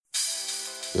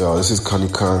Yo, this is Connie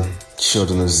Khan,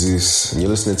 Children of Zeus, and you're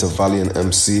listening to Valiant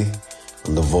MC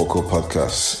on the Vocal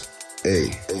Podcast.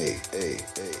 Hey.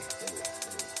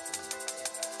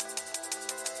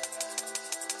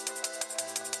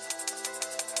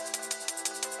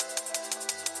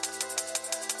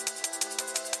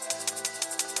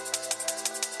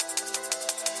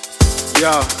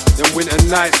 Yo, them winter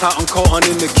nights, hot and cold on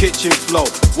in the kitchen flow.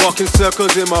 Walking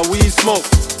circles in my weed smoke.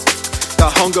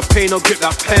 That hunger, pain, no grip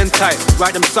that pen tight.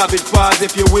 Write them savage bars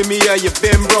if you're with me, yeah, you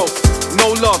been broke.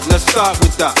 No love, let's start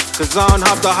with that. Cause I don't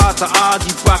have the heart to argue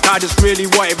back. I just really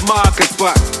wanted Marcus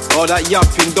back. All that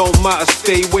yapping don't matter,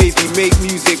 stay wavy. Make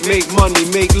music, make money,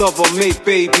 make love or make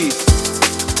babies.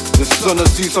 The son of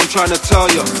Zeus, I'm trying to tell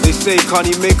ya. They say, can't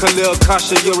you make a little cash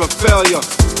or you're a failure?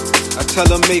 I tell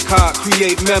them make art,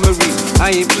 create memories.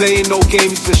 I ain't playing no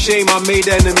games, it's a shame I made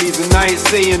enemies. And I ain't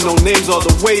saying no names or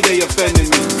the way they offended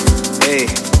me. Hey,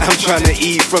 I'm trying to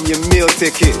eat from your meal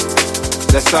ticket.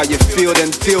 That's how you feel,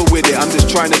 then deal with it. I'm just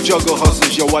trying to juggle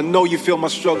hustles, yo. I know you feel my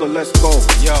struggle, let's go.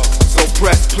 Yo, so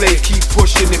press play, keep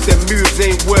pushing. If them moves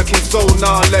ain't working, so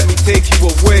now let me take you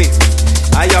away.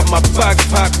 I have my bags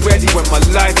packed ready when my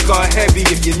life got heavy.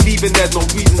 If you're leaving, there's no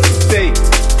reason to stay.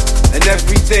 And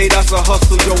every day that's a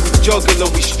hustle, yo. We juggle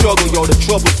and we struggle, yo. The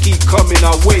troubles keep coming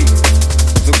our way.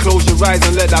 So close your eyes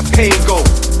and let that pain go.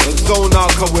 And zone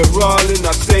out, cause we're all in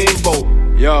that same boat.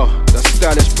 Yo, that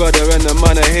stylish brother and the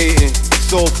man are hating.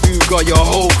 Soul food got your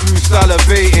whole crew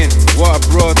salivating. What I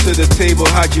brought to the table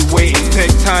had you waiting.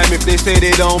 Take time if they say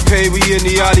they don't pay, we in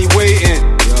the alley waiting.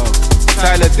 Yo,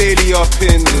 Tyler Daly up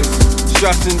in this.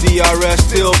 Stressing DRS,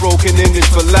 still broken English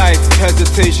for life.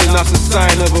 Hesitation, that's a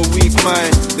sign of a weak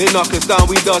mind. They knock us down,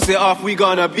 we dust it off, we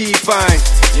gonna be fine.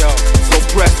 Yo, so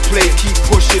press play, keep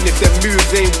pushing. If them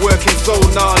moves ain't working, so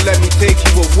now let me take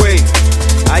you away.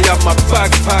 I have my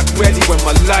bags packed ready when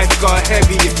my life got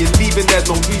heavy. If you're leaving, there's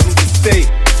no reason to stay.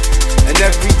 And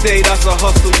every day that's a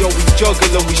hustle, yo. We juggle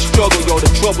and we struggle, yo.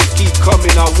 The troubles keep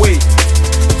coming our way.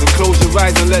 So close your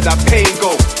eyes and let that pain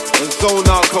go. And zone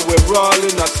out, cause we're all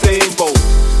in that same boat.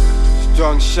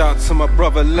 Strong shout to my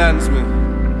brother Landsman,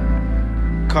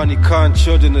 Connie Khan,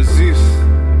 Children of Zeus.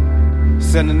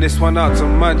 Sending this one out to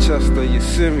Manchester, you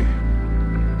see me?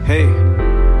 Hey,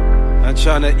 I'm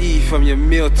trying to eat from your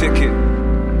meal ticket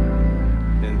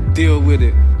and deal with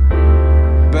it.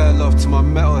 Better love to my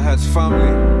metalheads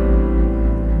family,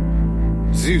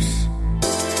 Zeus.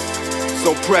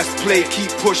 So press play,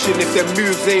 keep pushing. If them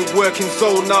moves ain't working,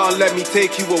 so now let me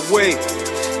take you away.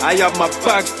 I have my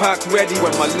bags packed ready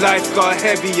when my life got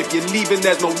heavy. If you're leaving,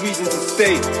 there's no reason to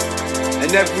stay.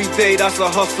 And every day that's a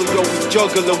hustle, yo. We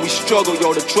juggle and we struggle,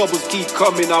 yo. The troubles keep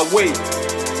coming our way.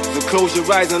 So close your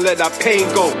eyes and let that pain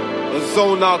go. And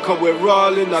zone out, cause we're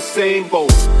all in that same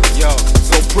boat. Yo,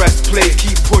 so press play,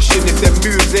 keep pushing. If them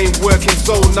moves ain't working,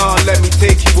 so now let me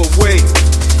take you away.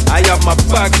 I have my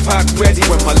bags packed ready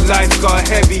when my life got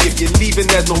heavy. If you're leaving,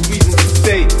 there's no reason to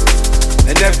stay.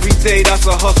 And every day that's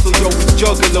a hustle, yo. We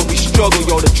juggle and we struggle,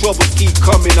 yo. The troubles keep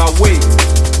coming our way.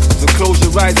 So close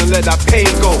your eyes and let that pain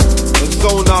go. And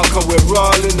zone out, cause we're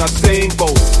all in that same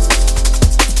boat.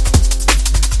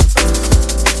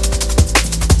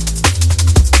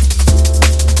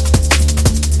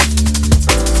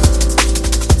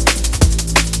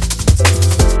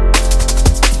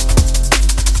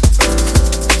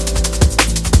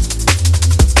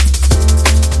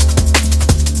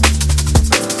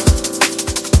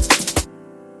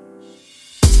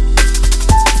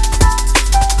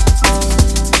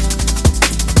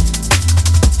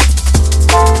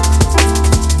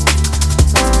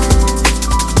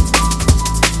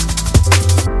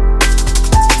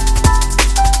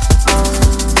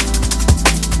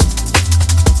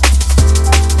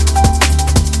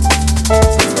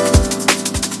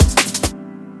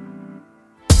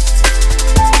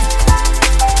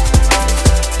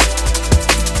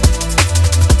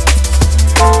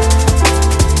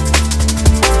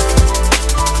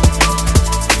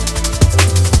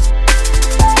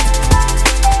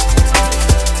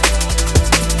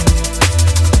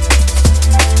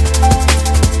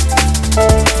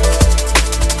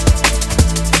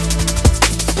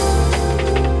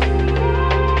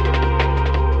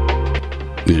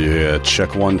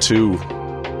 Check 1, 2.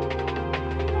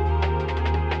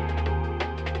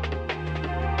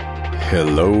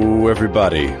 Hello,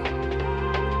 everybody.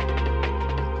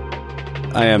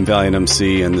 I am Valiant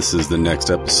MC, and this is the next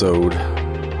episode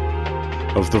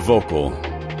of The Vocal.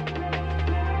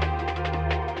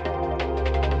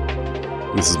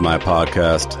 This is my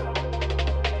podcast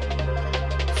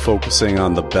focusing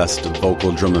on the best of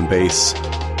vocal drum and bass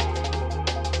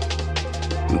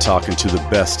and talking to the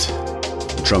best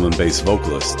drum and bass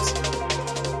vocalists.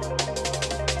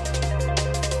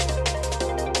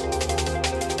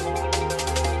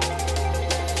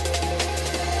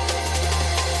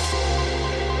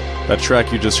 That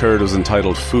track you just heard was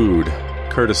entitled Food,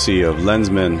 courtesy of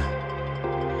Lensman,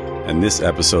 and this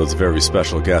episode's very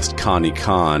special guest, Connie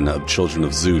Khan of Children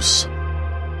of Zeus.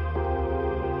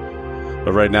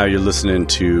 But right now you're listening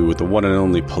to the one and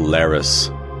only Polaris,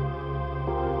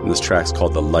 and this track's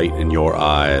called The Light in Your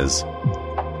Eyes.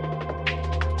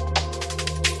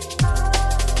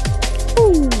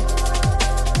 Ooh.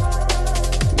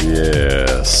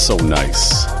 Yeah, so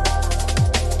nice.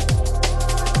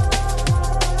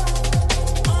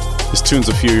 This tune's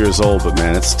a few years old, but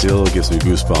man, it still gives me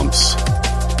goosebumps.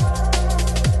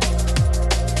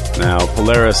 Now,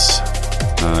 Polaris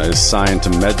is signed to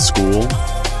med school,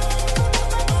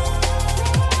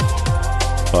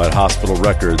 but Hospital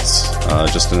Records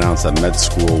just announced that med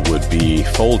school would be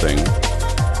folding.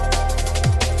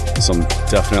 So I'm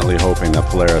definitely hoping that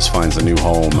Polaris finds a new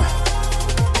home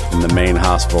in the main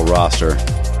hospital roster.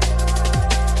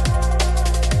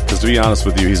 Because to be honest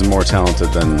with you, he's more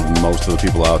talented than most of the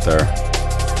people out there.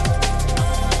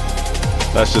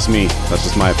 That's just me. That's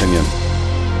just my opinion.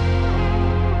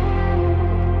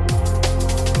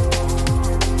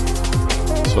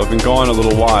 So I've been gone a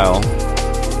little while.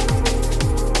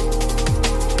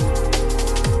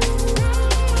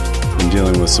 Been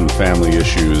dealing with some family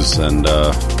issues and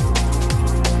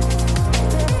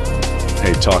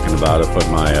hate talking about it, but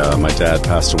my dad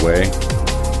passed away.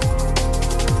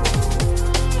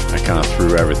 I kind of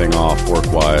threw everything off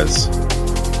work-wise.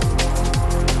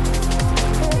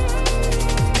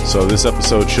 So this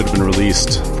episode should have been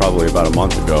released probably about a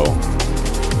month ago.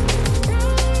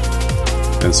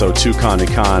 And so to Connie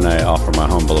Khan, I offer my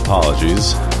humble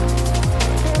apologies.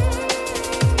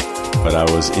 But I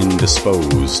was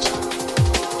indisposed.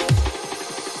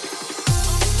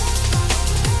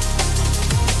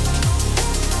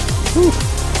 Whew.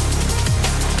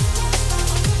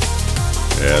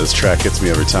 Yeah, this track gets me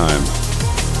every time.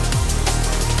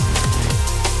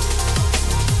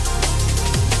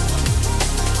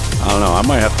 I don't know, I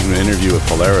might have to do an interview with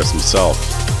Polaris himself.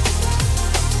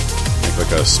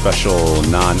 Like a special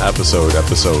non-episode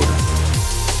episode.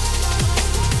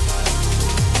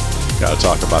 Gotta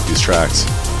talk about these tracks.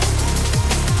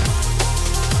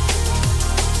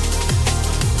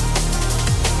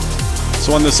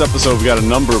 So on this episode we got a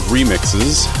number of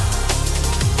remixes.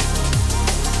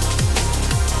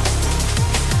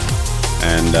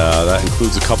 And that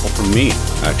includes a couple from me,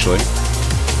 actually.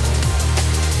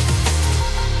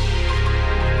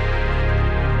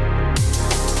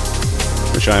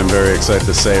 Which I am very excited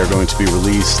to say are going to be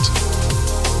released,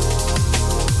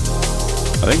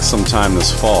 I think sometime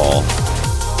this fall.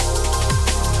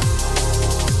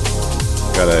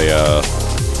 Got a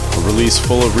release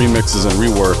full of remixes and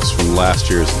reworks from last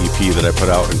year's EP that I put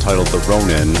out entitled The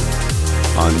Ronin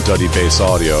on Duddy Bass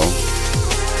Audio.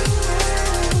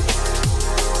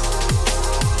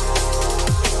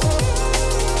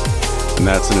 And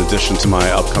that's in addition to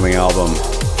my upcoming album,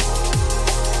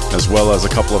 as well as a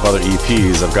couple of other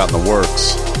EPs I've got in the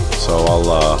works. So I'll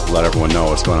let everyone know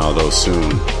what's going on with those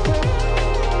soon.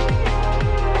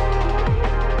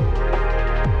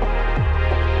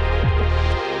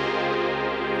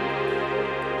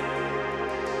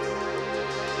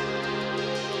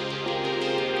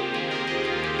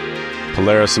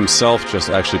 Polaris himself just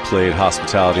actually played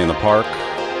Hospitality in the Park.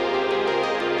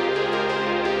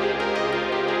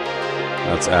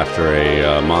 That's after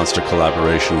a monster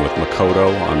collaboration with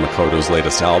Makoto on Makoto's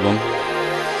latest album.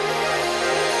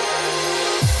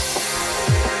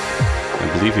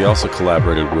 I believe he also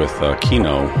collaborated with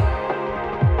Kino,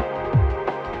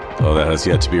 though that has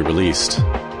yet to be released.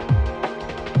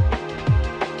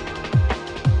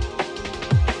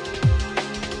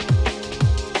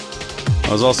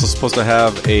 I was also supposed to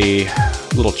have a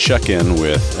little check-in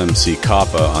with MC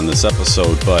Kappa on this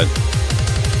episode, but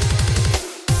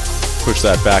push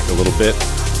that back a little bit,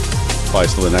 probably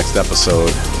to the next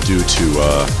episode, due to,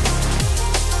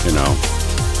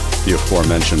 the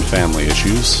aforementioned family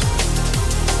issues.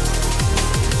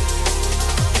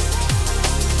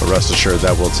 But rest assured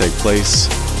that will take place.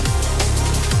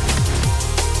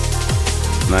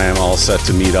 And I am all set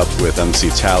to meet up with MC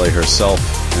Tally herself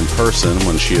in person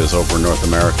when she is over in North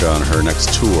America on her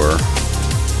next tour.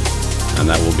 And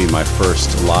that will be my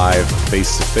first live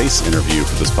face-to-face interview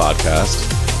for this podcast.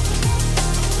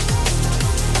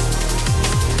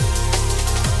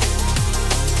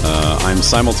 I'm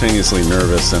simultaneously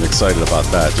nervous and excited about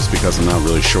that, just because I'm not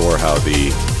really sure how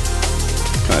the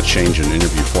kind of change in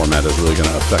interview format is really going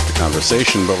to affect the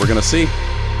conversation, but we're going to see.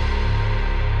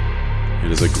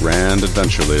 It is a grand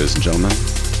adventure, ladies and gentlemen.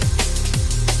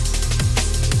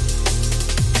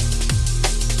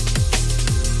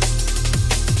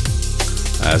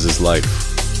 As is life.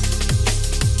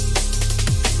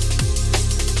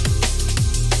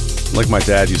 Like my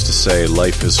dad used to say,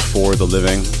 life is for the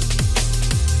living.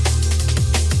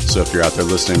 So if you're out there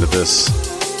listening to this,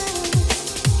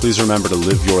 please remember to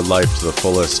live your life to the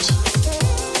fullest.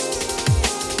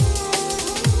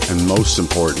 And most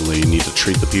importantly, you need to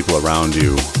treat the people around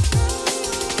you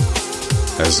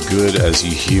as good as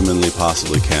you humanly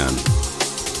possibly can.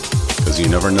 Because you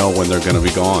never know when they're going to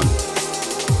be gone.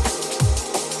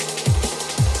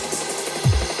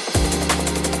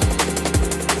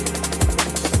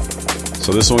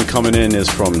 So this one coming in is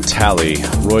from Tally,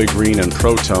 Roy Green and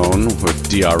Protone with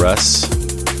DRS.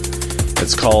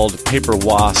 It's called Paper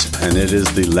Wasp, and it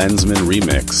is the Lensman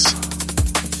remix.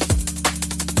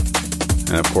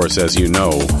 And of course, as you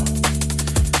know,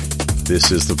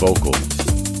 this is the vocal.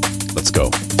 Let's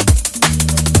go.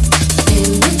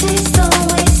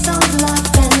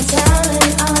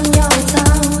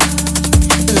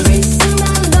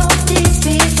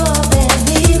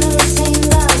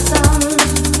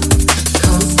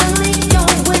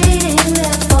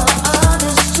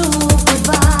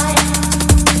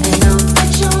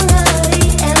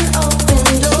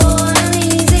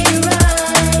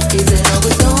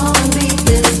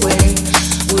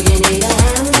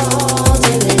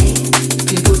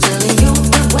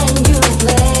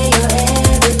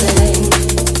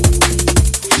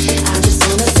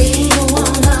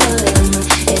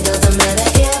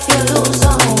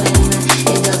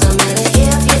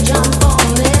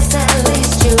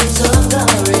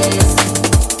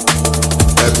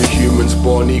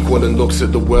 At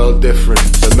the world different.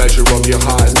 The measure of your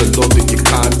heart is the love that you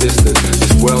can't distance. This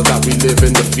world that we live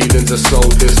in, the feelings are so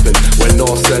distant. When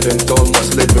all said and done, what's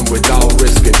living without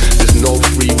risking? There's no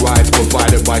free rides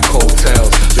provided by coattails.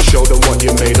 To show them what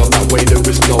you're made of, that way there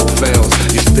is no fails.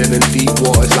 You're still in deep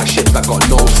waters like ships that got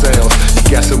no sails.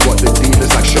 You're guessing what the deal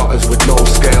is like shutters with no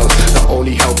scales. The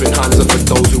only helping hands are for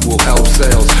those who will help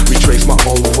sales. Retrace my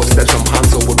own footsteps from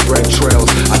Hansel with bread trails.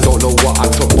 I don't know what I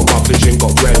took, but my vision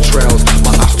got red trails.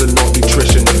 My astronaut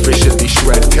nutrition efficiently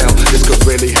shred kale. This could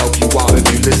really help you out if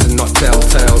you listen, not tell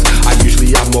tales. I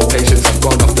usually have more patience, I've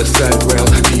gone off the said rail.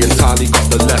 The entirely got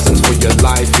the lessons for your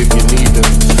life if you need them.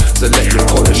 So let your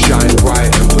corner shine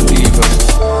bright and believe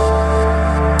them.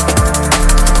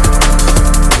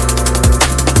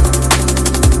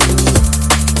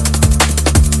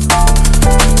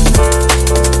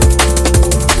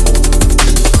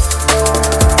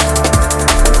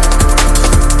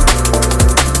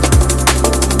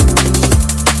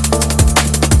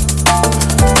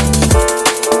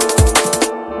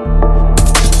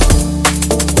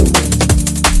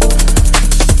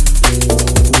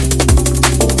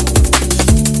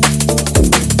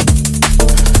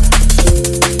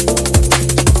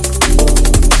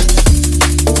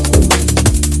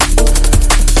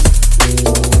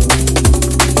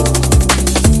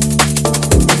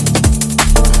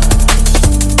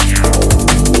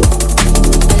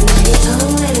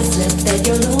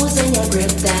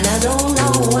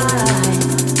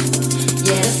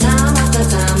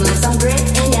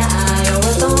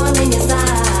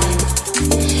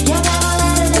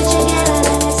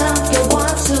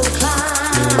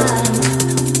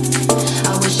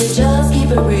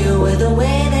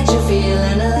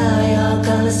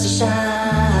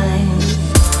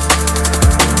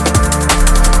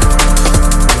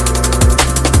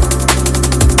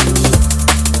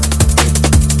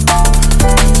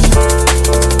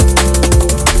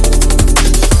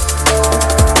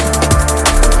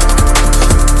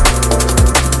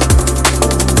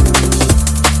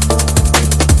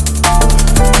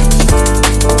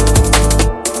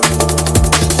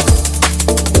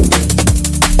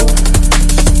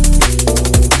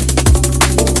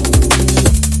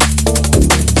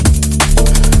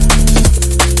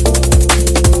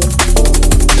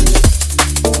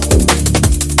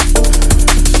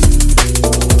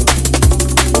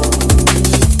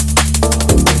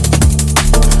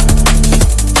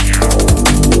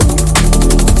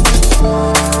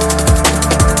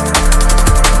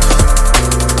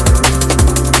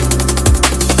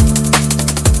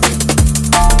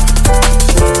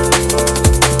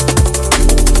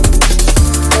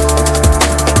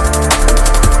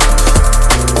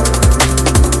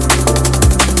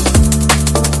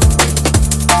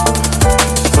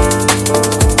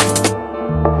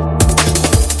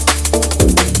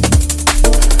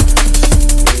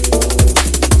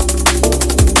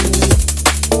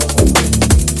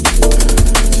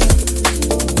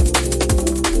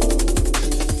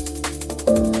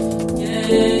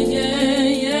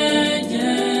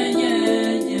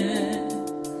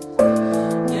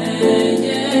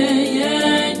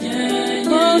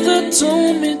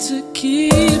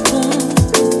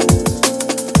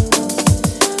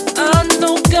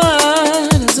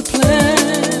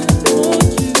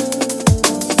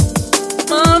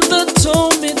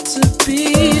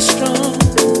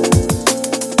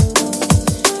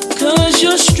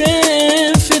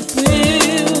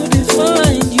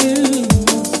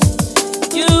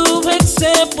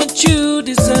 accept what you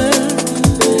deserve.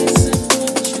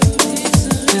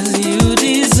 'Cause you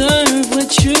deserve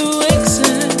what you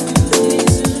accept.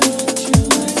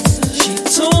 She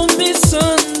told me,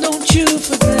 son, don't you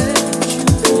forget.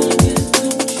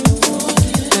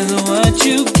 'Cause what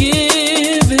you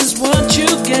give is what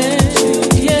you get.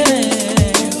 Yeah.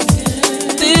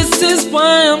 This is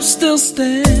why I'm still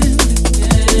standing.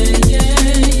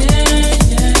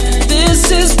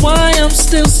 This is why I'm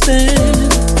still standing.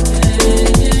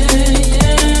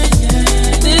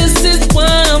 This is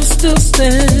why I'm still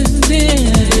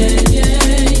standing.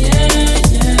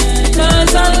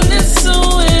 'Cause I listen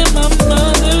when my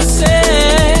mother said.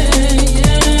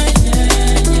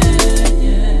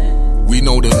 We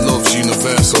know that love's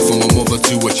universal, from a mother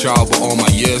to a child, but all my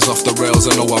years off the rails,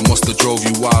 I know I must have drove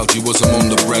you wild. You was a mum,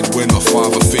 the breadwinner,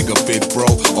 father figure, big bro,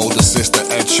 older sister,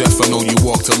 head chef. I know you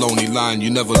walked a lonely line,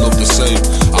 you never loved the same.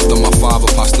 After my father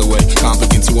passed away, can't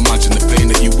begin to imagine the pain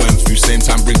that you went through. Same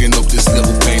time bringing up this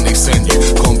little pain they sent you.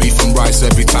 Corned beef and rice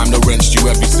every time the rent's due.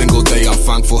 Every single day I'm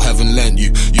thankful heaven lent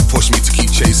you. You pushed me to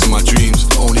keep chasing my dreams,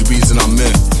 the only reason I'm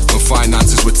in. When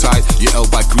finances were tight, you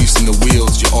held by greasing the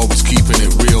wheels. You're always keeping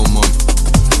it real, mum.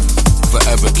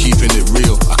 Forever keeping it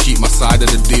real. I keep my side of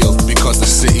the deal, because the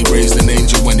city raised an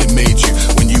angel when it made you.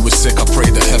 When you were sick, I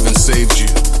prayed that heaven saved you.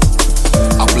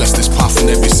 I bless this path in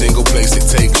every single place it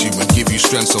takes you, and give you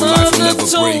strength so life will never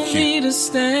break you. Me to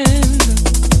stand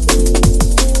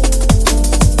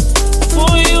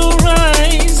for your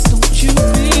rights, don't you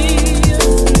be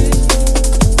afraid.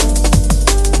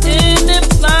 And if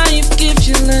life gives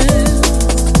you land,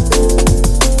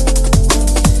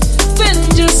 then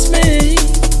just make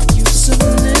and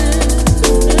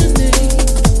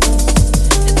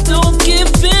don't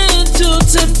give in to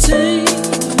temptation.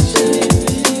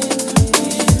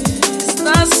 It's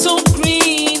not so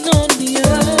green on the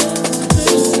other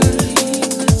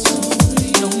side.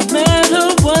 No matter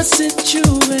what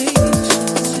situation,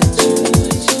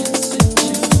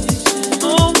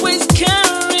 always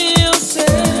carry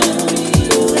yourself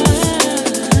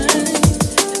right.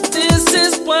 This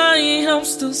is why I'm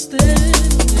still standing.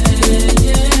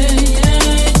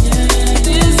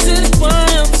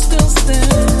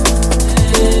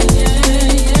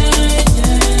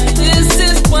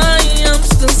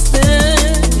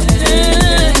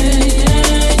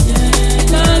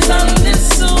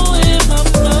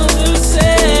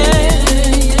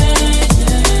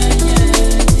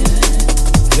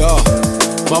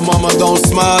 My mama don't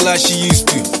smile like she used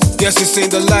to. Guess this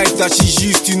ain't the life that she's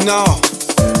used to now.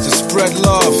 To spread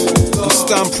love and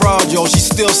stand proud, yo. She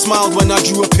still smiled when I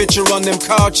drew a picture on them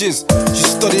couches. She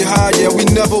studied hard, yeah, we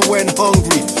never went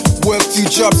hungry. Worked 2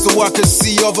 jobs so I could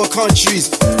see other countries.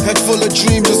 Head full of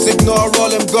dreams, just ignore all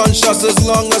them gunshots. As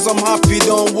long as I'm happy,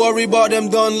 don't worry about them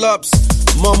Dunlops.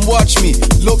 Mom, watch me,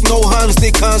 look, no hands,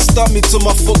 they can't stop me till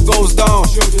my foot goes down.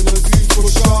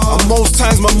 And most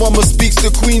times my mama speaks the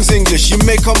Queen's English. You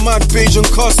make her mad page and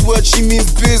cuss words, she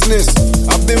means business.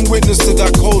 I've been witness to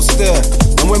that cold stare.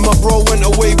 And when my bro went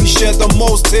away, we shared the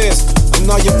most tears. And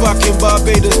now you're back in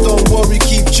Barbados, don't worry,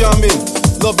 keep jamming.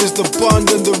 Love is the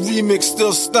bond and the remix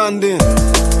still standing.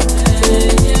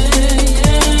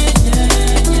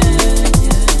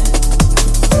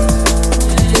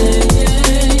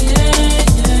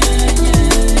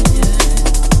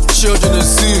 Children of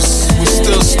Zeus, we're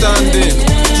still standing.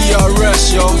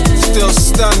 DRS, yo, still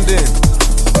standing.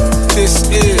 This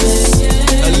is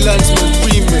a Lensman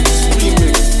remix.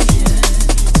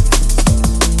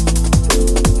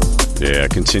 Yeah,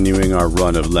 continuing our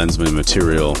run of Lensman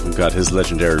material, we've got his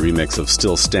legendary remix of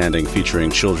Still Standing featuring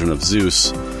Children of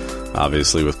Zeus,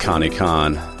 obviously with Connie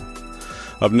Khan.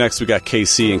 Up next, we got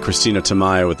KC and Christina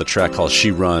Tamayo with a track called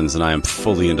She Runs, and I am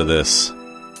fully into this.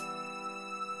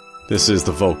 This is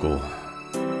The Vocal.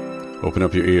 Open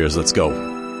up your ears, let's go.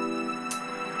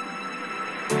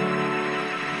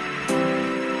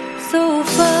 So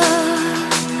far,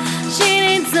 she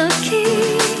needs a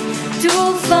key to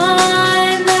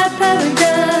find that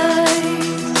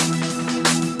paradise.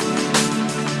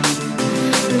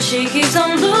 And she keeps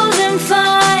on losing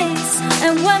fights,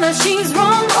 and whether she's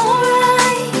wrong or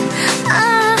right.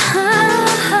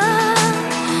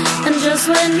 And just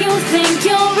when you think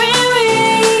you're in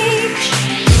reach,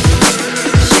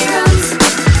 she runs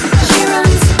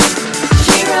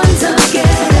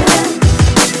again.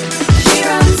 She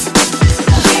runs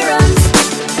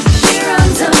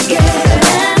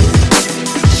again.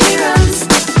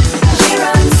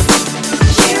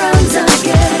 She runs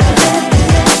again.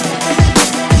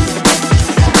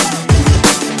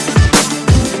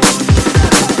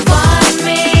 Find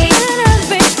me, and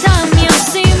every time you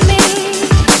see me,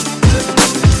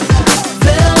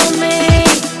 fill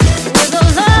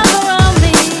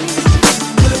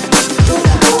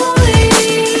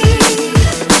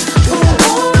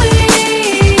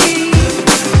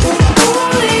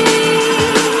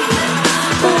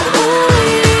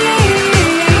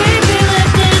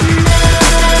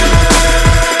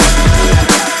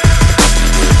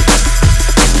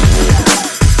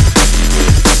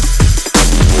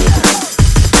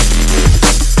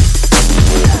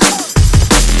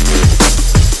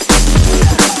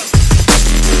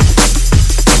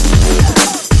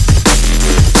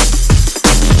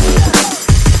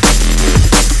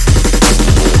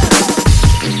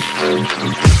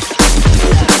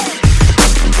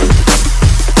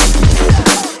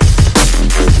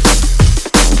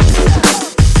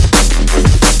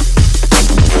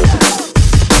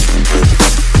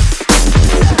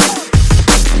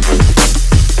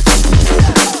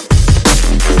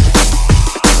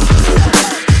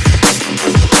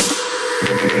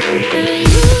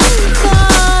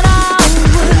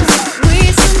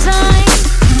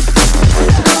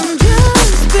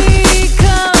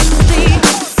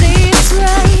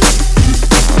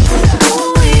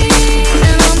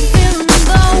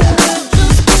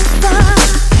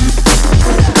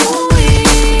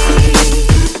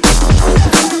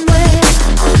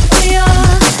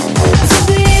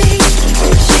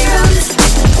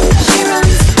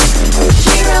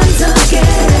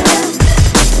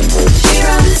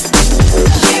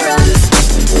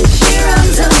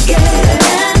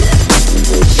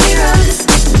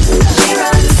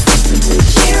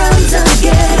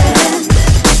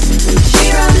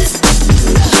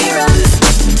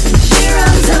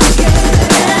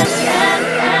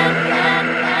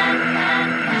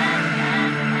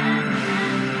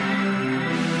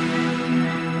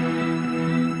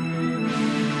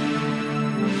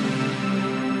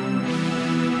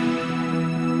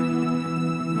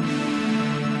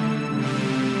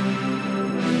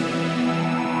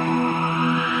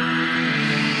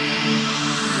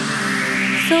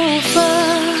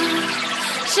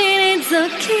the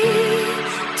key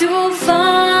to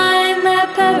find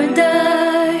that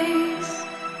paradise.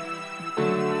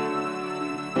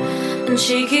 And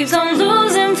she keeps on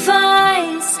losing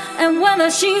fights, and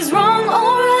whether she's wrong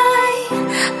or right,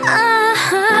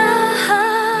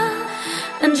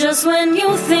 and just when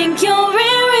you think you're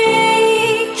in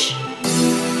reach,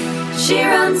 she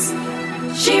runs,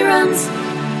 she runs,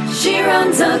 she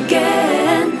runs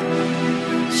again.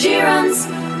 She runs,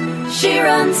 she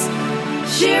runs,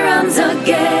 she runs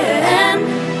again.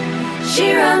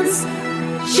 She runs,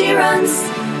 she runs,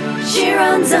 she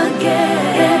runs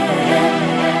again.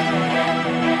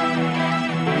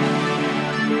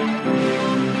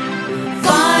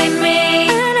 Find me,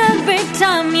 and every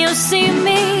time you see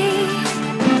me,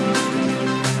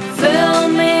 fill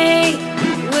me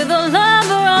with a love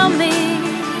around me.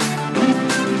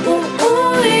 Ooh,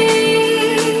 ooh,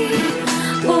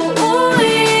 ooh, ooh,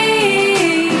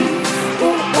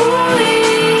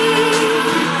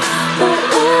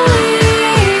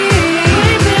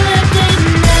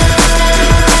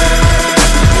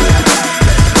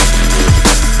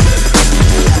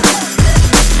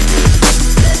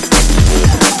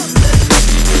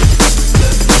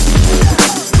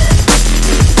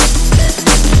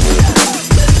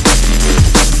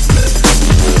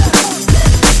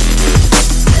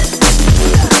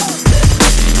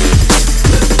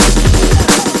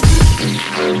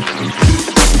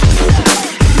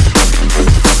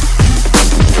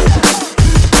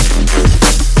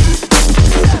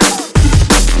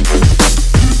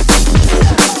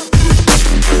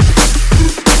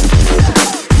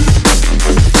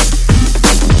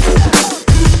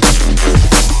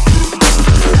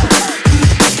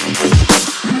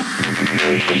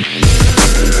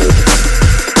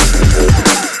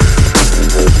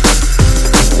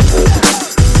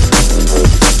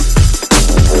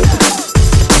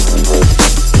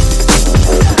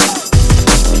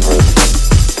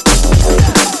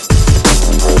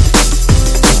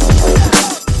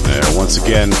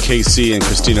 KC and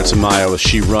Christina Tamayo with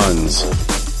She Runs.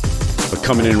 But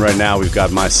coming in right now, we've got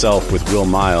myself with Will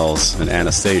Miles and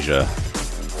Anastasia.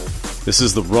 This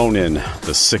is the Ronin,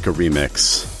 the Sika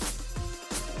remix.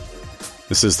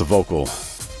 This is the vocal.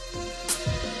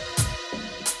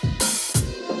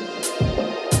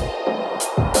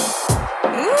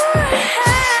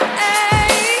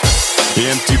 The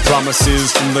empty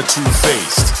promises from the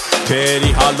two-faced,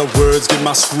 petty hollow words give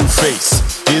my screw face.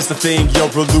 Here's the thing,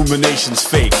 your illumination's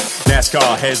fake.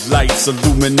 NASCAR headlights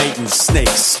illuminating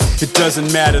snakes. It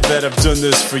doesn't matter that I've done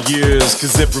this for years,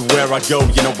 cause everywhere I go,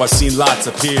 you know I've seen lots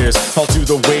of peers fall to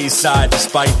the wayside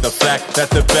despite the fact that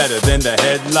they're better than the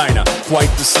headliner.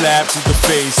 Quite the slap to the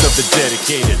face of the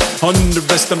dedicated,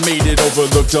 underestimated,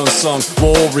 overlooked, unsung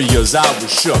warriors. I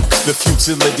was shook, the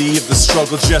futility of the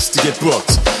struggle just to get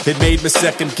booked. It made me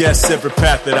second guess every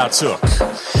path that I took.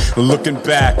 Looking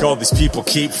back, all these people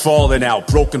keep falling out.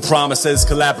 Broken promises,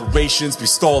 collaborations be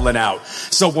stalling out.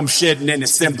 So I'm shedding any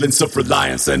semblance of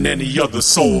reliance on any other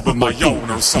soul but my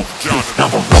own. I'm so young and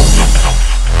I'm a roller now.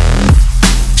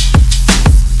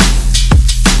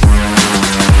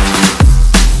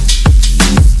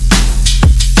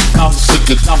 I'm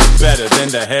sick, I'm better than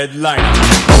the headliner.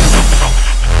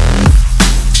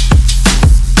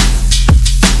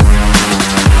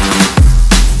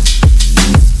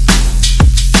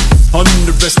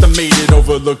 Underestimated,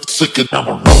 overlooked, sick and I'm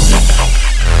a roller.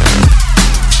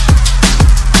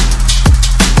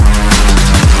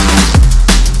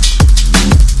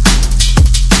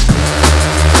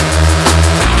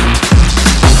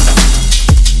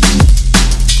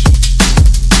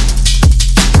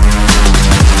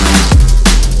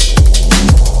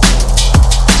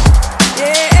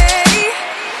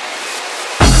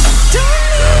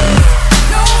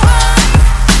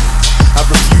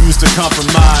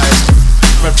 Compromise.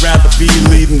 I'd rather be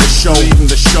leading the show.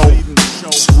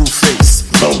 Screw face,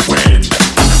 the wind.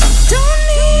 Don't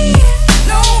need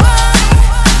no one.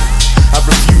 I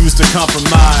refuse to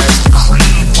compromise.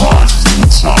 Clean rise to the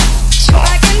top.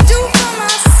 I can do for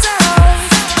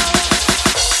myself.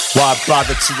 Why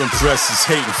bother to impress these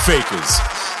hating fakers?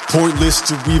 Pointless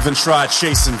to even try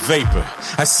chasing vapor.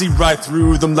 I see right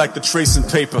through them like the tracing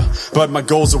paper. But my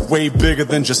goals are way bigger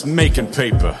than just making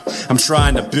paper. I'm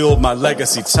trying to build my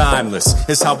legacy timeless.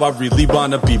 It's how I really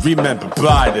wanna be remembered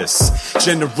by this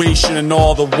generation and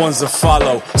all the ones that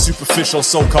follow. Superficial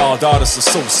so-called artists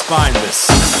are so spineless.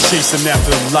 Chasing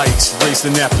after the likes,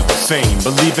 racing after the fame.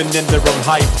 Believing in their own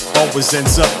hype always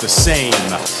ends up the same.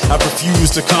 I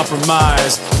refuse to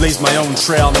compromise. Blaze my own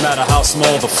trail no matter how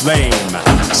small the flame.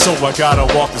 So I gotta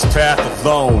walk this path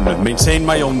alone, maintain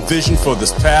my own vision for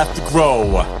this path to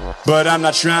grow. But I'm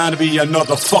not trying to be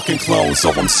another fucking clone,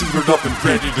 so I'm suited up and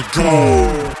ready to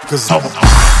go. Cause I'm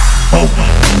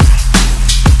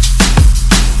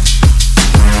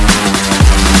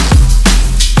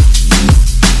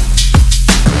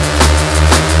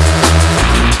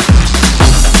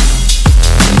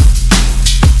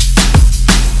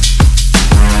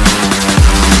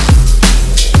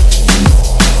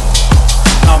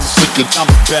I'm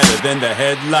better than the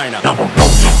headliner.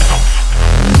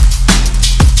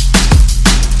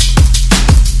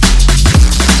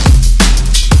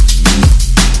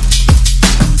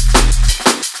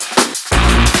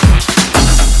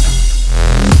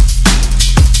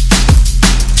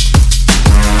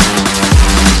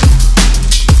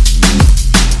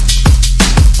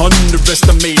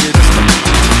 Underestimated.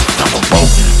 Don't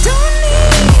need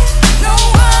no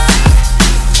one.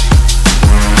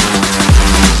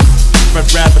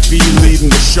 I'd rather be leading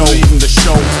the show. Don't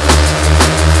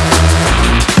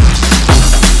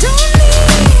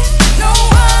need no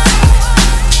one.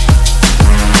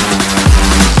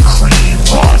 Clean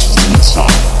rotten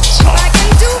top. I can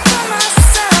do for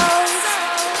myself.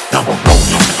 Now we're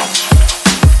rolling.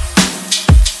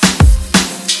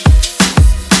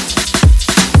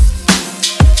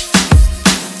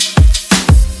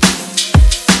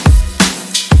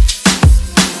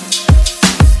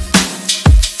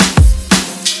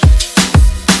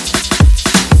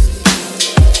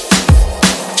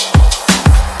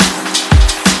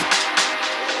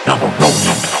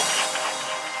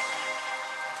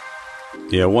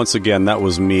 Yeah, once again, that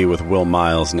was me with Will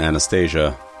Miles and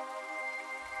Anastasia.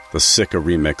 The Sika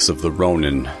remix of the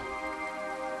Ronin.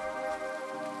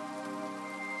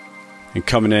 And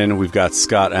coming in, we've got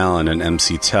Scott Allen and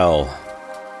MC Tell.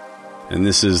 And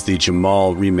this is the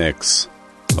Jamal remix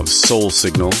of Soul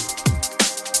Signal,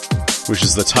 which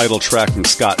is the title track from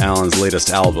Scott Allen's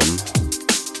latest album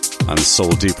on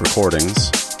Soul Deep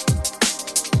Recordings.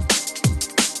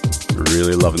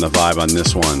 Really loving the vibe on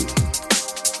this one.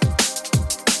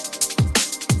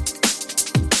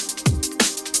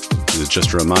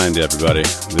 Just to remind everybody,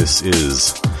 this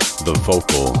is The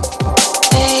Vocal.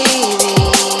 Baby,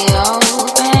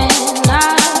 open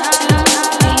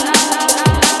up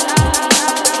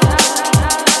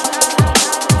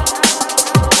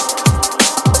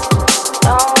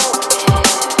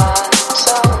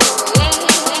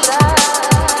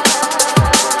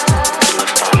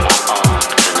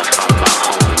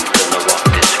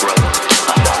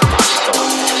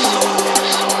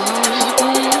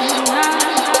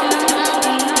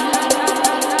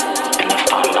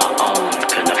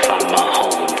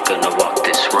Gonna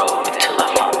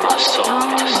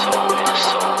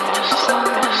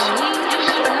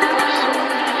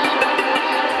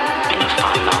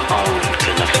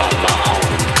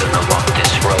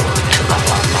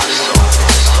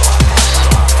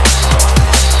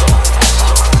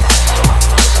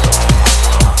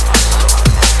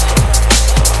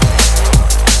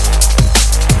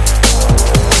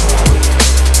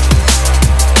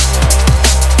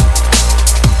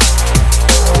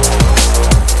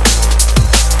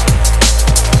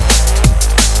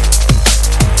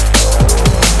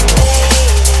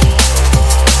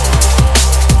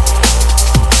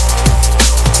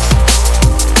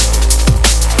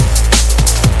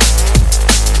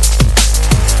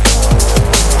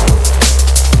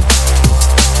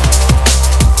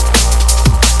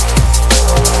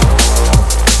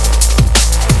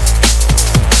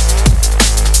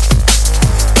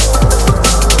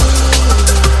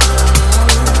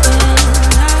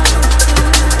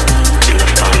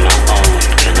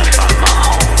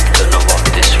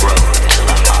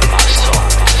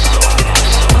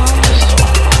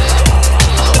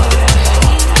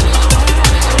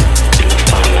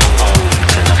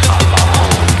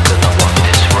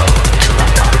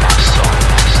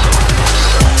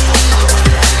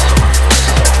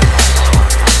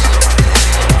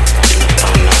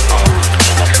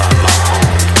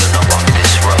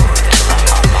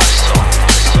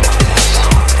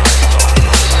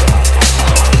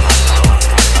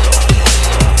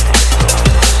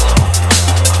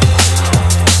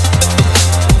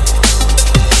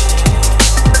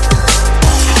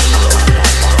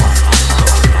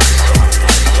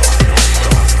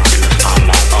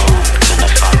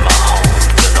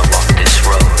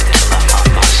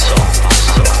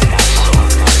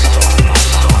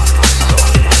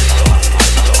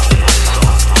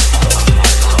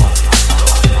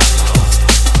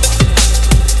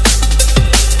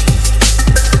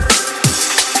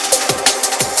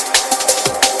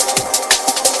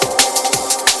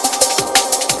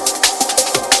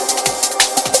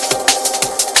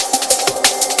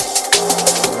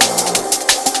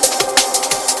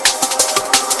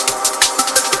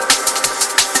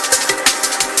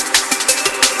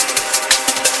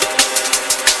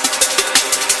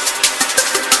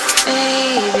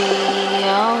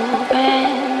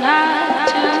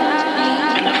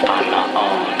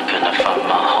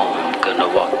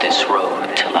this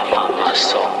road till I find my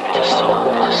soul.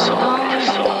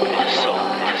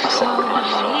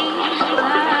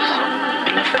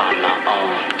 Gonna find my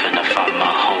own, gonna find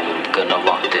my home, gonna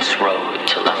walk this road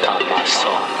till I find my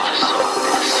soul.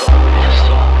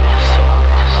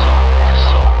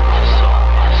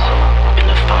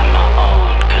 Gonna find my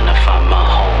own, gonna find my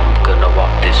home, gonna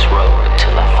walk this road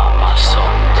till I find my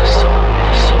soul.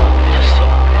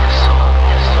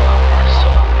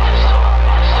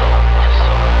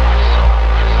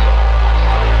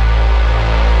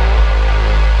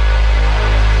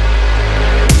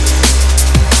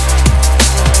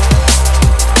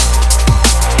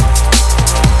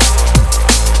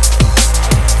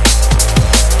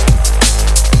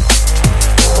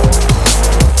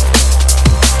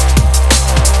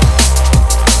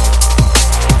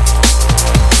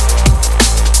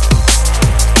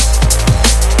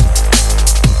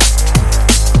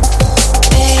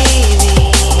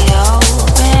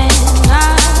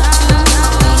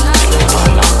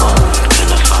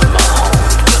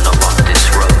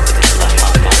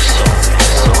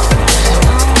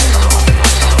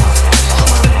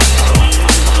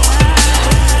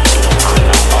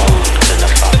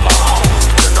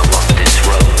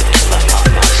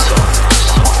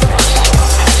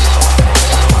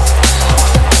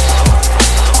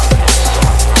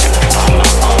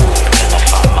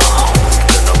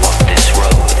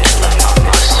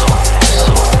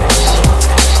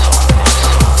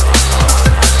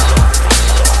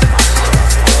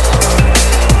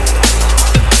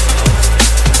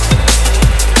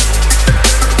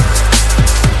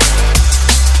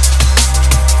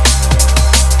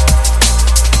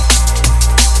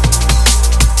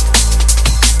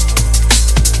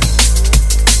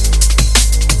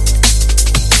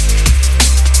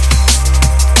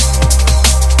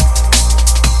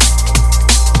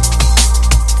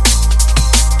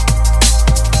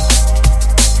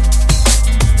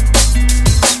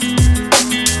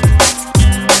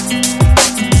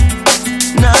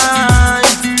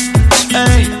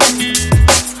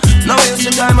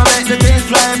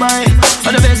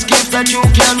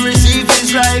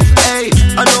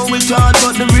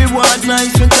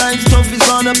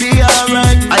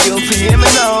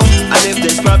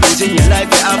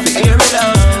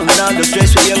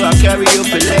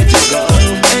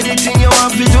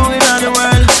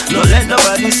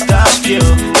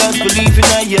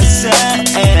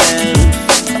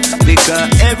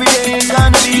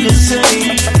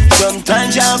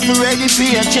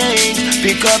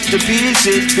 The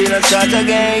pieces, feel a start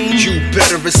again. You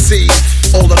better receive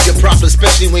all of your props,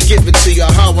 especially when given to you.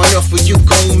 How on earth will you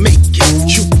gon' make it?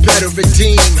 You better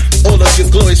redeem all of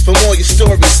your glories from all your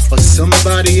stories, or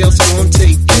somebody else gon'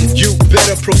 take it. You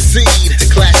better proceed to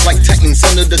clash like titans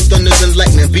under the thunders and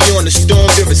lightning. Beyond the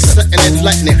storm, there is something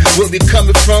enlightening. Where we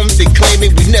coming from, they claim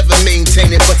it, we never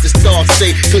maintain it, but the stars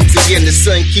stay clear again. The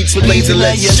sun keeps blazing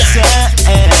like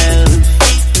shine.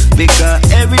 Because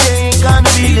every day ain't gonna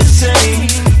be the same.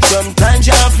 Sometimes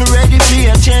you have to ready for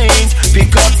a change.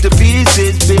 Pick up the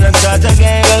pieces, feel and start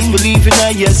again. Just believe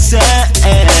in yourself.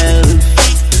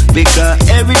 Because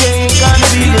every day ain't gonna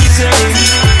be the same.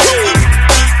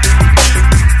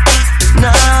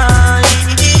 Nice,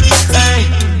 hey.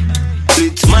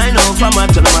 It's mine over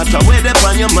matter, no matter where they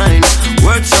on your mind.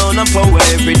 Words sound and power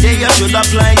every day you should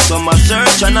apply. Some a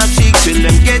search and a seek till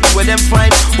them get where them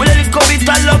find. Well, let it come with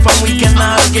a love and we can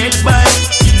all get by.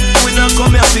 We don't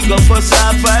come here to go for a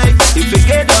fight. If you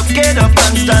get up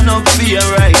and stand up for your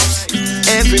rights.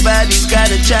 Everybody's got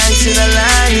a chance in a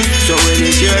life. So when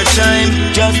it's your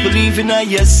time, just believe in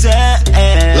yourself.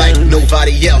 Like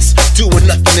nobody else, doing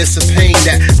nothing is a pain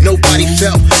that nobody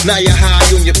felt. Now you're high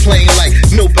on your plane like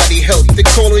nobody helped. They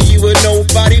calling you a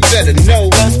nobody, better know.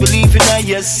 Just believe in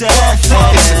yourself.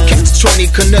 It's a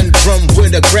catch-20 conundrum where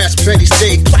the grass petty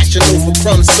stay clashing over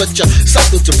crumbs. Such a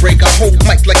cycle to break. I hold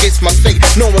mic like it's my fate.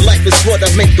 Knowing life is what I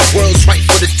make the world's right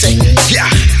for the take. Yeah.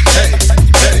 Hey,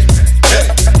 hey, hey,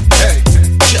 hey.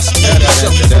 Just put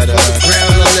yourself on the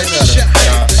ground and let it shine,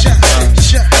 shine,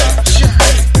 shine, shine.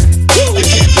 You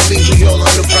can't believe we all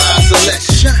on the rise, so let's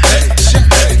shine,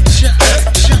 shine, shine,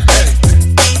 shine.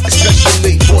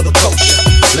 Especially for the culture,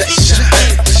 let's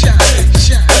shine, shine,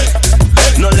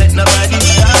 shine. No let nobody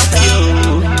stop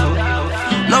you.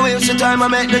 No waste your time, I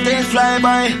make the days fly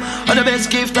by. And the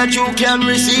best gift that you can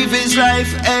receive is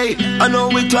life. Hey, I know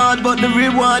it's hard, but the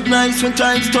reward nice. When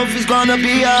times tough, it's gonna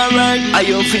be alright. Are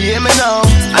you for hear me now?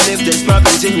 And if there's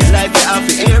problems in your life, you have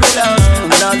to hear it out.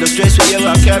 And all the stress for you,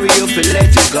 I'll carry you for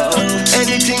let it go.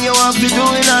 Anything you want to do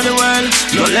in the world,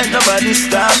 don't let nobody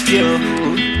stop you.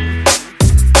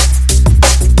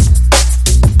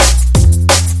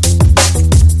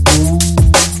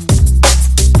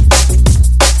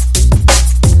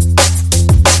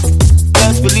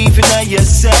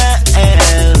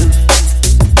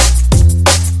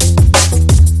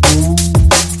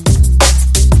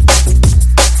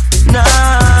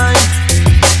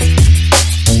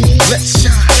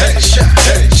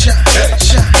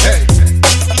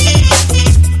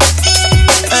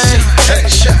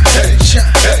 hey, shine,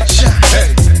 hey, shine, hey.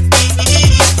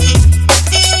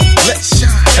 Let's shine,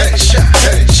 hey, shine,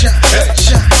 hey, shine, hey,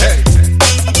 shine, hey.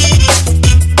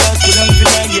 Just believe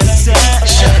in yourself.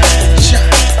 Shine,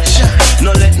 shine, shine.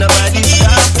 No let nobody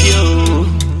stop you.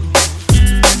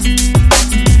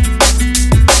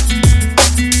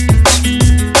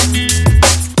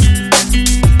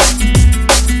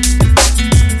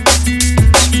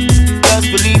 Just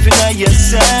believe in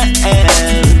yourself.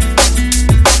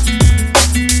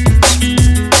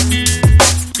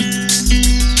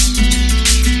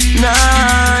 9,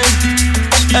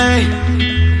 8.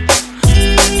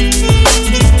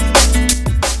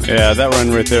 Yeah, that one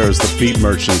right there is the Beat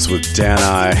Merchants with Dan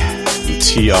I, and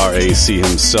TRAC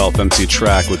himself, MC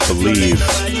Track with Believe.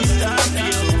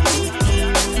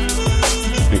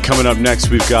 And coming up next,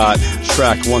 we've got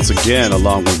Track once again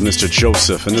along with Mr.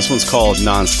 Joseph, and this one's called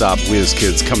Nonstop Whiz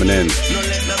Kids coming in.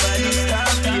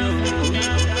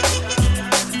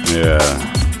 Yeah.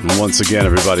 And once again,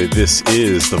 everybody, this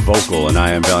is The Vocal, and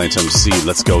I am Valiant MC.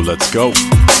 Let's go, let's go.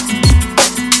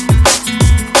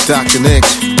 Dr. Nick,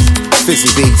 Fizzy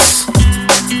Beats.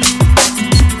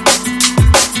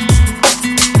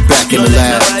 Back in the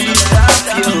lab,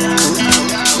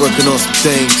 working on some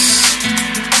things,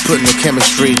 putting the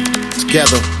chemistry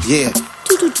together, yeah.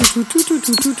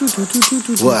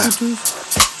 What?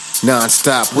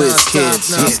 Nonstop Whiz Kids,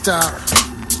 non-stop.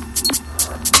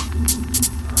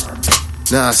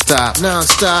 Non-stop,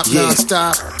 Non-stop, yeah.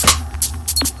 non-stop.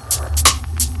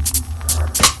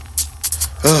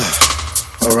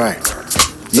 Alright.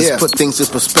 Let's put things in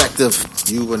perspective.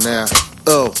 You are now.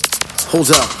 Oh,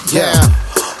 hold up. Yeah.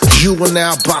 You are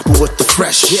now bopping with the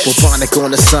fresh. Bubonic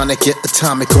on the sonic, yet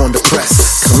atomic on the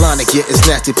press. Colonic, yeah, it's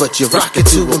nasty, but you rock it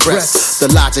to impress. The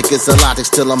logic is illogic,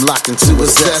 still I'm locked into a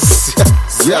zest.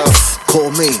 Yo,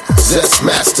 call me Zest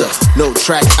Master. No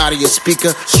track out of your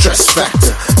speaker, stress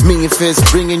factor. Me and Fizz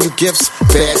bringing you gifts,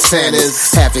 bad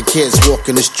Santas. Having kids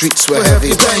walking the streets with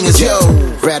heavy bangers. Yo,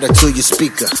 rather to your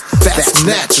speaker, that's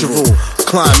natural.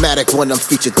 Climatic when I'm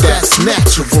featured, that's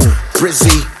natural.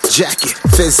 Brizzy, jacket,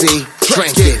 Fizzy,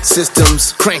 crank it.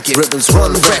 Systems, crank it. Rhythms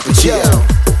run rapid, yo.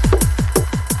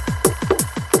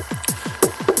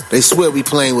 They swear we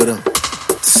playing with them.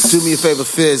 Do me a favor,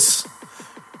 Fizz.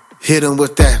 Hit them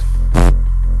with that.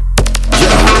 Yo,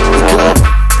 we go.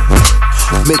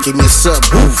 Making your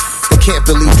subwoof. They can't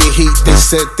believe the heat, they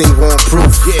said they want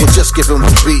proof. Yeah, well, just give them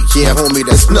the beat, yeah, homie,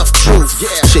 that's enough truth. Yeah,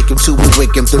 shake him till we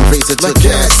wake him, then raise it like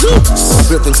that.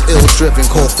 Rhythms ill-driven,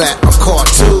 call that a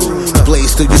cartoon.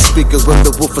 Blaze through your speaker with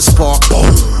the woofer spark.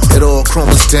 Boom. It all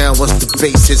crumbles down once the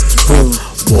bass hits the room.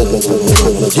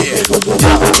 Yeah.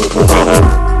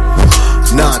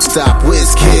 Non-stop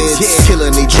whiz kids,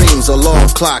 killing their dreams, alarm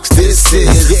clocks. This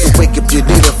is wake up your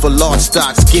data for large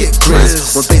stocks. Get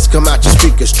grizz when bass come out your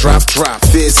speakers. Drop,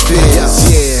 fizz.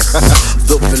 Yeah,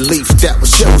 the belief that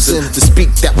was chosen, the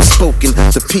speak that was spoken,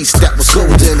 the peace that was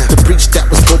golden, the breach that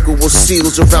was spoken with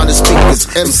seals around the speakers.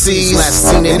 MCs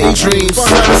last seen in their dreams.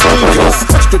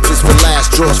 Scriptures for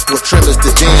last draws, for tremors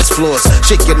to dance floors,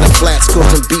 shaking the flats,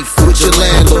 causing beef with your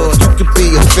landlord. You could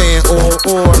be a fan or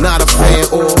not a fan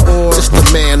or just a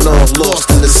man all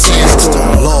lost in the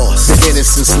sandstorm. Lost, beginning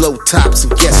since low tops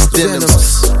and guest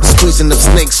denims, squeezing up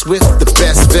snakes with the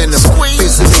best venom.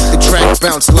 Fizz to make the track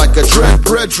bounce like a track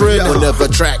brethren. Whenever a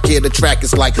track here, the track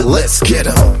is like, let's get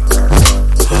 'em.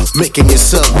 Making your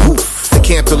subwoof. They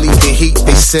can't believe the heat,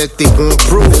 they said they want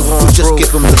proof. We just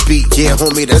give them the beat, yeah,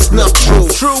 homie, that's not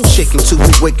true. Shake him till we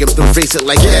wake him, then raise it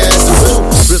like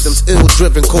acid. Rhythms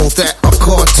ill-driven, call that a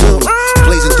cartoon.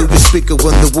 Blazing through your speaker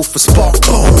when the woofer spark.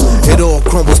 Boom. It all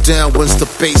crumbles down once the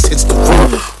bass hits the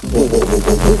room.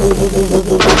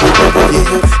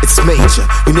 Yeah, it's major.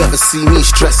 You never see me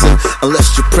stressing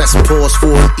unless you press pause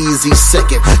for an easy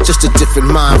second. Just a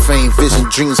different mind frame, vision,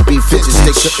 dreams be visions.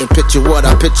 They couldn't picture what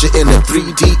I picture in a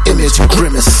 3D image.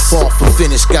 Grimace, far from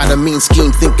finish, got a mean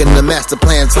scheme, thinking the master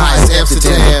plan's high as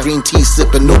Amsterdam. Green tea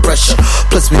sipping, no pressure.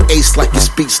 Plus we ace like your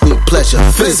speech need pleasure.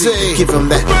 Fizzy, give him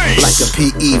that like a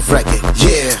PE record.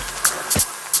 Yeah.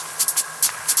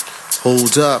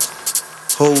 Hold up.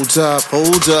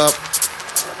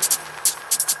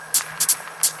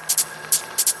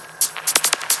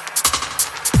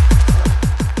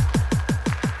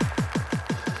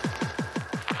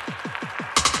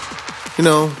 You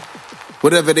know,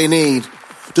 whatever they need,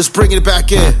 just bring it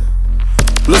back in.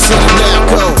 Listen to now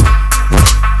go.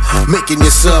 Making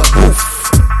your subwoof.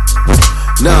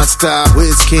 Non-stop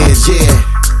whiz kids, yeah.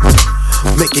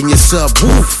 Making your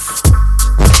subwoof.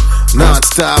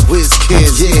 Non-stop whiz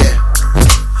kids, yeah.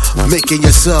 Making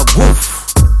your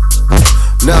subwoof.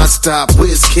 Non-stop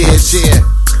whiz kids, yeah.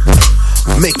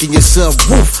 Making your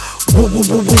subwoof.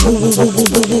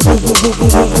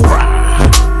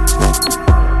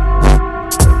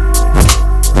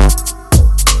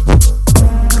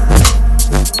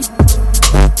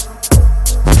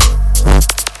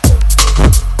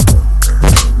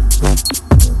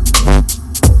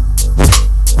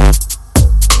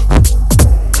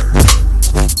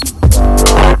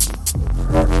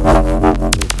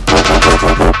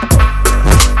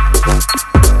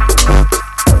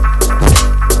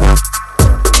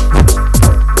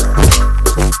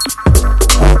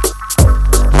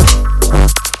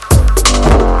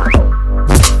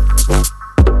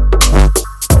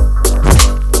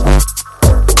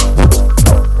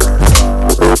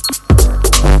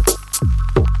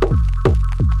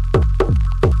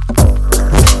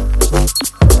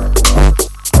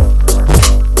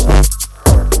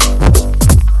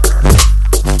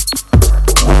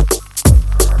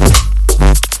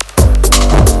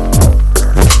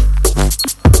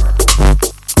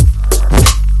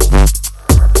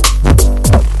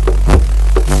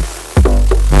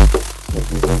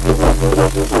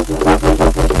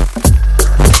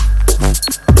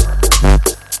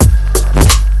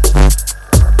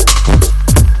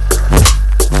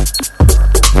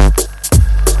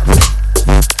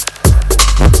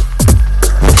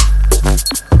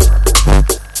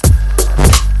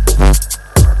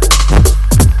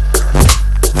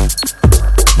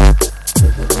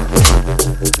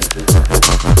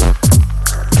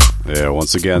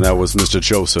 Once again, that was Mr.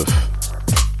 Joseph,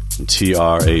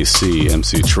 TRAC,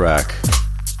 MC Track.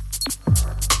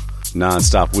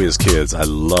 Non-stop Whiz Kids. I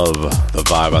love the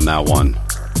vibe on that one.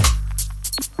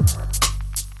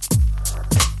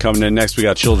 Coming in next, we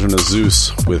got Children of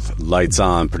Zeus with Lights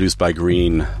On, produced by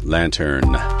Green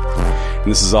Lantern. And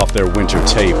this is off their winter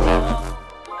tape.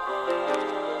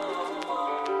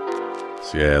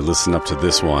 So yeah, listen up to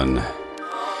this one.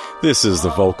 This is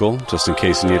the vocal, just in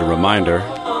case you need a reminder.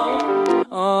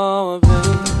 Oh, baby.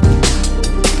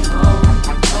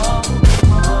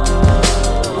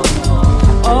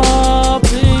 Oh,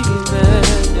 baby.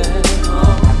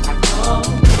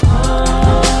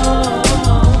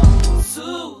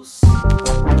 Zeus.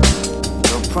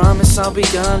 Don't promise I'll be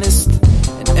honest.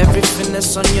 And everything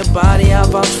that's on your body, I'll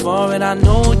vouch for it. I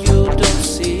know you don't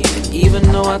see. And even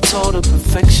though I told her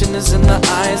perfection is in the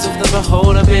eyes of the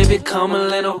beholder, baby, come a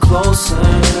little closer.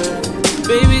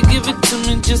 Baby, give it to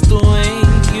me just the way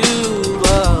you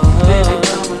are. Baby,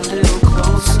 come a little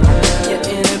closer. Your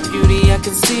inner beauty I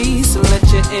can see, so let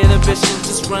your inhibition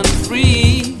just run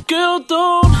free. Girl,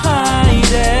 don't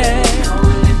hide it. Come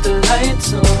and leave the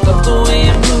lights on. Love the way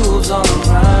it moves all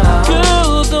around.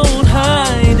 Girl, don't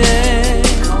hide it.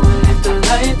 Come and leave the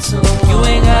lights on. You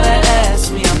ain't gotta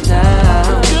ask me, I'm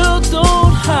down. Girl,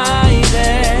 don't hide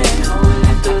it. Come and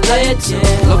leave the lights on.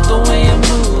 Love the way it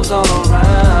moves all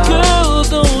around. Girl,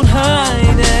 don't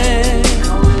hide it.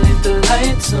 Come and leave the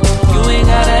lights on. You ain't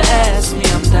gotta ask me,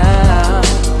 I'm down.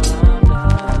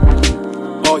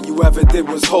 All you ever did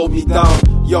was hold me down.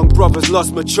 Young brothers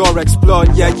lost, mature,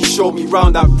 exploring. Yeah, you showed me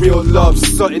round that real love.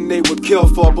 Something they would kill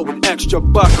for, but with extra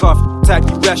buck off. Tag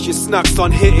you rest your snacks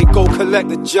on, hit it, go collect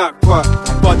the jackpot.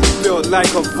 Body built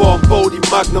like a Von Bodie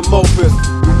magnum opus.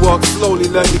 We walk slowly,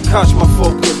 learn to catch my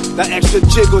focus. That extra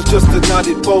jiggle's just an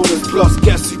added bonus. Plus,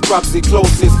 guess who grabs it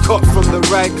closest? Cut from the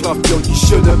right cloth, yo, you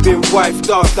should have been wiped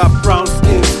off. That brown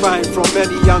skin's fine from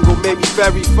any angle, made me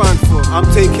very thankful. I'm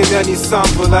taking any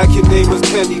sample like your name was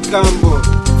Kenny Campbell.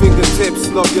 Fingertips,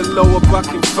 love your lower back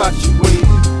infatuated.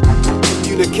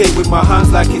 Communicate with my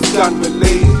hands like it's gun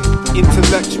related.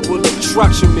 Intellectual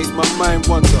attraction makes my mind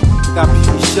wonder. That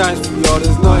beauty shines through y'all,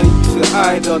 there's nothing you should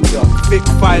hide under. Thick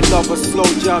fight lover, slow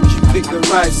jams, you pick the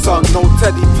right song. No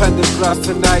Teddy Pendergrass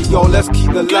tonight, yo, let's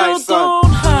keep the lights on.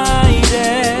 Don't hide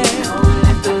it. Come and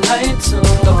leave the lights on.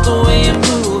 Love the way it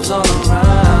moves all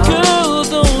around. Girl,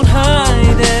 don't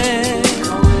hide it.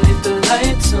 Come and leave the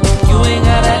lights on. You ain't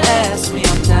gotta ask me,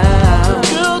 I'm down.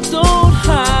 Girl, don't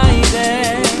hide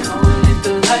it. Come and leave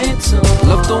the lights on.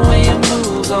 Love the way it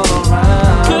moves all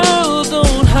around. Girl,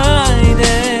 don't hide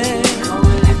it. Come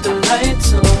and leave the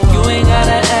lights on. You ain't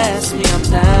gotta ask me, I'm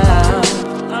down.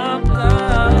 I'm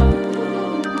down.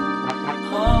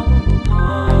 Oh, oh,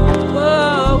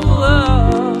 oh,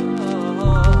 oh,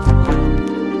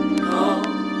 oh.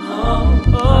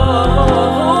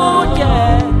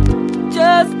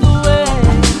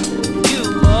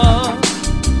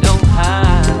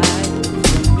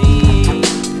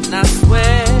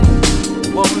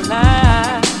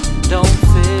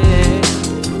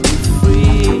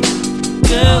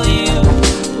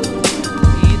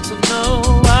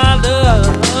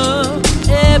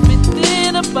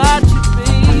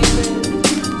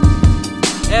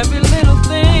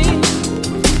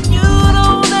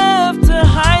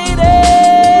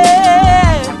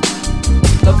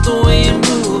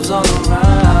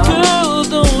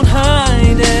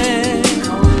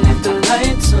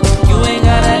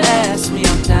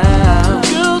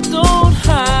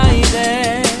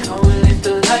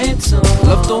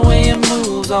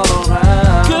 is all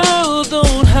around. Girl,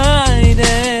 don't hide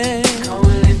it. Come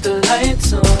and leave the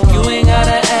lights on. You ain't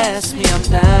gotta ask me, I'm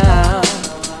down.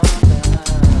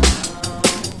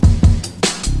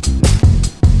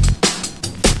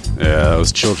 Yeah, that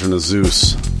was Children of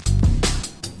Zeus.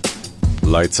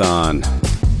 Lights on.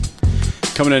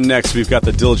 Coming in next, we've got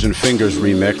the Diligent Fingers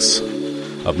remix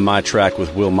of my track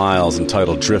with Will Miles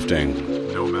entitled Drifting.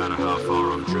 No matter how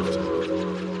far I'm drifting.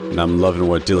 And I'm loving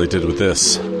what Dilly did with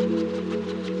this.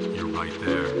 You're right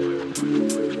there.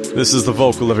 This is the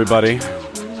vocal, everybody.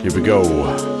 Here we go.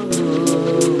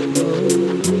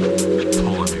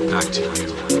 Pulling me back to you.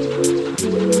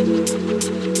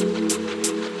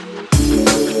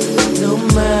 No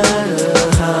matter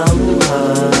how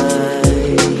high,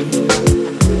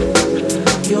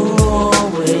 you're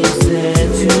always there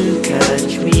to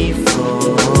catch me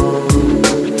fall.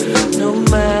 No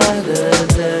matter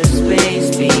the space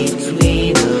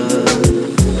between us,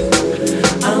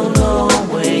 I'll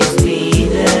always be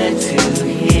there to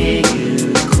hear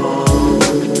you call.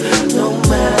 No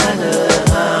matter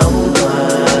how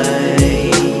high,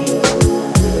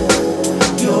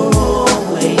 you're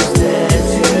always there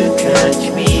to catch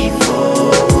me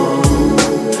fall.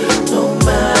 No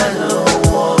matter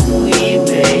what we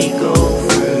may go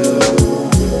through,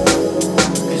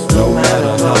 'cause no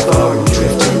matter how far I'm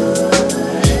drifting,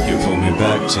 You pull me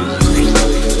back to you.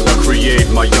 I create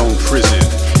my own prison.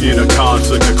 In a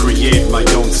conflict, I create my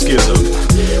own schism.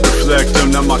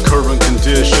 Reflecting on my current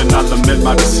condition, I lament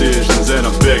my decisions and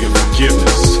I'm begging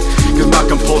forgiveness. Cause my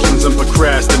compulsions and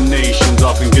procrastinations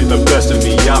often get the best of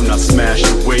me. I'm not smashed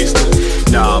and wasted.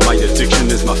 Nah, my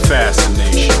addiction is my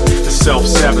fascination. The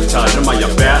self-sabotage am I a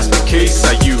bastard case?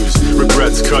 I use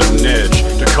regrets cutting edge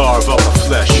to carve up my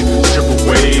flesh. Strip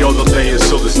away all the layers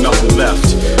so there's nothing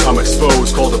left. I'm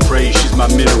exposed, call the prey, she's my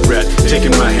minaret.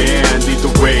 Taking my hand, lead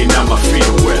the way, now my feet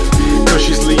are wet. Cause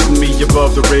she's leading me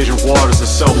above the raging waters of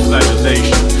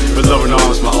self-flagellation. Her loving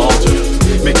arms my altar,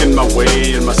 making my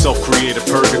way in my self-created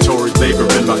purgatory. Labor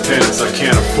in my penance, I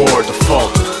can't afford to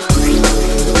falter.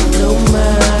 no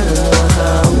matter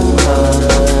how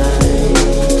high,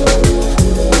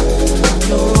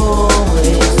 you're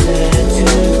always there to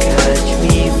catch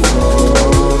me fall.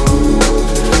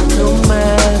 No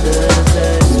matter the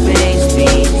space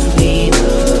between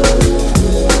us,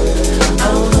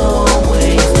 I'll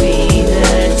always be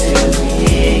there to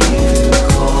hear you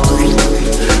call.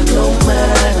 No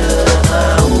matter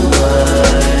how high,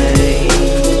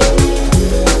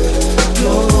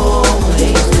 you're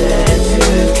always there to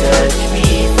catch me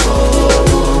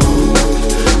fall.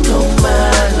 No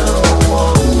matter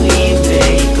what we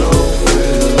may go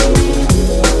through,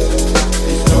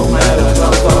 'cause no matter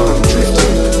how far I'm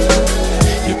drifting,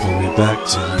 You pull me back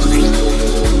to you.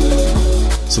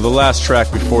 So the last track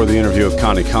before the interview of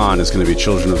Connie Khan is going to be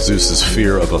Children of Zeus's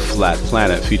Fear of a Flat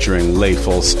Planet featuring Lay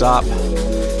Full Stop.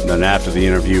 And then after the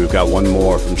interview, we've got one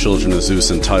more from Children of Zeus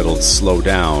entitled Slow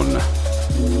Down.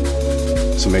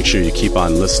 So make sure you keep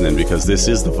on listening because this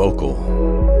is the vocal.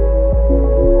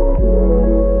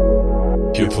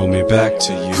 You pull me back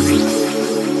to you.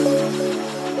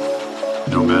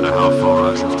 No matter how far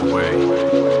I drift away,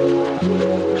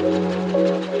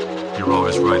 you're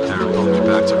always right there, pull me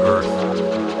back to earth.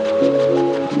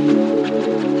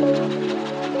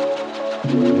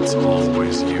 It's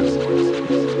always you.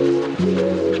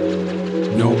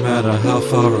 No matter how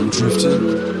far I'm drifting,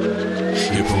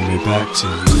 you pull me back to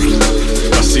you.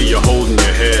 I see you holding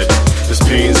your head. This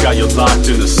pain's got you locked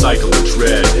in a cycle of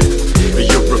dread.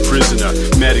 You're a prisoner,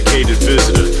 medicated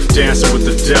visitor, dancing with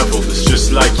the devil. It's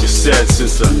just like you said.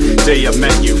 Since the day I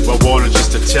met you, I wanted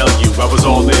just to tell you I was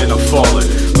all in, I'm falling,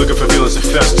 looking for feelings to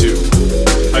fess to.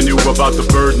 I knew about the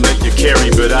burden that you carry,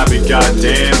 but I'd be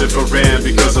goddamned if I ran,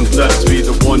 because I'm blessed to be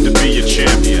the one to be a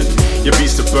champion. Your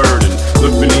beast of burden,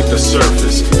 look beneath the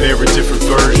surface, very different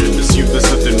version. It's you that's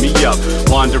lifting me up,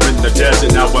 wandering the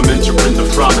desert. Now I'm entering the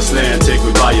promised land, take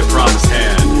me by your promised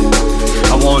hand.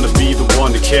 I wanna be the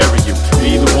one to carry you,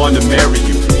 be the one to marry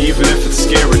you, even if it's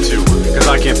scary to. Cause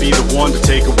I can't be the one to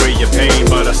take away your pain,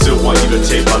 but I still want you to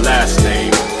take my last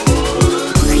name.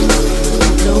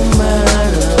 no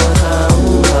matter how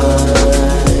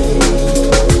high,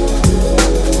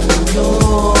 you're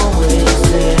always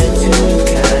there to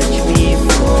catch me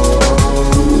fall.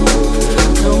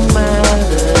 No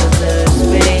matter the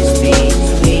space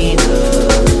between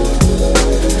us,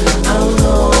 I'll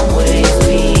always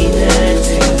be there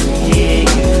to hear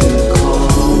you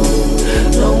call.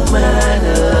 No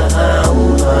matter how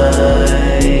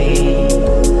high,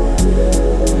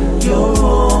 you're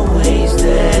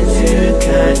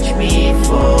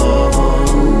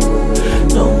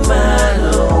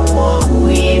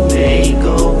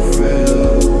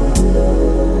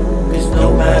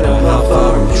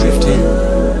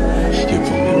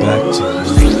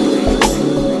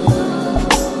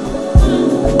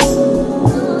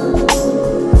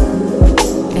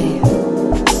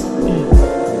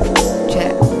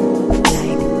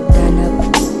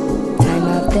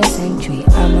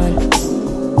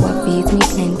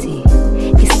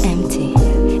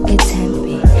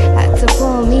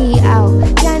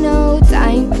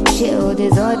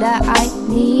world is all that I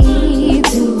need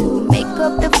to make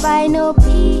up the final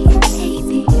piece.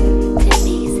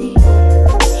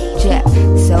 Yeah.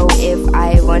 So if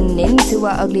I run into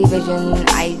an ugly vision,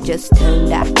 I just turn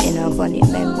that in a funny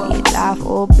memory. Laugh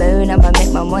or burn, I'ma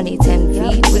make my money 10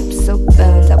 feet. Whips or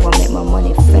burns, I will make my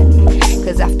money fend.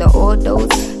 Cause after all those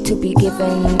to be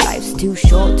given, life's too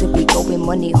short to be going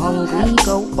money hungry.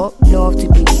 Go up north to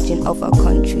be reaching other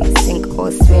countries. Sink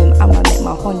or swim, I'ma make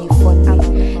my honey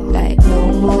funny. Like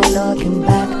no more looking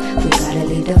back, we gotta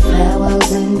leave the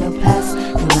farewells in the past.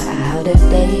 No matter how the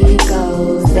day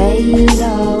goes, they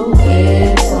know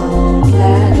it won't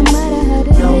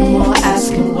last. No more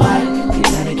asking why, you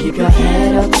gotta keep your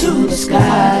head up to the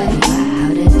sky. No matter how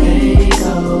the day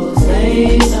goes,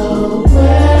 they know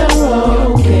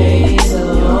we're okay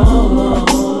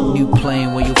though. New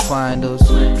plane where you'll find us,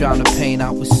 drown the pain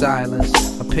out with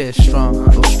silence. Appear strong,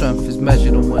 though strength is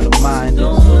measured on where the mind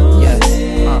is. Yeah,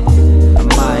 the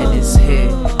mind is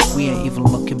here. We ain't even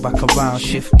looking back around,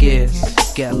 shift gears.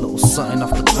 Get a little something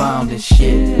off the ground, this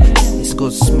shit. It's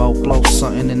good smoke, blow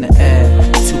something in the air.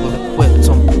 Too well equipped,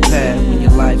 unprepared when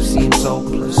your life seems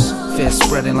hopeless. Fear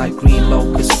spreading like green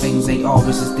locusts, things ain't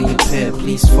always as they appear,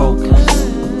 please focus.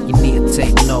 You need to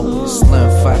take notice,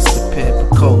 learn fast, prepare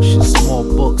precocious. More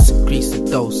books, increase the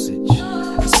dosage.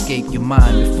 Escape your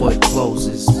mind before it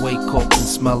closes. Wake up and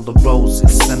smell the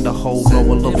roses. Send a whole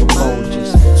row of love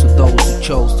emojis to those who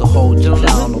chose to hold you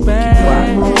down or look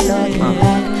back.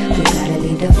 We gotta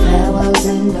leave the farewells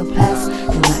in the past.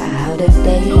 No matter how the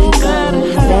day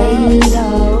goes, they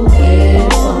know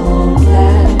it won't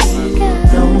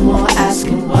last. No more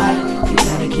asking why, you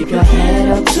gotta keep your head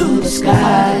up to the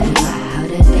sky. No matter how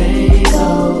the day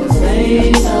goes,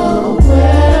 they know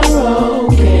we're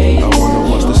okay. I wanna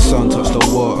watch the sun touch the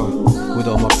water with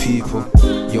all my people.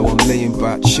 Yo, I'm laying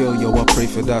back, chill, yo, I pray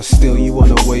for that. Still, you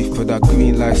wanna wait for that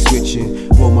green light switching.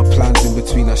 Roll my plans in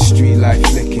between that street light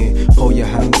flicking. Hold your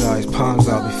hands out, palms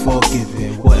out before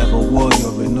giving. Whatever war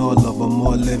you're in, all love, I'm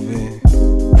more living.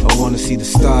 I wanna see the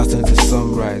stars turn to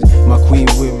sunrise. My queen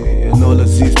with me, and all the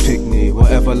Zeus pick me.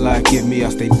 Whatever life give me, I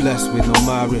stay blessed with. No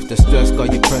matter if the stress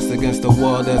got you pressed against the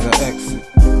wall, there's an exit.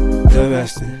 The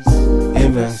rest is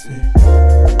invested.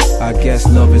 I guess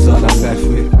love is all I'm left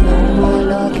with. No more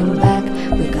looking back,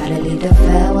 we gotta leave the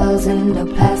farewells in the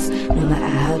past. No matter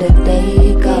how the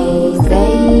day goes,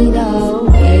 they know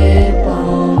it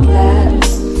won't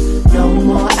last. No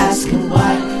more asking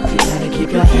why, you gotta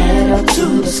keep your head up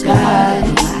to the sky.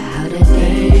 No matter how the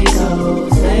day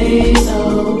goes, they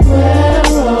know we're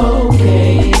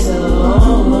okay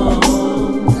though.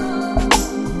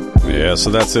 Yeah,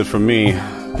 so that's it from me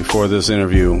before this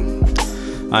interview.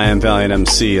 I am Valiant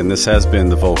MC, and this has been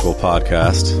the Vocal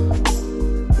Podcast.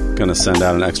 Gonna send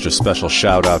out an extra special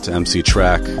shout out to MC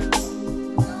Track.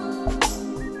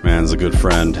 Man's a good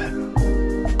friend.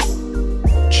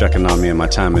 Checking on me in my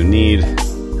time of need.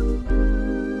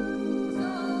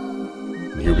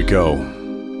 And here we go.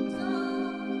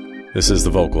 This is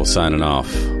the Vocal signing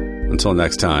off. Until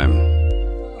next time.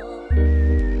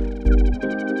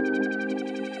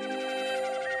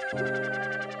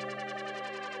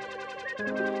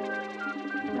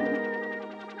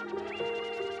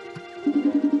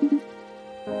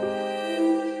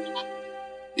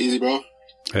 Easy, bro.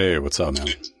 Hey, what's up, man?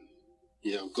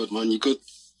 Yeah, I'm good, man. You good?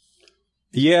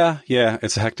 Yeah.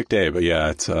 It's a hectic day, but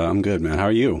yeah, I'm good, man. How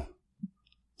are you?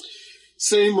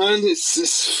 Same, man.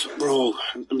 It's bro.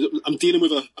 I'm dealing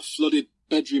with a flooded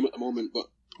bedroom at the moment, but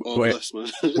wait, bless, man.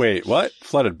 Wait, what?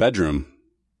 Flooded bedroom?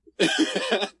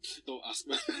 Don't ask,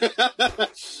 man.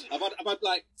 I've had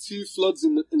like 2 floods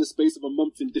in the space of a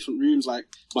month in different rooms. Like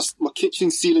my kitchen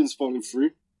ceiling's falling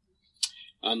through,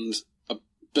 and a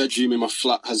bedroom in my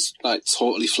flat has like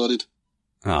totally flooded.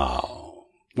 Oh,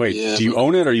 wait. Yeah, do you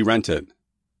own it or you rent it?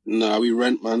 No, we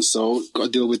rent, man. So got to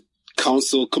deal with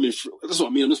council coming through. That's what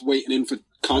I mean. I'm just waiting in for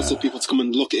council people to come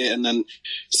and look at it and then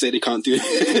say they can't do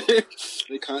it.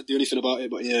 They can't do anything about it.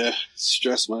 But yeah,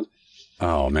 stress, man.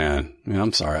 Oh man, yeah,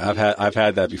 I'm sorry. I've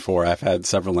had that before. I've had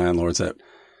several landlords that.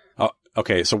 Oh,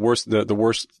 okay. So the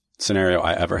worst scenario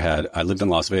I ever had. I lived in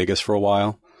Las Vegas for a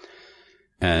while,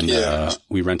 and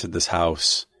we rented this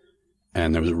house,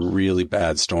 and there was a really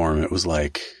bad storm. It was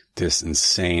like this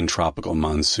insane tropical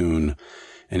monsoon,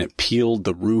 and it peeled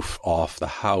the roof off the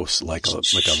house like a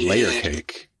layer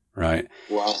cake, right?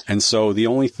 Wow. And so the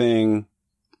only thing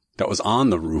that was on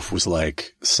the roof was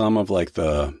like some of like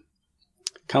the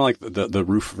kind of like the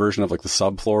roof version of like the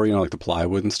subfloor, you know, like the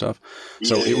plywood and stuff.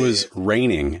 So it was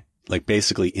raining like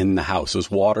basically in the house. There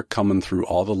was water coming through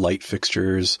all the light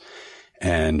fixtures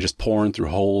and just pouring through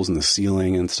holes in the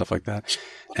ceiling and stuff like that.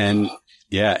 And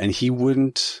yeah, and he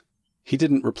He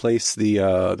didn't replace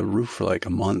the roof for like a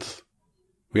month.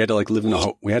 We had to like live in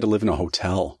a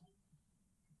hotel.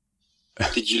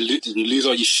 Did you lose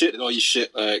all your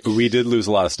shit? Like we did lose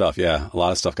a lot of stuff. Yeah, a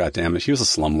lot of stuff got damaged. He was a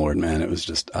slumlord, man. It was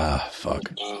just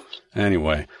fuck.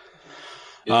 Anyway.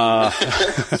 Shit,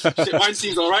 mine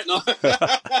seems all right now.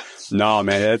 No,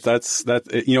 man, that's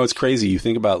you know, it's crazy. You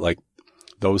think about like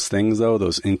those things though,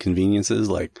 those inconveniences.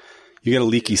 Like you get a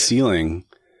leaky ceiling,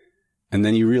 and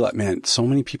then you realize, man, so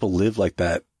many people live like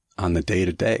that on the day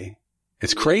to day.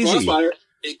 It's crazy. Well, that's why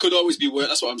it could always be worse.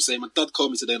 That's what I'm saying. My dad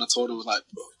called me today, and I told him, like,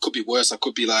 bro, it could be worse. I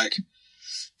could be like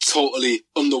totally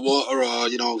underwater,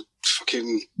 or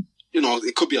fucking.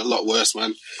 It could be a lot worse,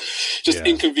 man. Just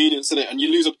inconvenience in it, and you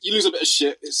lose a bit of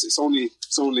shit. It's only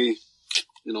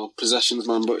possessions,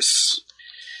 man. But it's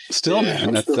still,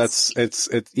 man.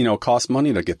 It costs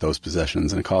money to get those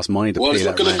possessions, and it costs money to pay that rent.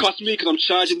 Well, it's not going to cost me because I'm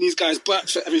charging these guys back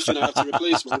for everything I have to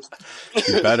replace, man.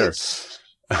 You better.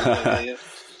 Yeah.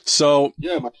 So,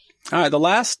 yeah, man. All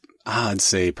right. I'd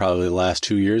say probably the last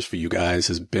 2 years for you guys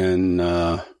has been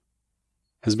a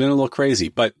little crazy,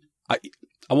 but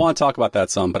I want to talk about that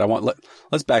some, but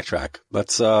let's backtrack.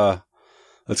 Let's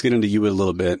get into you a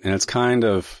little bit. And it's kind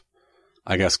of,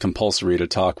 I guess, compulsory to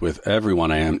talk with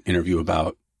everyone I interview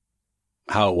about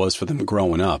how it was for them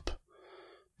growing up.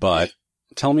 But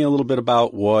tell me a little bit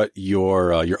about what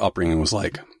your upbringing was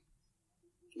like.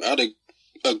 I had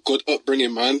a good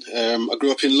upbringing, man. I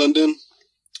grew up in London.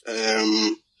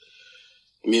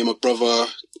 Me and my brother,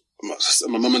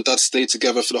 my mum and dad stayed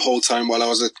together for the whole time while I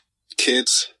was a kid.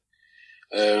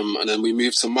 And then we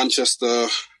moved to Manchester,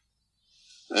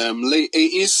 late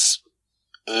 80s,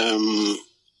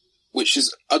 which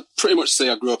is, I'd pretty much say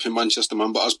I grew up in Manchester,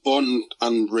 man, but I was born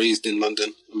and raised in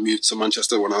London and moved to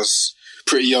Manchester when I was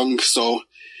pretty young. So,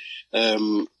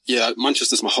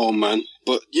 Manchester's my home, man.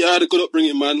 But yeah, I had a good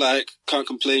upbringing, man. Like, can't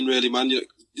complain really, man.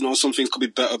 Some things could be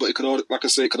better, but it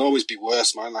could always be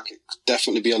worse, man. Like, it could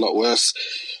definitely be a lot worse.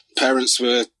 Parents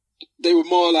were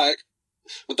more like,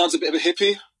 my dad's a bit of a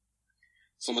hippie.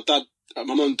 So my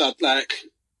mum and dad, like,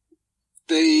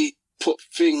 they put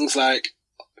things like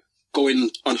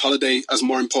going on holiday as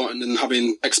more important than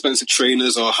having expensive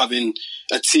trainers or having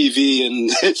a TV and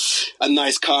a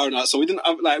nice car and that. So we didn't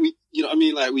have, like, we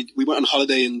went on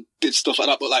holiday and did stuff like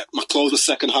that, but like my clothes were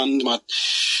secondhand.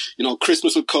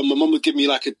 Christmas would come, my mum would give me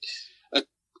like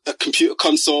a computer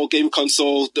console, game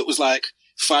console that was like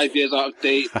 5 years out of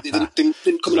date. It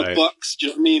didn't come in a box. Do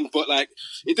you know what I mean? But like,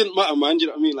 it didn't matter, man. Do you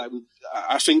know what I mean? Like,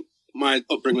 I think my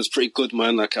upbringing was pretty good,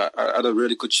 man. Like, I had a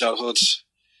really good childhood.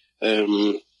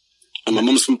 And my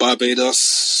mum's from Barbados,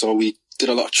 so we did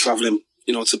a lot of traveling,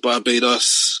 to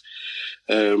Barbados.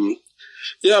 Man,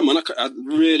 I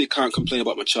really can't complain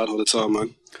about my childhood at all,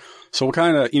 man. So what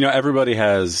kind of, everybody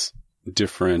has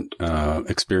different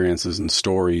experiences and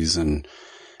stories and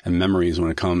memories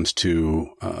when it comes to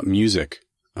music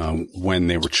when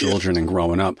they were children and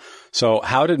growing up. So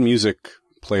how did music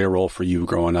play a role for you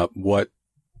growing up? What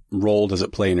role does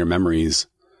it play in your memories?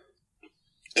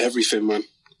 Everything, man.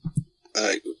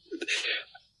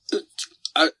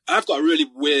 I've got a really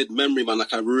weird memory, man.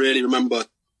 Like, I really remember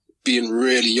being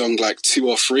really young, like 2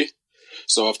 or 3.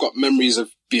 So I've got memories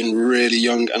of being really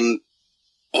young, and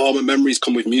all my memories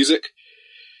come with music.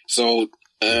 So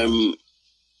my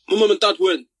mum and dad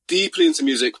weren't deeply into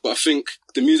music, but I think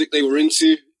the music they were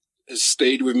into has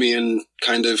stayed with me and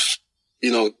kind of,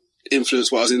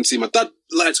 influenced what I was into. My dad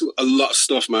liked a lot of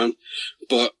stuff, man,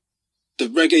 but the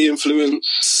reggae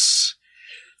influence,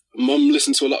 mum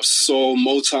listened to a lot of soul,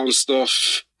 Motown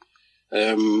stuff,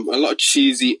 a lot of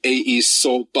cheesy 80s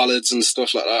soul ballads and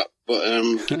stuff like that.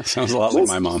 But sounds a lot like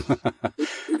my mom.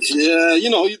 Yeah,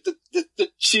 the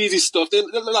cheesy stuff. They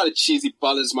like the cheesy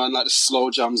ballads, man, like the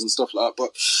slow jams and stuff like that. But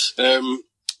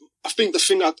I think the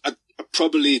thing I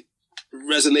probably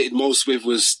resonated most with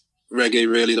was reggae,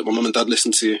 really, that my mum and dad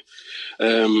listened to.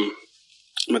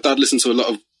 My dad listened to a lot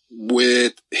of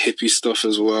weird hippie stuff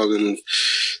as well, and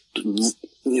he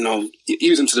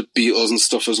was into the Beatles and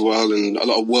stuff as well, and a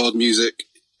lot of world music,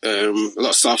 a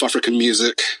lot of South African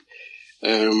music,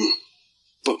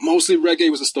 but mostly reggae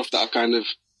was the stuff that I kind of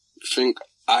think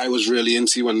I was really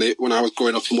into when I was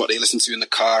growing up, and what they listened to in the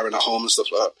car and at home and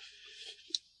stuff like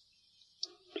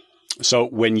that. So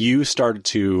when you started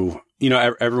to,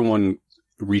 everyone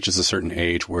reaches a certain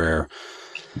age where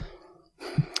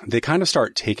they kind of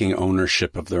start taking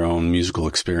ownership of their own musical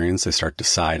experience. They start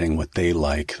deciding what they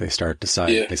like. They start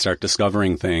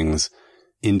discovering things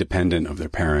independent of their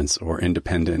parents or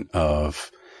independent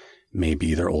of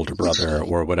maybe their older brother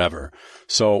or whatever.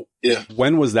 So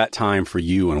when was that time for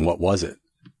you, and what was it?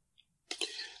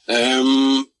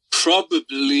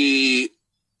 Probably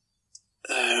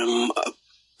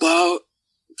About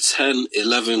 10,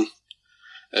 11.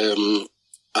 I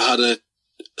had a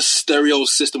stereo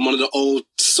system, one of the old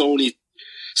Sony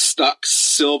Stax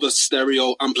silver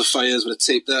stereo amplifiers with a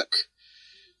tape deck.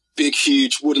 Big,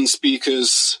 huge wooden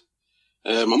speakers.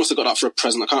 I must have got that for a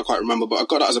present. I can't quite remember, but I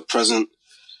got that as a present.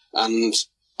 And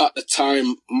at the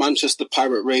time, Manchester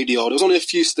Pirate Radio, there was only a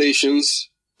few stations,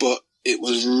 but it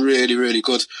was really, really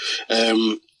good.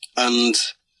 And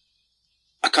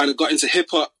I kind of got into hip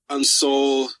hop and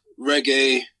soul,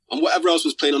 reggae, and whatever else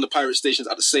was playing on the pirate stations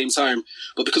at the same time.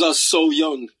 But because I was so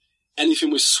young,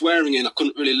 anything with swearing in, I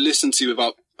couldn't really listen to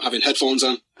without having headphones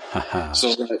on. So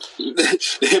like,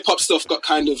 the hip hop stuff got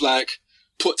kind of like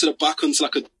put to the back until I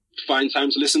could find time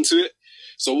to listen to it.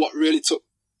 So what really took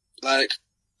like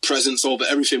presence over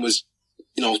everything was,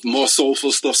 you know, more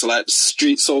soulful stuff. So like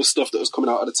street soul stuff that was coming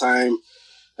out at the time,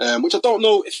 which I don't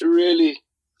know if it really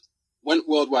went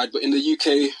worldwide, but in the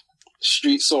UK,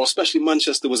 street soul, especially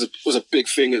Manchester, was a big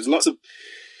thing. There's lots of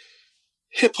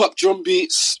hip hop drum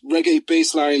beats, reggae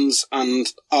bass lines, and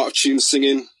out of tune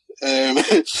singing.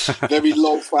 Very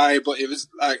lo-fi, but it was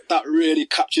like that really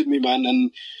captured me, man. And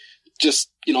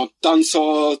just, you know,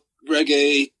 dancehall,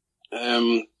 reggae,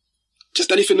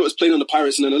 just anything that was playing on the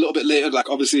Pirates. And then a little bit later,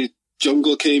 like obviously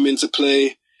jungle came into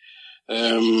play.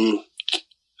 And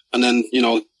then, you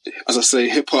know, as I say,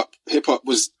 hip hop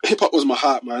was my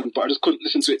heart, man. But I just couldn't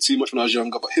listen to it too much when I was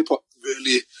younger. But hip hop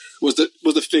really was the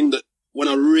thing that when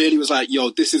I really was like,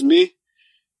 yo, this is me.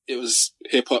 It was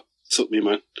hip hop took me,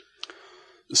 man.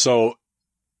 So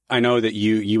I know that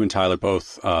you and Tyler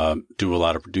both do a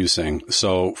lot of producing.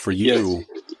 So for you,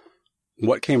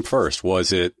 what came first?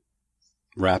 Was it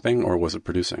rapping or was it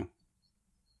producing?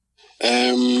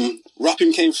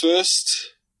 Rapping came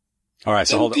first. All right,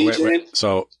 so hold on. Wait.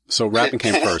 So rapping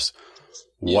came first.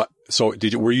 What? So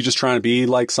were you just trying to be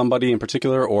like somebody in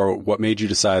particular, or what made you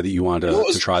decide that you wanted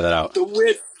to try that out? The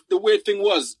weird thing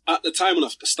was, at the time when I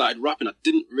started rapping, I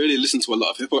didn't really listen to a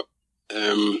lot of hip hop.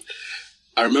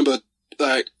 I remember,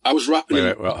 like, I was rapping.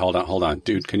 Wait, hold on.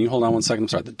 Dude, can you hold on 1 second? I'm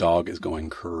sorry, the dog is going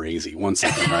crazy. 1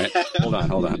 second, right? Hold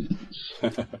on.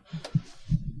 Gotta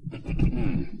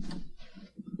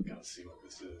see what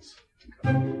this is.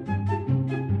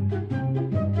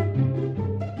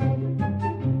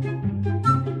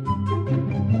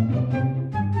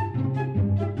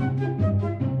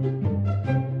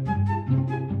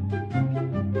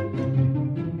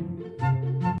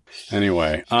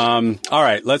 Anyway, all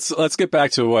right, let's get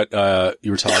back to what you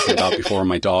were talking about before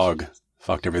my dog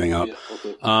fucked everything up. Yeah,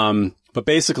 okay. But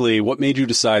basically, what made you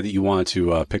decide that you wanted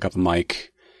to pick up a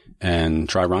mic and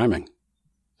try rhyming?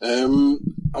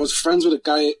 I was friends with a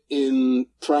guy in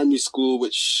primary school,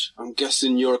 which I'm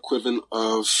guessing your equivalent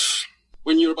of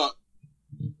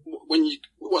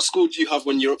what school do you have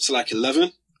when you're up to like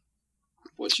 11?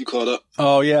 What do you call that?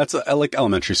 Oh yeah, it's like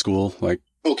elementary school. Like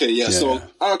okay, yeah. So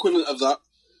our equivalent of that.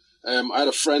 I had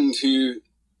a friend who,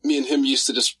 me and him used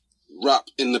to just rap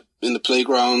in the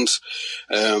playground.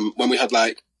 When we had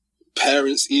like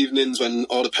parents' evenings, when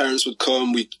all the parents would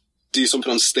come, we'd do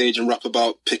something on stage and rap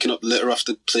about picking up litter off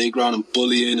the playground and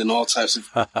bullying and all types of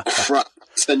crap,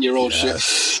 10-year-old shit.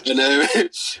 And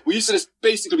we used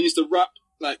to rap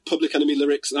like Public Enemy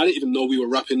lyrics, and I didn't even know we were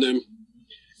rapping them.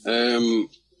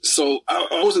 So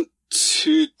I wasn't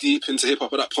too deep into hip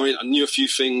hop at that point. I knew a few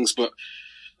things, but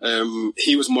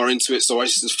he was more into it, so I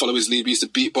used to follow his lead. We used to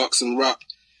beatbox and rap.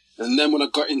 And then when I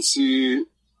got into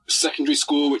secondary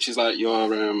school, which is like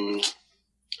your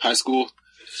high school,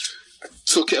 I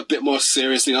took it a bit more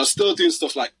seriously. And I was still doing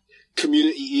stuff like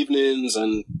community evenings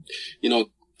and, you know,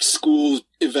 school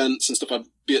events and stuff. I'd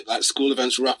be at like school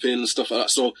events rapping and stuff like that.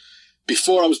 So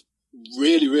before I was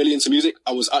really, really into music,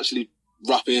 I was actually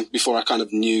rapping before I kind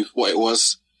of knew what it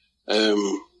was.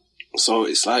 So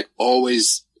it's like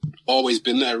always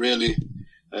been there, really.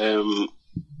 And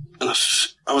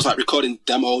I was like recording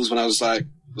demos when I was like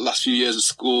the last few years of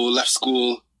school, left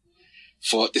school,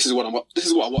 thought this is what I want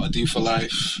to do for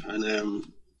life, and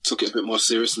took it a bit more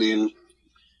seriously and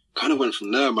kind of went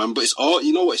from there, man. But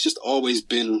it's just always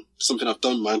been something I've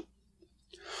done, man.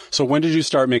 So when did you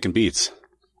start making beats?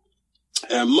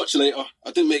 Much later.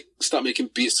 I didn't start making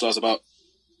beats till I was about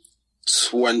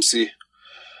 20.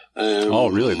 Oh,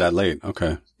 really? That late?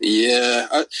 Okay. Yeah.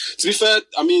 To be fair,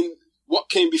 I mean, what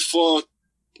came before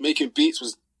making beats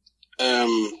was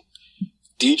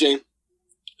DJing.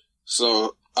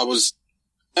 So I was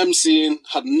MCing,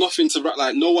 had nothing to rap,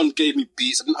 like no one gave me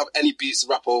beats. I didn't have any beats to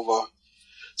rap over.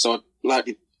 So I'd like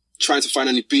be trying to find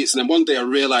any beats. And then one day I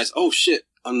realized, oh shit,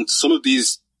 on some of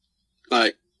these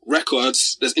like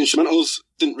records, there's instrumentals.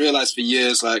 Didn't realize for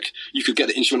years, like you could get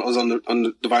the instrumentals on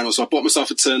the vinyl. So I bought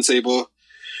myself a turntable,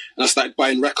 And I started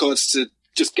buying records to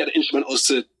just get the instrumentals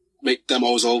to make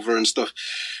demos over and stuff.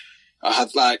 I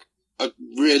had like a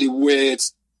really weird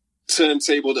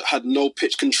turntable that had no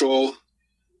pitch control.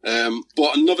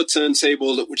 Bought another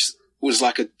turntable which was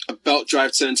like a belt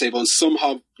drive turntable, and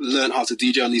somehow learned how to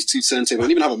DJ on these two turntables. I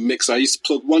didn't even have a mixer. I used to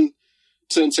plug one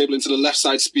turntable into the left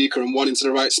side speaker and one into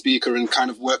the right speaker, and kind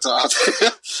of worked out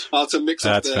how to mix.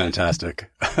 That's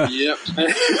fantastic. Yep.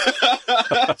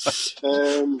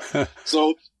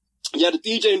 So yeah, the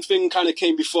DJing thing kind of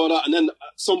came before that, and then at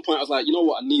some point I was like, you know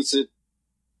what, I need to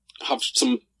have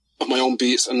some of my own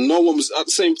beats, and no one was at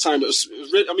the same time. It was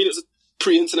a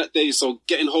pre-internet days, so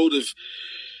getting hold of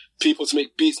people to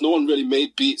make beats, no one really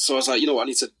made beats. So I was like, you know what, I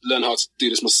need to learn how to do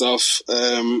this myself.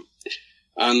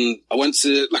 And I went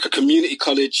to like a community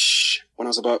college when I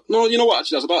was about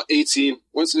 18.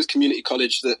 Went to this community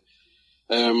college that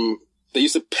they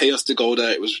used to pay us to go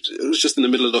there. It was just in the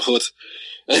middle of the hood.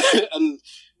 And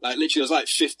like literally there was like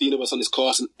 15 of us on this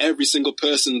course, and every single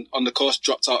person on the course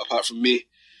dropped out apart from me.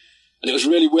 And it was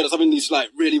really weird. I was having these like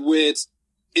really weird,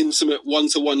 intimate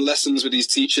one-to-one lessons with these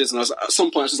teachers. And I was at some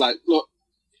point I was just like, look,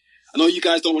 I know you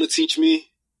guys don't want to teach me.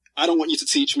 I don't want you to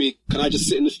teach me. Can I just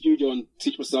sit in the studio and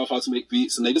teach myself how to make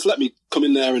beats? And they just let me come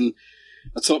in there, and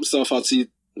I taught myself how to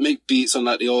make beats on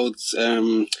like the old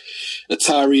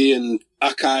Atari and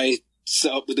Akai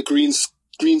setup with the green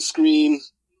screen.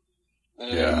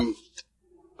 And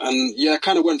yeah, I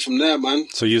kind of went from there, man.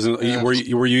 So were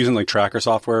you using like Tracker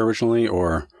software originally,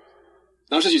 or?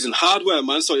 I was just using hardware,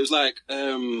 man. So it was like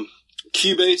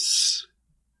Cubase,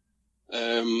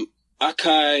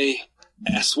 Akai,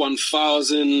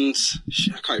 S1000.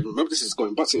 Shit, I can't even remember. This is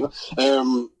going back to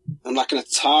and like an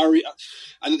Atari,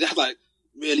 and they had like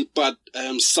really bad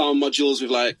sound modules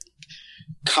with like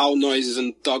cow noises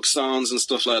and dog sounds and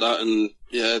stuff like that, and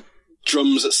yeah,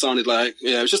 drums that sounded like,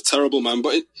 yeah, it was just terrible, man.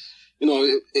 But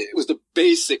it was the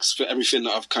basics for everything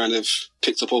that I've kind of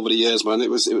picked up over the years, man.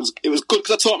 It was good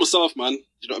because I taught myself, man.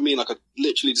 You know what I mean? Like I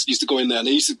literally just used to go in there, and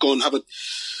they used to go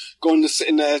and sit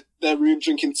in their room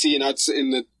drinking tea, and I'd sit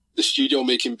in the studio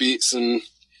making beats and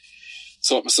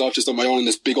taught myself just on my own in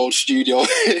this big old studio.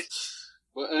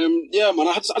 But yeah, man,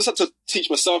 I just had to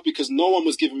teach myself because no one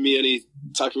was giving me any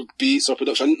type of beats or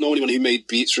production. I didn't know anyone who made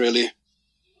beats really.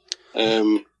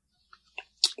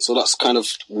 So that's kind of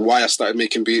why I started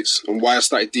making beats and why I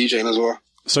started DJing as well.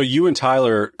 So you and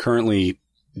Tyler currently,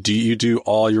 do you do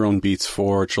all your own beats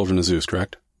for Children of Zeus,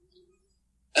 correct?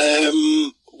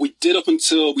 We did up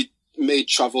until we made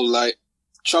Travel Light.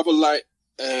 Travel Light,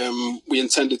 we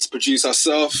intended to produce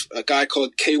ourselves. A guy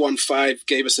called K15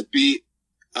 gave us a beat,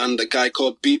 and a guy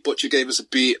called Beat Butcher gave us a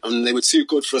beat, and they were too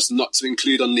good for us not to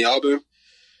include on the album.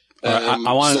 I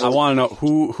want to know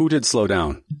who did Slow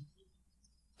Down?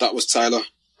 That was Tyler.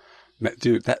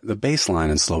 Dude, the bass line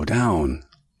in Slow Down.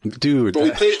 Dude. Bro,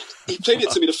 he played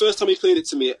it to me. The first time he played it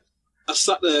to me, I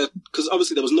sat there, because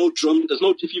obviously there was no drum.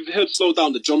 If you've heard Slow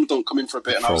Down, the drums don't come in for a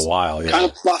bit. And for a while, yeah. Kind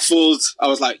of baffled. I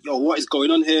was like, yo, what is going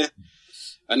on here?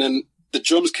 And then the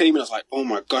drums came in. I was like, oh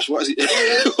my gosh, what is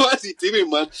he doing,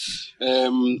 man?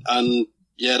 And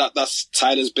yeah, that's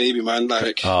Tyler's baby, man.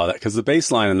 Like, because the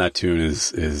bass line in that tune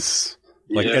is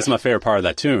like, it's my favorite part of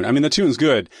that tune. I mean, the tune's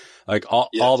good, like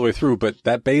all the way through, but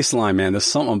that bass line, man, there's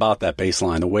something about that bass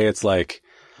line, the way it's like,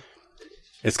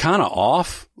 it's kind of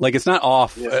off. Like, it's not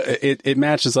off. Yeah. It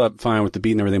matches up fine with the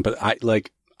beat and everything, but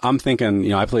I'm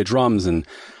thinking, I play drums, and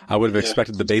I would have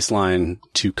expected the bass line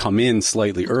to come in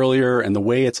slightly earlier, and the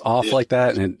way it's off like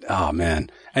that, and oh man.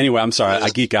 Anyway, I'm sorry. I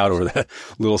geek out over that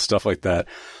little stuff like that.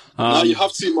 No, you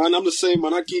have to, man. I'm the same,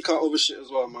 man. I geek out over shit as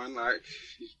well, man. Like,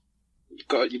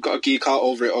 you've got to geek out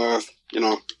over it, or,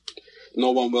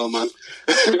 no one will, man.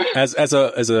 As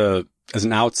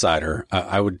an outsider,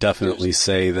 I would definitely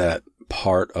say that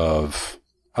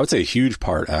I would say a huge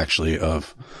part actually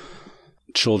of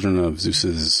Children of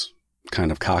Zeus's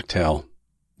kind of cocktail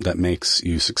that makes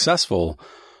you successful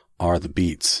are the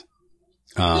beats.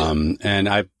 And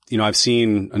I've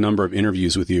seen a number of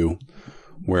interviews with you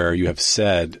where you have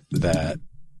said that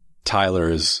Tyler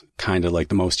is kind of like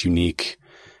the most unique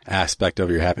aspect of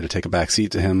it. You're happy to take a back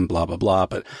seat to him, blah, blah, blah.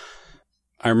 But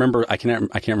I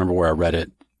can't remember where I read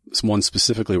it. One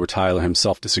specifically where Tyler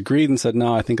himself disagreed and said,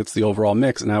 no, I think it's the overall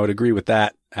mix. And I would agree with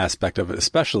that aspect of it,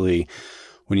 especially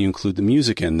when you include the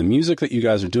music in. The music that you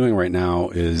guys are doing right now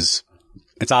it's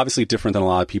obviously different than a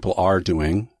lot of people are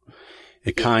doing.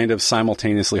 It kind of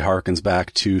simultaneously harkens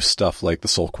back to stuff like the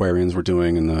Soulquarians were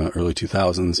doing in the early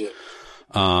 2000s,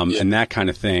 and that kind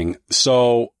of thing.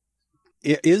 So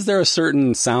is there a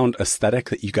certain sound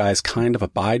aesthetic that you guys kind of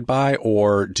abide by,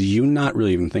 or do you not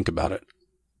really even think about it?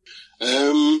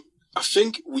 I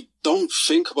think we don't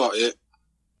think about it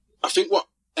I think what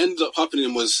ended up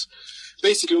happening was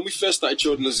basically when we first started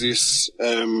Children of Zeus,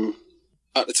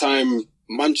 at the time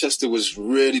Manchester was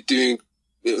really doing,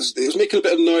 it was making a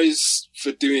bit of noise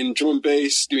for doing drum and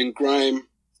bass, doing grime,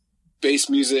 bass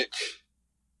music.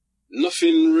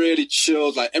 Nothing really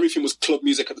chilled, like everything was club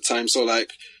music at the time. So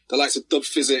like the likes of Dub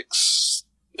Physics,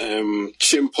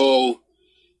 Chimpo,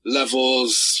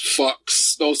 Levels,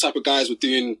 Fox, those type of guys were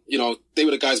doing, you know, they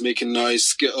were the guys making noise,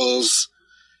 Skittles.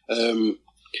 And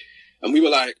we were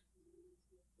like,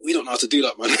 we don't know how to do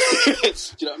that, man. Do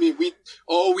you know what I mean?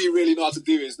 All we really know how to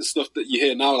do is the stuff that you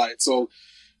hear now, like, so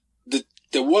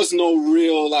there was no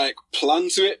real, like, plan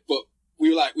to it, but we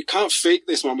were like, we can't fake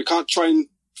this, man. We can't try and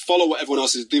follow what everyone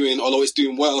else is doing, although it's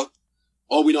doing well.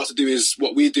 All we know how to do is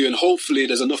what we do, and hopefully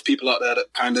there's enough people out there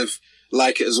that kind of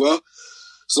like it as well.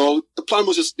 So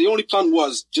the only plan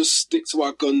was just stick to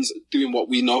our guns, doing what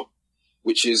we know,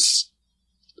 which is,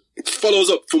 it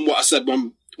follows up from what I said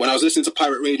when I was listening to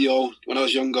pirate radio when I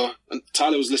was younger, and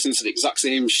Tyler was listening to the exact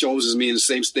same shows as me in the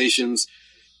same stations.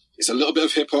 It's a little bit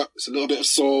of hip hop, it's a little bit of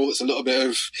soul, it's a little bit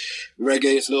of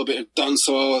reggae, it's a little bit of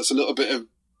dancehall, it's a little bit of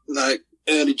like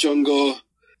early jungle.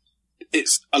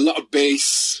 It's a lot of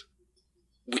bass.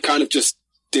 We kind of just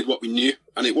did what we knew.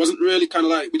 And it wasn't really kind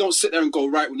of like, we don't sit there and go,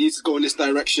 right, we need to go in this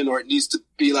direction or it needs to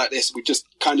be like this. We just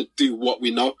kind of do what we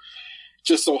know.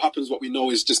 Just so happens what we know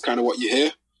is just kind of what you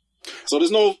hear. So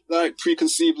there's no like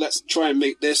preconceived, let's try and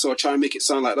make this or try and make it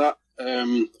sound like that.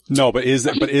 No, but is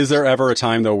there ever a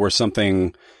time though where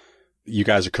something, you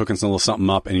guys are cooking a little something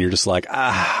up and you're just like,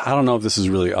 I don't know if this is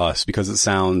really us because it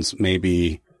sounds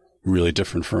maybe really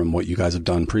different from what you guys have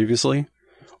done previously?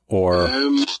 Or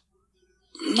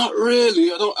not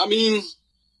really.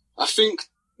 I think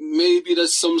maybe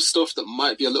there's some stuff that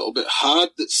might be a little bit hard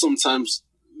that sometimes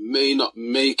may not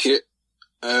make it.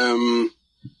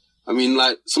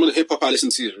 Like some of the hip hop I listen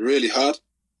to is really hard.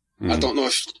 I don't know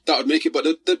if that would make it, but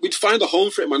we'd find a home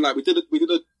for it, man. Like we did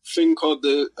a thing called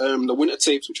the Winter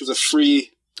Tapes, which was a free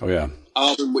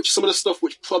album, which some of the stuff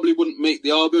which probably wouldn't make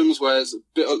the albums, whereas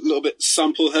a little bit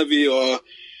sample heavy or a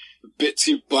bit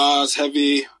too bars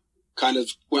heavy, kind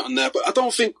of went on there. But I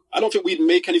don't think we'd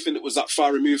make anything that was that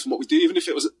far removed from what we do, even if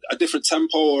it was a different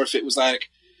tempo or if it was like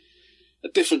a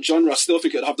different genre. I still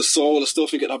think it'd have the soul, I still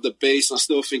think it'd have the bass, and I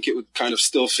still think it would kind of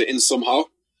still fit in somehow.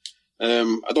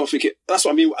 That's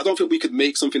what I mean. I don't think we could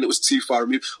make something that was too far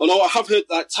removed. Although I have heard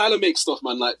like Tyler makes stuff,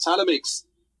 man. Like Tyler makes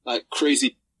like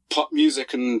crazy pop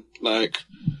music and like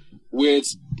weird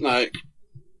like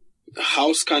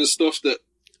house kind of stuff that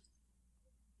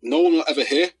no one will ever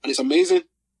hear, and it's amazing.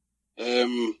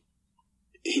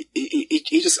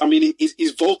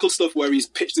 His vocal stuff where he's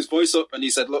pitched his voice up and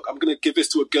he said, look, I'm going to give this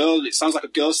to a girl and it sounds like a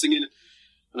girl singing.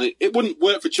 And it wouldn't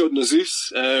work for Children of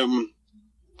Zeus.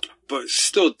 But it's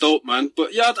still dope, man.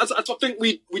 But yeah, I think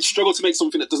we'd struggle to make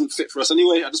something that doesn't fit for us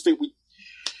anyway. I just think we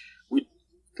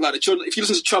like the children. If you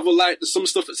listen to Travel Light, there's some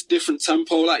stuff that's different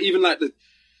tempo, like even like the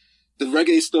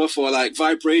reggae stuff or like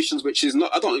Vibrations, which is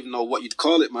not, I don't even know what you'd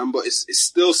call it, man. But it's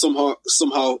still somehow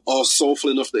all soulful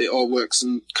enough that it all works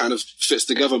and kind of fits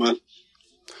together, man.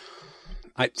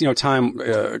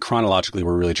 Chronologically,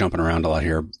 we're really jumping around a lot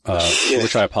here,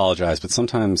 which I apologize, but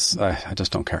sometimes I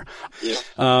just don't care.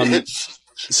 Yeah.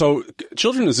 So,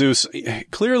 Children of Zeus,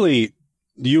 clearly,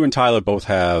 you and Tyler both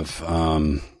have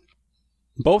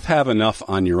enough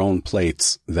on your own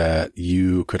plates that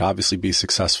you could obviously be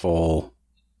successful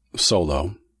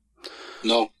solo.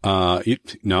 No.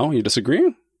 You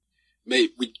disagree?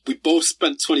 Mate, we both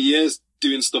spent 20 years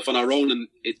doing stuff on our own and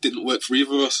it didn't work for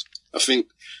either of us. I think,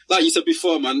 like you said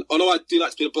before, man, although I do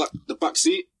like to be the back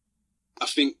seat, I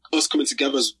think us coming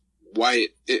together is why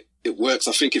it works.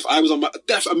 I think if I was on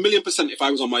a million %, if I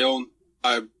was on my own,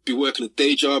 I'd be working a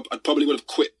day job. I probably would have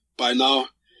quit by now.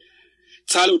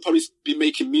 Tyler would probably be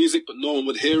making music, but no one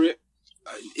would hear it.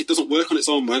 It doesn't work on its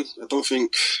own, man. I don't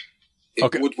think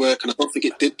it would work, and I don't think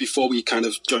it did before we kind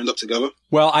of joined up together.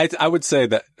 Well, I would say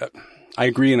that I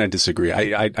agree and I disagree.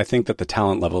 I think that the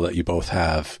talent level that you both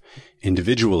have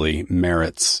individually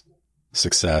merits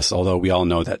success, although we all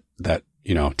know that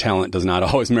talent does not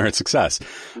always merit success.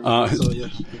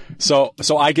 So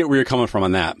I get where you're coming from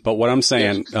on that. But what I'm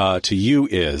saying to you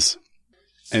is,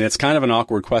 and it's kind of an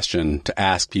awkward question to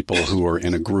ask people who are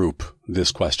in a group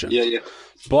this question. Yeah.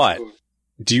 But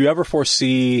do you ever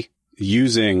foresee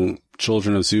using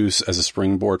Children of Zeus as a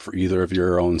springboard for either of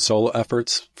your own solo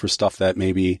efforts for stuff that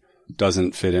maybe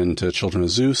doesn't fit into Children of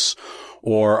Zeus?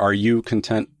 Or are you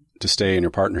content to stay in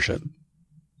your partnership?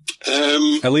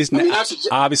 At least,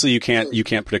 obviously you can't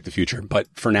predict the future, but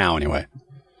for now anyway.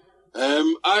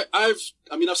 I've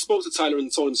spoken to Tyler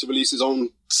and told him to release his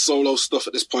own solo stuff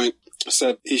at this point. I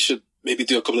said he should maybe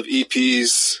do a couple of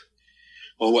EPs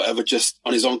or whatever just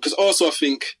on his own. Because also I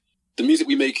think the music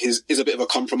we make is a bit of a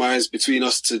compromise between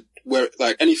us, to where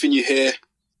like anything you hear,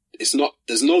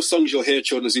 there's no songs you'll hear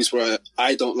Children of Zeus where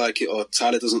I don't like it or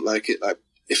Tyler doesn't like it. Like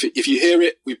if you hear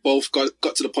it, we both got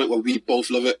to the point where we both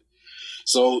love it.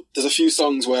 So there's a few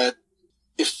songs where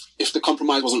if the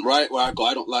compromise wasn't right, where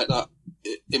I don't like that,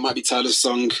 it might be Tyler's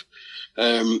song.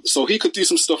 So he could do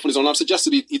some stuff on his own. I've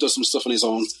suggested he does some stuff on his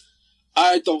own.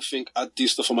 I don't think I'd do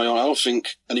stuff on my own. I don't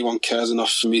think anyone cares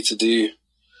enough for me to do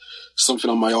something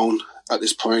on my own at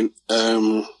this point.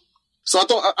 So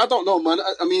I don't know, man.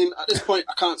 I mean, at this point,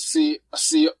 I see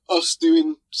us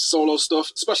doing solo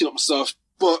stuff, especially not myself.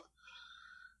 But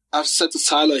I've said to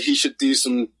Tyler he should do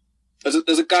some.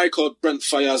 There's a guy called Brent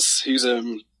Fayaz who's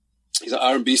he's an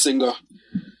R&B singer.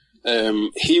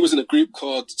 He was in a group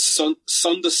called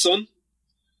Sunder Sun.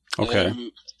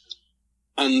 Okay.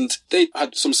 And they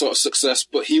had some sort of success,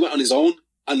 but he went on his own.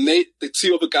 And the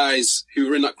two other guys who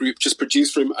were in that group just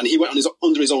produced for him, and he went on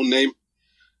under his own name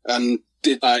and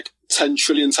did like 10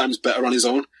 trillion times better on his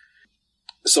own.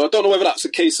 So I don't know whether that's a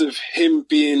case of him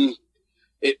being,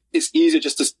 it's easier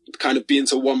just to kind of be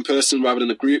into one person rather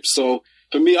than a group. So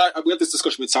for me, we had this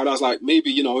discussion with Tyler. I was like, maybe,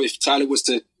 you know, if Tyler was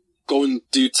to go and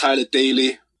do Tyler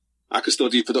Daily, I could still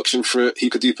do production for it. He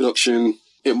could do production.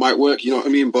 It might work, you know what I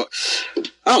mean? But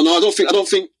I don't know. I don't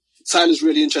think Tyler's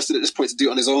really interested at this point to do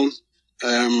it on his own.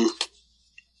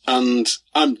 And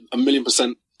I'm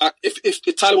 1,000,000%.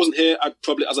 If Tyler wasn't here, I'd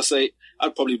probably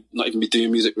not even be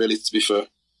doing music, really, to be fair.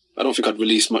 I don't think I'd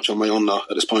release much on my own now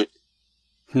at this point.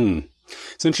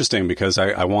 It's interesting because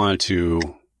I wanted to,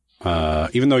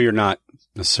 even though you're not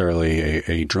necessarily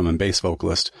a drum and bass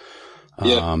vocalist, I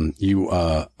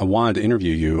wanted to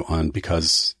interview you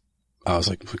because I was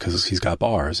like, because he's got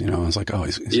bars, you know, I was like, oh,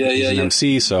 he's an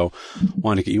MC, so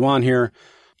wanted to get you on here.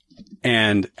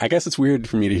 And I guess it's weird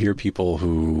for me to hear people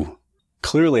who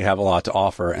clearly have a lot to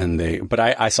offer, but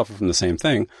I suffer from the same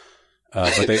thing,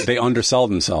 but they undersell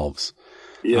themselves.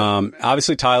 Yeah.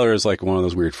 Obviously Tyler is like one of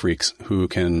those weird freaks who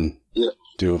can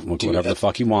do whatever the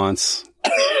fuck he wants.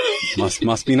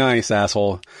 must be nice,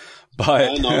 asshole.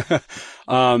 But,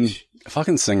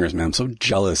 fucking singers, man. I'm so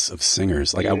jealous of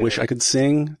singers. Like, I wish I could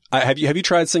sing. Have you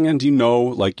tried singing? Do you know,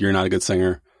 like, you're not a good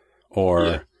singer?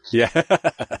 Or, yeah.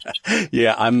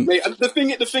 Mate, the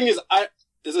thing is,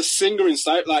 there's a singer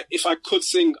inside. Like, if I could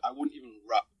sing, I wouldn't even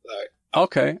rap. Like,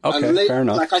 okay, fair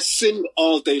enough. Like, I sing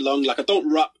all day long. Like, I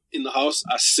don't rap in the house.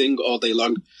 I sing all day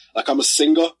long. Like, I'm a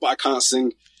singer, but I can't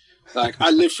sing. Like, I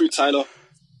live through Tyler.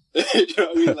 You know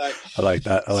what I mean? Like, I like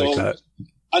that.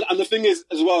 And the thing is,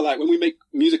 as well, like, when we make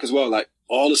music as well, like,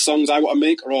 all the songs I want to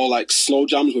make are all, like, slow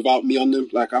jams without me on them.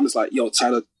 Like, I'm just like, yo,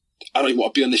 Tyler, I don't even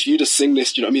want to be on this. You just sing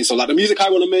this, do you know what I mean? So, like, the music I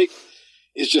want to make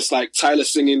is just, like, Tyler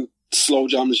singing slow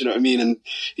jams, you know what I mean? And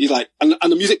he's like, and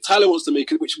the music Tyler wants to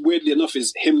make, which weirdly enough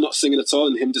is him not singing at all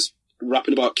and him just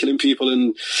rapping about killing people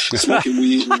and smoking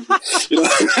weed. And, you know,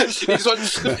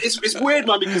 it's weird,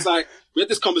 man, because, like, we had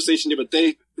this conversation the other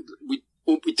day.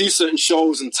 We do certain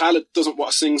shows and Tyler doesn't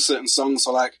want to sing certain songs.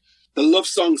 So like the love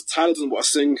songs, Tyler doesn't want to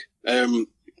sing.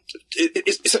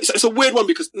 It's a weird one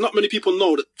because not many people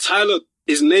know that Tyler,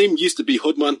 his name used to be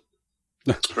Hoodman,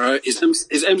 right?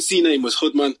 His MC name was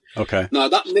Hoodman. Okay. Now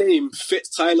that name fits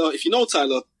Tyler. If you know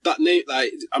Tyler, that name,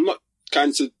 like, I'm not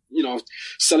kind to, you know,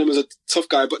 sell him as a tough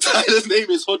guy, but Tyler's name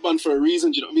is Hoodman for a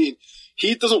reason. Do you know what I mean?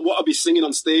 He doesn't want to be singing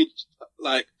on stage,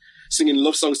 like singing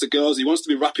love songs to girls. He wants to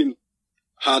be rapping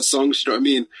hard songs, you know what I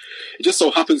mean? It just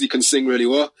so happens he can sing really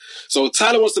well. So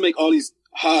Tyler wants to make all these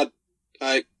hard,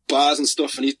 like, bars and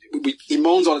stuff, and he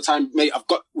moans all the time, mate,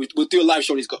 we'll do a live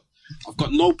show and I've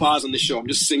got no bars on this show, I'm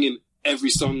just singing every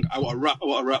song, I want to rap.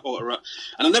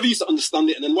 And I never used to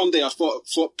understand it, and then one day I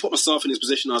put myself in his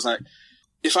position, I was like,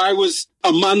 if I was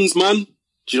a man's man, do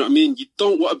you know what I mean? You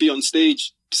don't want to be on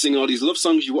stage singing all these love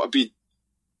songs, you want to be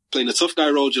playing a tough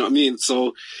guy role, do you know what I mean?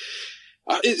 So,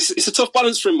 it's a tough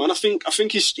balance for him, man. I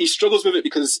think he struggles with it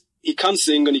because he can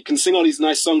sing and he can sing all these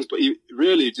nice songs, but he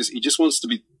really just wants to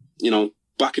be, you know,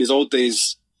 back in his old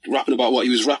days, rapping about what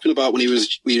he was rapping about when he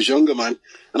was younger, man.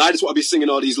 And I just want to be singing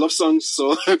all these love songs.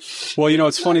 So, well, you know,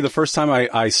 it's funny. The first time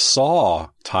I saw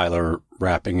Tyler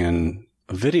rapping in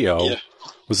a video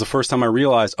was the first time I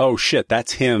realized, oh shit,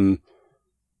 that's him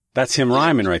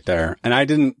rhyming right there, and I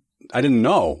didn't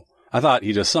know. I thought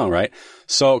he just sung, right?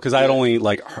 So, cause I had only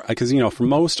cause, you know, for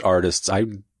most artists, I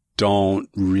don't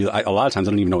really, a lot of times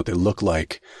I don't even know what they look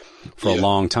like for a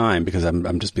long time because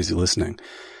I'm just busy listening.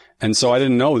 And so I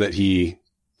didn't know that he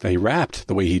rapped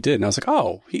the way he did. And I was like,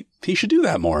 oh, he should do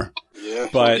that more. Yeah.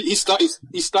 But he started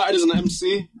as an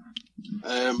MC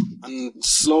And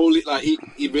slowly, like,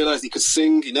 he realized he could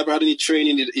sing. He never had any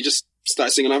training. He just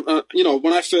started singing. You know,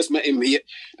 when I first met him, there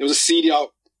was a CD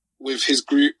out with his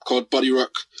group called Body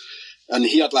Rock. And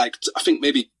he had, like, I think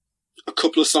maybe a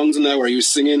couple of songs in there where he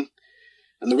was singing.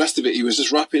 And the rest of it, he was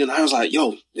just rapping. And I was like,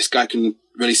 yo, this guy can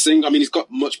really sing. I mean, he's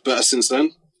got much better since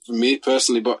then, for me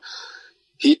personally. But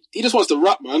he just wants to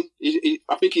rap, man.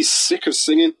 I think he's sick of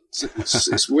singing.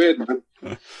 It's weird,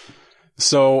 man.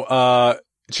 So,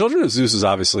 Children of Zeus has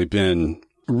obviously been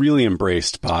really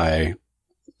embraced by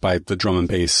the drum and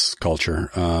bass culture.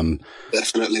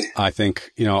 Definitely. I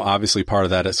think, you know, obviously part of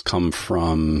that has come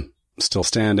from Still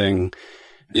Standing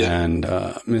and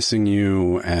Missing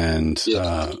You and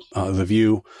The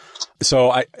View.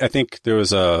 So I think there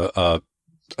was a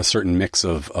certain mix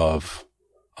of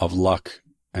luck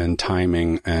and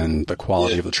timing and the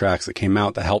quality of the tracks that came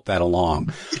out that helped that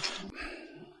along.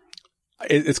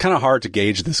 It's kind of hard to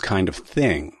gauge this kind of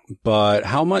thing, but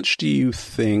how much do you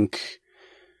think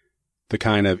the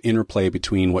kind of interplay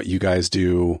between what you guys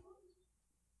do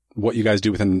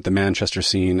within the Manchester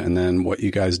scene and then what you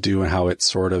guys do and how it's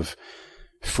sort of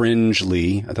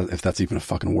fringely, if that's even a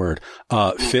fucking word,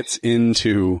 fits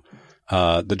into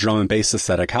the drum and bass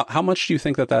aesthetic? How much do you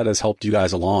think that has helped you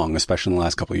guys along, especially in the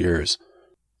last couple of years?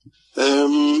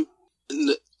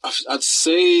 I'd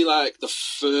say like the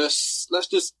first, let's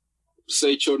just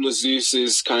say Children of Zeus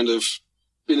is kind of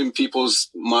been in people's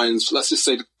minds. Let's just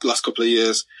say the last couple of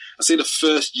years. I'd say the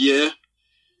first year,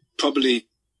 probably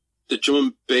the drum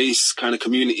and bass kind of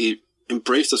community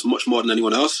embraced us much more than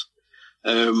anyone else.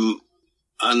 And,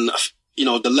 you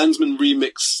know, the Lensman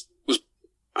remix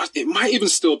it might even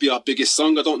still be our biggest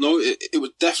song. I don't know. It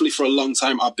was definitely for a long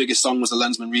time our biggest song was the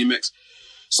Lensman remix.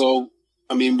 So,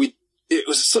 I mean, it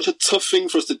was such a tough thing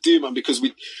for us to do, man, because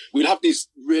we'd have these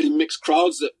really mixed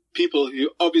crowds that people who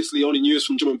obviously only knew us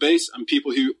from drum and bass and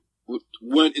people who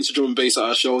weren't into drum and bass at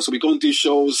our shows. So we go and do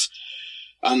shows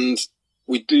and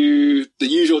we do the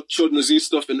usual Children of Zeus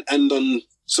stuff and end on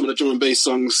some of the drum and bass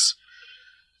songs.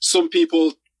 Some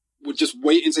people would just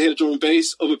waiting to hear the drum and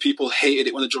bass. Other people hated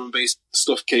it when the drum and bass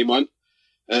stuff came on.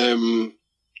 And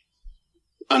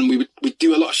we'd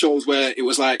do a lot of shows where it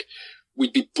was like,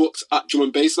 we'd be booked at drum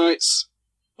and bass nights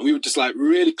and we were just like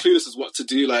really clueless as what to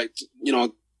do. Like, you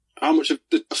know, how much of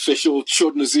the official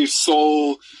Children of Zeus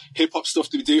soul hip hop stuff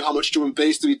do we do? How much drum and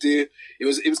bass do we do? It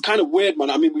was kind of weird, man.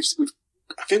 I mean,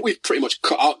 I think we've pretty much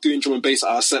cut out doing drum and bass at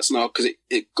our sets now because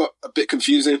it got a bit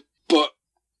confusing. But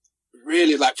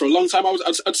really, like for a long time,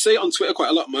 I'd say on Twitter quite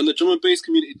a lot, man. The drum and bass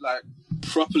community like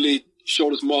properly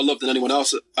showed us more love than anyone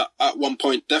else at one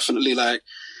point. Definitely, like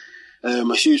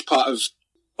a huge part of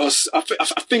us. I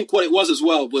think what it was as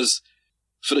well was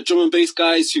for the drum and bass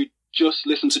guys who just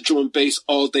listen to drum and bass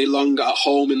all day long at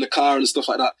home in the car and stuff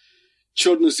like that.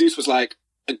 Children of Zeus was like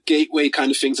a gateway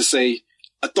kind of thing to say,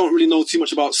 I don't really know too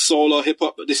much about soul or hip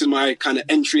hop, but this is my kind of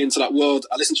entry into that world.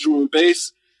 I listen to drum and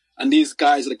bass, and these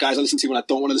guys are the guys I listen to when I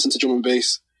don't want to listen to drum and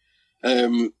bass.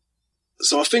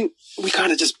 So I think we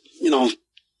kind of just, you know,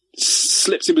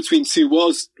 slipped in between two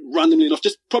worlds randomly enough,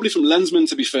 just probably from Lensman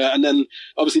to be fair. And then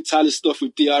obviously Tyler's stuff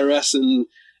with DRS and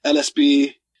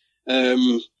LSB.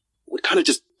 We kind of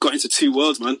just got into two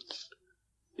worlds, man.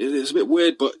 It's a bit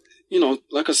weird, but you know,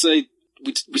 like I say,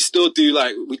 we still do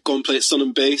like, we go and play at Sun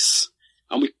and Bass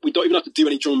and we don't even have to do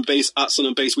any drum and bass at Sun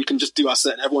and Bass. We can just do our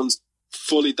set and everyone's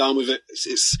fully down with it.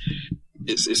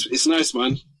 It's nice,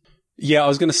 man. Yeah. I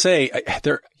was going to say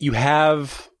you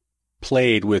have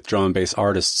played with drum and bass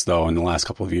artists though in the last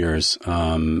couple of years.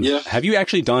 Yeah. Have you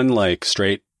actually done like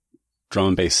straight drum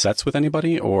and bass sets with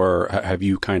anybody or have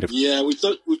you kind of? Yeah, we've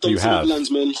done some with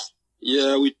Lensman.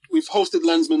 Yeah, we've hosted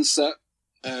Lensman's set.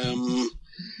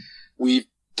 We've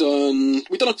done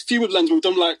a few with Lensman. We've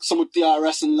done like some with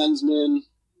DRS and Lensman.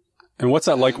 And what's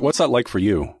that like? What's that like for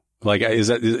you? Like,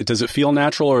 does it feel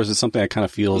natural or is it something that kind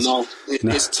of feels? No,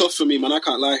 it's tough for me, man. I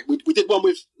can't lie. We did one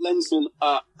with Lensman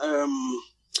at,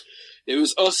 it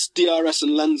was us, DRS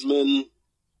and Lensman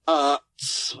at,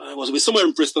 where was it? It was somewhere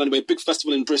in Bristol anyway, big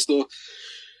festival in Bristol.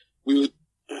 We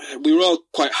were all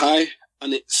quite high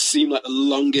and it seemed like the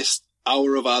longest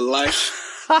hour of our life.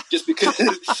 Just because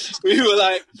we were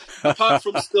like, apart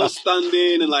from Still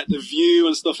Standing and like The View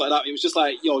and stuff like that, it was just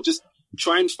like, yo, just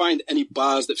try and find any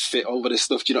bars that fit over this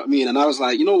stuff. Do you know what I mean? And I was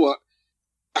like, you know what?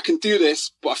 I can do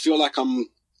this, but I feel like I'm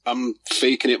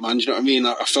faking it, man. Do you know what I mean?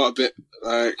 I felt a bit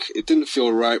like it didn't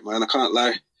feel right, man. I can't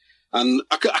lie. And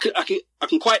I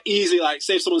can quite easily like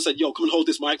say if someone said, yo, come and hold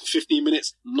this mic for 15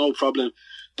 minutes, no problem.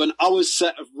 But an hour's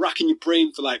set of racking your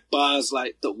brain for like bars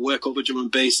like that work over drum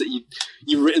and bass that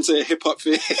you've written to a hip hop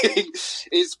thing.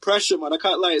 It's pressure, man. I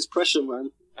can't lie, it's pressure,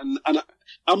 man. And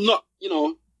I'm not, you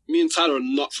know, me and Tyler are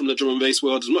not from the drum and bass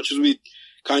world. As much as we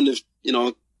kind of, you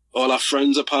know, all our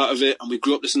friends are part of it, and we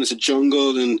grew up listening to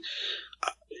Jungle, and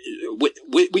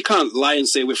we can't lie and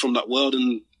say we're from that world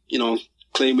and, you know,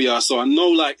 claim we are. So I know,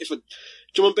 like, if a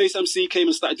drum and bass MC came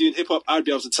and started doing hip hop, I'd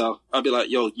be able to tell. I'd be like,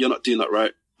 yo, you're not doing that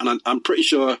right. And I'm pretty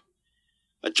sure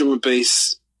a drum and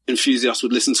bass enthusiast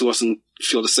would listen to us and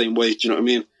feel the same way. Do you know what I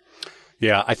mean?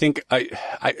 Yeah, I think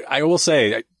I will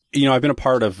say, you know, I've been a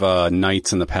part of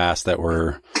nights in the past that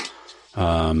were,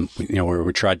 you know, where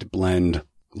we tried to blend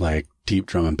like deep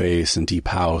drum and bass and deep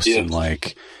house and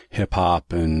like hip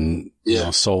hop and you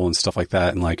know, soul and stuff like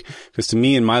that. And like, because to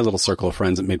me and my little circle of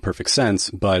friends, it made perfect sense.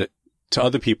 But to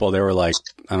other people, they were like,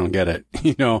 I don't get it.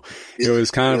 You know, it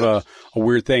was kind of a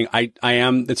weird thing.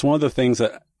 It's one of the things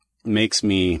that makes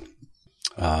me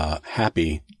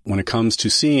happy when it comes to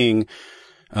seeing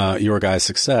your guys'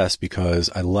 success, because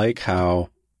I like how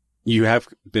you have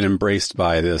been embraced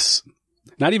by this.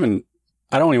 I don't even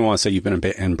want to say you've been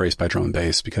embraced by drum and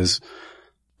bass, because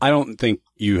I don't think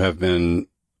you have been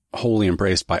wholly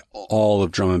embraced by all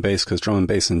of drum and bass, because drum and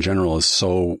bass in general is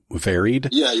so varied.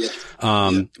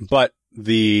 But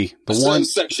the one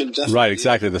section, definitely. Right,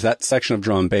 exactly. That section of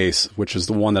drum and bass, which is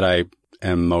the one that I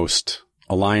am most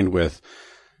aligned with.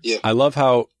 Yeah. I love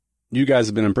how you guys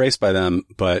have been embraced by them,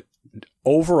 but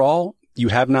overall, you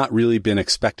have not really been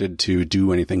expected to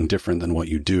do anything different than what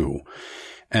you do.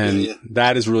 And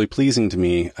that is really pleasing to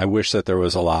me. I wish that there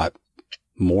was a lot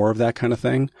more of that kind of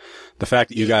thing. The fact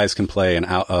that you guys can play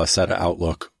a set of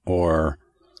Outlook or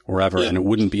wherever, and it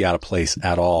wouldn't be out of place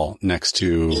at all next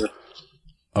to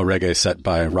a reggae set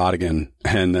by Rodigan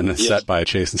and then a set by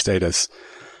Chase and Status.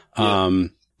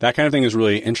 That kind of thing is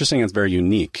really interesting. It's very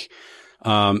unique.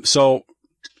 So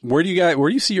where do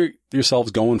you see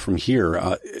yourselves going from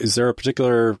here? Is there a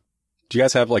particular, do you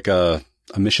guys have like a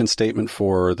mission statement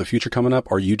for the future coming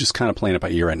up? Or are you just kind of playing it by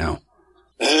ear right now?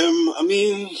 I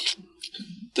mean,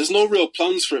 there's no real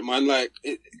plans for it, man. Like,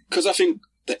 because I think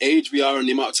the age we are and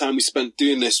the amount of time we spent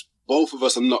doing this, both of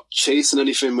us are not chasing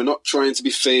anything. We're not trying to be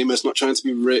famous, not trying to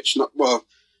be rich. It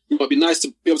would be nice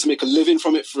to be able to make a living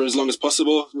from it for as long as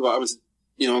possible without having to,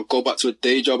 you know, go back to a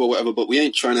day job or whatever. But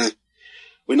we're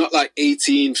not like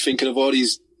 18 thinking of all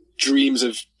these dreams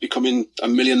of becoming a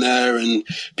millionaire and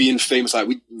being famous. Like,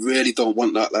 we really don't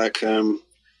want that. Like,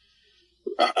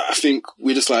 I think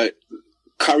we just like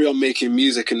carry on making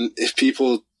music, and if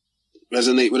people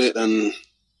resonate with it, then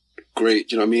great.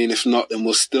 Do you know what I mean? If not, then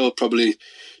we'll still probably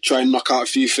try and knock out a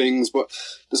few things, but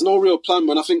there's no real plan,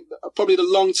 man. I think probably the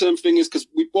long-term thing is, because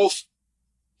we both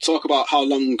talk about how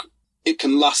long it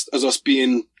can last as us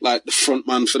being like the front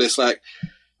man for this. Like,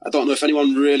 I don't know if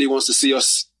anyone really wants to see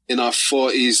us in our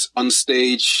 40s on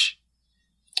stage.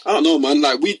 I don't know, man.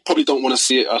 Like, we probably don't want to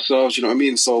see it ourselves, you know what I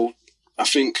mean? So I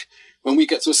think when we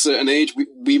get to a certain age,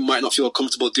 we might not feel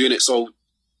comfortable doing it. So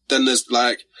then there's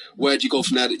like, where do you go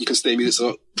from there that you can stay in music?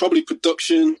 So probably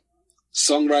production,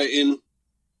 songwriting,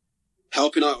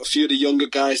 helping out a few of the younger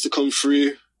guys to come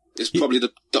through is probably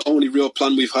the only real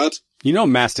plan we've had. You know,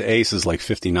 Master Ace is like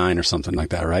 59 or something like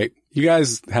that, right? You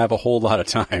guys have a whole lot of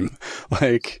time.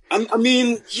 Like, I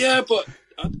mean, yeah, but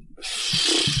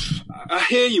I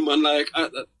hear you, man. Like,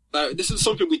 this is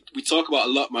something we talk about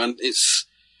a lot, man. It's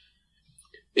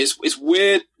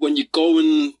weird when you go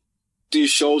and do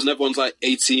shows and everyone's like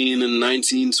 18 and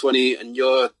 19, 20, and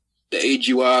you're the age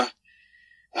you are.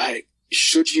 Like,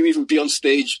 should you even be on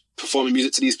stage performing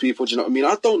music to these people? Do you know what I mean?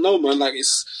 I don't know, man. Like,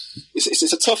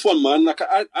 it's a tough one, man. Like,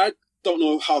 I don't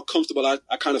know how comfortable I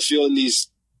kind of feel in these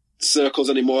circles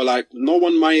anymore. Like, no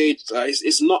one my age,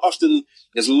 it's not often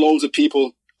there's loads of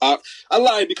people out. I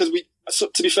lie, because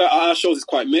to be fair, our shows is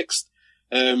quite mixed.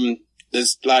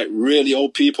 There's like really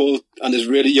old people and there's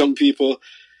really young people,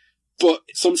 but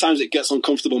sometimes it gets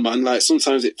uncomfortable, man. Like,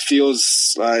 sometimes it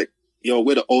feels like, yo,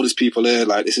 we're the oldest people here.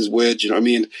 Like, this is weird. You know what I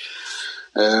mean?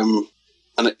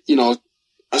 And you know,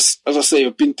 as I say,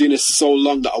 I've been doing this so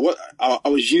long that I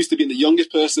was used to being the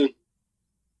youngest person.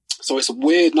 So it's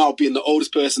weird now being the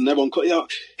oldest person. Everyone, yo,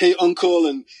 hey, uncle,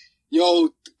 and yo,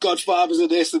 godfathers of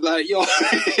this, and like, yo,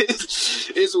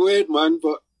 it's weird, man.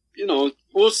 But you know,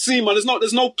 we'll see, man.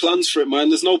 There's no plans for it, man.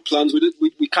 There's no plans.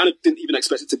 We kind of didn't even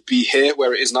expect it to be here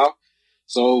where it is now.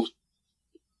 So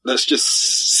let's just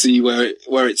see where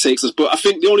it takes us. But I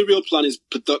think the only real plan is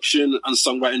production and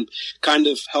songwriting, kind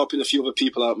of helping a few other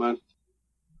people out, man.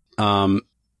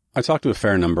 I talked to a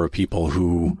fair number of people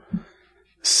who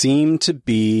seem to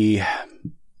be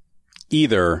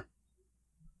either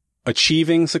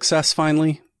achieving success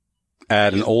finally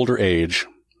at an older age,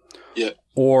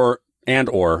 or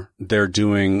they're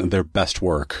doing their best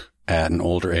work at an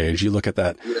older age. You look at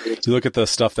that, you look at the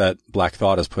stuff that Black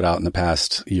Thought has put out in the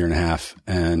past year and a half,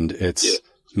 and it's,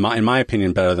 in my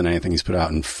opinion, better than anything he's put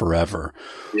out in forever.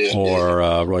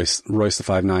 Royce the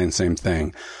 5'9", same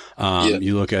thing.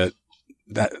 You look at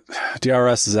that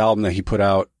DRS's album that he put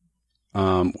out,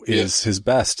 is his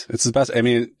best. It's his best. I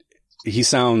mean, he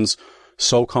sounds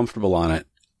so comfortable on it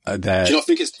that. Do you not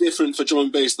think it's different for drum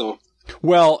and bass though?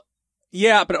 Well,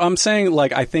 yeah, but I'm saying,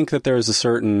 like, I think that there's a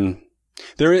certain,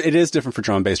 it is different for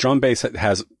drum and bass. Drum and bass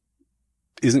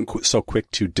isn't so quick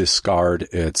to discard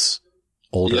its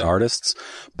older artists,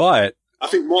 but I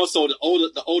think more so the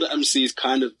older MCs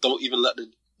kind of don't even let the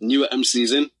newer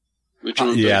MCs in. With drum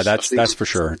and bass. That's for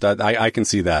sure. That I can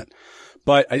see that.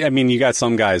 But I mean, you got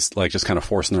some guys like just kind of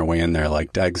forcing their way in there.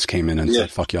 Like Deggs came in and said,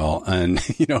 fuck y'all. And,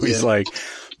 he's like,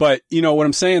 but what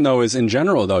I'm saying though is in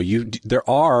general though, there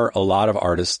are a lot of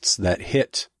artists that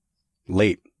hit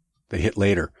late. They hit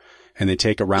later and they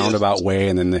take a roundabout way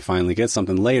and then they finally get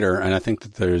something later. And I think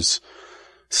that there's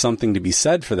something to be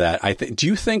said for that. Do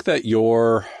you think that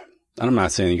I'm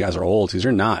not saying you guys are old because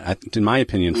you're not. In my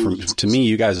opinion, to me,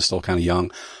 you guys are still kind of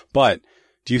young, but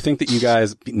do you think that you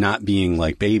guys not being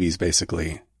like babies,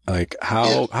 basically, like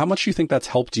how much do you think that's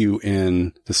helped you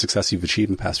in the success you've achieved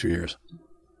in the past few years?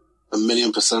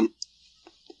 1,000,000%.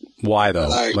 Why though?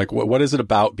 Like what is it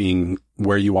about being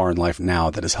where you are in life now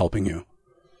that is helping you?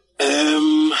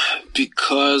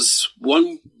 Because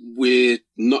one, we're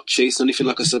not chasing anything.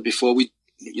 Like I said before,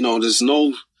 there's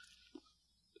no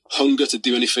hunger to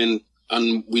do anything.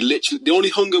 And the only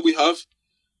hunger we have,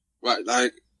 right?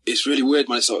 Like, it's really weird,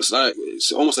 man. So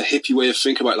it's almost a hippie way of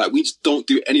thinking about it. Like, we just don't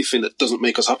do anything that doesn't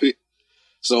make us happy.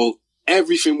 So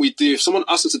everything we do, if someone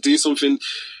asks us to do something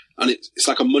and it's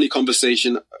like a money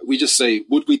conversation, we just say,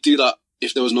 would we do that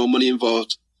if there was no money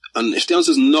involved? And if the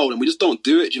answer is no, then we just don't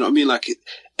do it. Do you know what I mean? Like,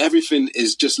 everything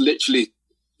is just literally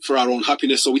for our own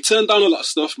happiness. So we turn down a lot of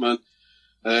stuff, man.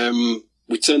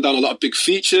 We turn down a lot of big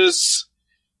features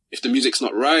if the music's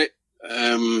not right.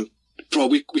 Bro,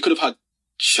 we could have had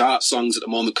chart songs at the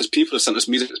moment because people have sent us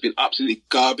music that's been absolutely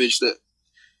garbage, that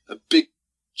a big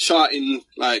charting,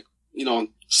 like,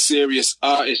 serious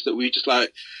artist that we just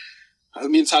like,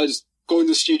 me and Tyler just go in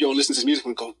the studio and listen to his music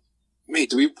and go, mate,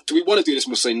 do we want to do this?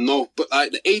 And we'll say no. But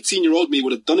like the 18-year-old me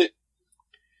would have done it.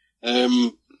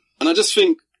 And I just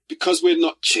think because we're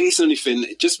not chasing anything,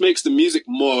 it just makes the music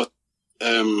more,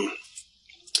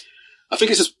 I think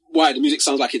it's just why the music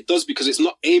sounds like it does, because it's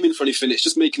not aiming for anything. It's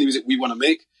just making the music we want to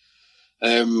make.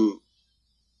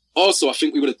 Also, I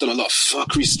think we would have done a lot of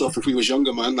fuckery stuff if we was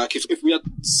younger, man. Like if we had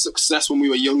success when we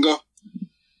were younger,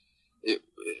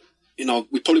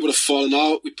 we probably would have fallen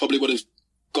out. We probably would have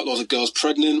got loads of girls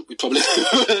pregnant. We probably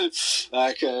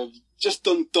just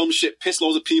done dumb shit, pissed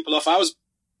loads of people off. I was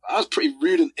pretty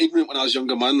rude and ignorant when I was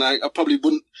younger, man. Like I probably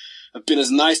wouldn't have been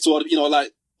as nice to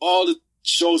all the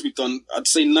shows we've done. I'd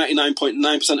say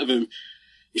 99.9% of them,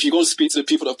 if you go and speak to the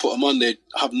people that put them on, they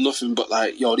have nothing but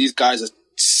like, these guys are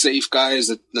safe guys,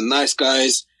 they're nice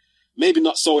guys. Maybe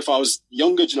not so if I was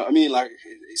younger, do you know what I mean? Like,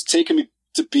 it's taken me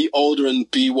to be older and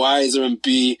be wiser and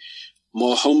be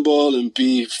more humble and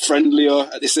be friendlier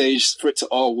at this age for it to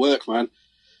all work, man.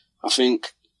 I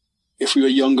think if we were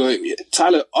younger,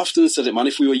 Tyler often said it, man,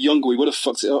 if we were younger, we would have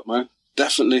fucked it up, man.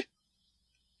 Definitely.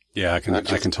 Yeah, I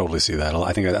can totally see that.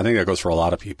 I think that goes for a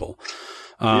lot of people.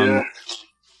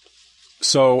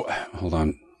 So hold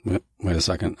on. Wait a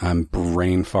second. I'm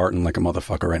brain farting like a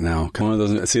motherfucker right now. One of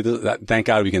those. See, thank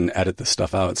God we can edit this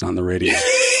stuff out. It's not on the radio.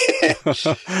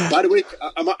 By the way,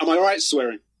 am I all right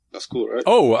swearing? That's cool, right?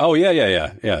 Oh, yeah,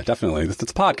 definitely. It's a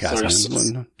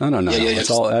podcast, man. No. Yeah,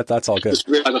 that's all good.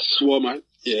 I got swore, man.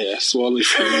 Yeah, swore.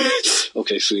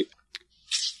 Okay, sweet.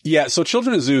 Yeah, so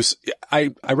Children of Zeus,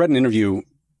 I read an interview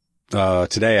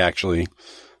today, actually,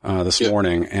 this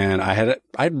morning, and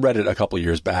I'd read it a couple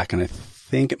years back, and I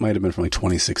think it might have been from like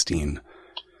 2016.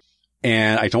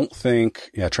 And I don't think,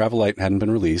 Travel Light hadn't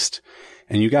been released,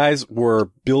 and you guys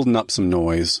were building up some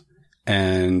noise,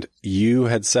 and you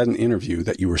had said in an interview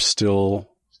that you were still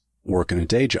working a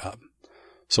day job.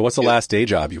 So what's the last day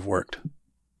job you've worked?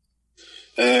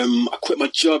 I quit my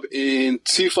job in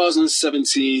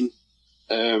 2017,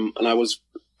 and I was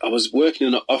working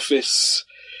in an office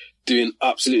doing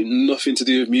absolutely nothing to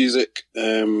do with music.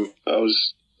 I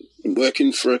was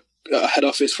working for a head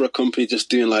office for a company, just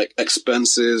doing like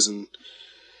expenses, and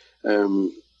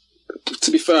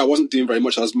to be fair, I wasn't doing very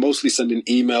much. I was mostly sending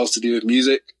emails to do with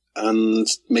music and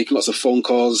making lots of phone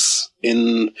calls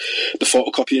in the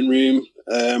photocopying room.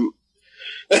 I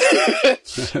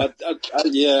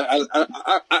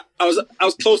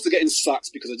was close to getting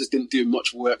sacked because I just didn't do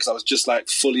much work, because I was just like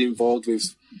fully involved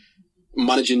with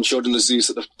managing Children of Zeus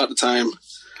at the time.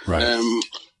 Right. And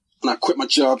I quit my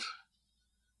job,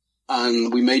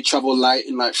 and we made Travel Light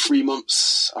in like 3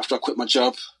 months after I quit my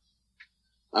job.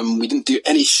 And we didn't do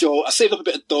any show. I saved up a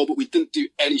bit of dough, but we didn't do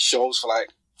any shows for like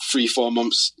 3-4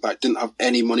 months. Like, didn't have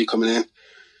any money coming in.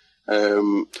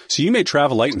 So you made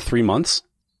Travel Light in 3 months?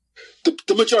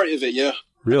 The majority of it, yeah.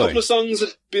 Really? A couple of songs had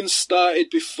been started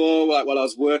before, like while I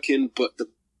was working, but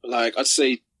I'd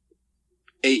say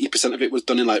 80% of it was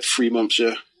done in like 3 months,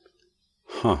 yeah.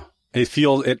 Huh. It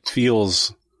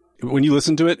feels, when you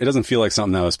listen to it, it doesn't feel like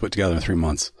something that was put together in 3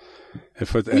 months.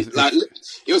 It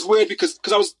was weird because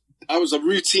I was a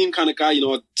routine kind of guy, you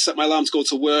know. I'd set my alarm to go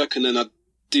to work, and then I'd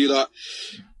do that.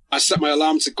 I set my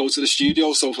alarm to go to the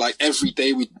studio, so like every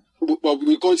day we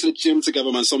were going to the gym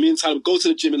together, man. So me and Tyler would go to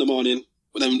the gym in the morning,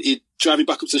 and then he'd drive me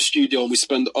back up to the studio, and we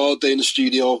spend all day in the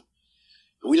studio,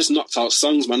 and we just knocked out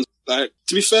songs, man. Like,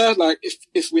 to be fair, like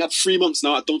if we had 3 months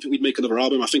now, I don't think we'd make another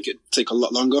album. I think it'd take a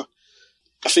lot longer.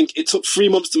 I think it took 3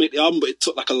 months to make the album, but it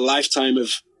took like a lifetime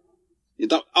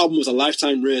that album was a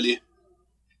lifetime, really.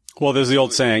 Well, there's the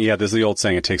old saying,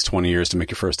 it takes 20 years to make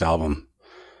your first album.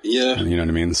 Yeah. And you know what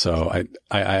I mean? So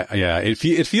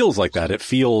it feels like that. It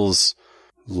feels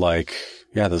like,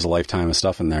 yeah, there's a lifetime of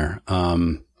stuff in there.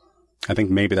 I think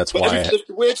maybe that's why. The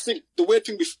weird thing,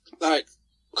 like,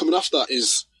 coming off that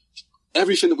is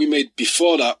everything that we made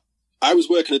before that. I was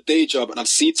working a day job, and I'd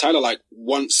see Tyler like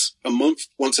once a month,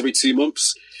 once every 2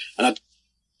 months, and I'd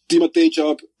do my day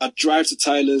job. I'd drive to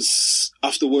Tyler's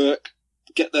after work,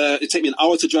 get there. It'd take me an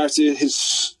hour to drive to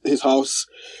his house.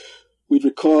 We'd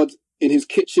record in his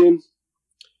kitchen.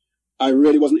 I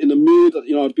really wasn't in the mood.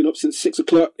 You know, I'd been up since 6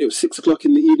 o'clock. It was 6 o'clock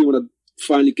in the evening when I'd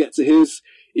finally get to his.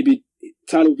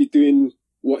 Tyler would be doing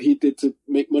what he did to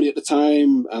make money at the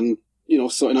time, and, you know,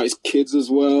 sorting out his kids as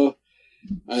well.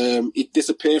 He'd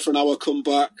disappear for an hour, come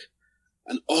back,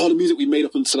 and all the music we made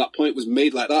up until that point was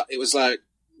made like that. It was like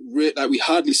we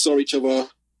hardly saw each other.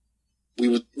 We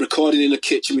were recording in the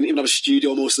kitchen. We didn't even have a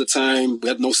studio most of the time. We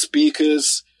had no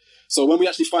speakers. So when we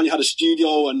actually finally had a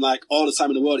studio and like all the time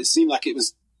in the world, it seemed like it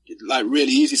was like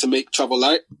really easy to make Travel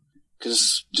Light,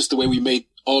 because just the way we made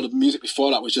all the music before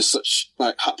that was just such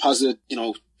like haphazard, you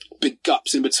know, big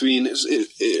gaps in between.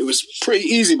 It was pretty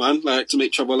easy, man, like to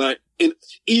make Travel Light.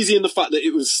 Easy in the fact that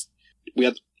we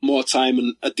had more time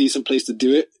and a decent place to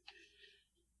do it.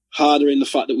 Harder in the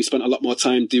fact that we spent a lot more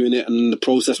time doing it, and the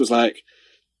process was like,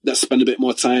 let's spend a bit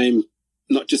more time,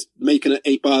 not just making an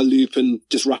 8-bar loop and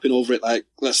just rapping over it. Like,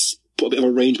 let's put a bit of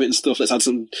arrangement and stuff. Let's add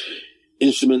some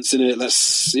instruments in it.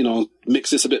 Let's, you know, mix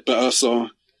this a bit better. So,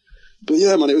 but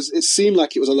yeah, man, it seemed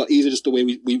like it was a lot easier just the way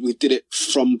we did it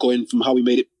from how we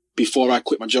made it before I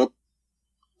quit my job.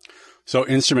 So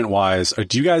instrument wise,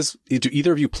 do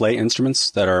either of you play instruments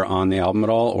that are on the album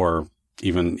at all, or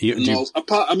even? No,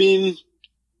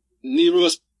 neither of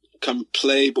us can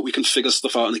play, but we can figure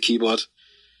stuff out on the keyboard.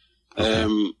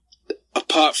 Okay.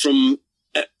 Apart from,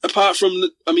 on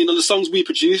the songs we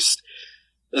produced,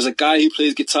 there's a guy who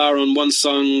plays guitar on one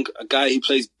song, a guy who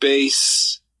plays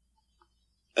bass,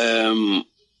 a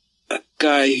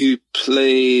guy who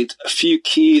played a few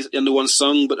keys in the one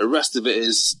song, but the rest of it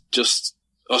is just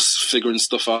us figuring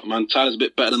stuff out, man. Tyler's a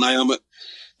bit better than I am at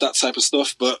that type of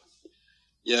stuff, but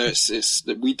yeah, it's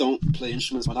that we don't play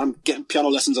instruments, man. I'm getting piano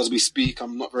lessons as we speak.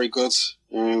 I'm not very good.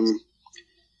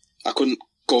 I couldn't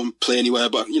go and play anywhere,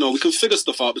 but, you know, we can figure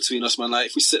stuff out between us, man. Like,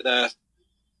 if we sit there,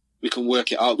 we can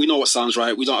work it out. We know what sounds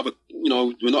right. We don't have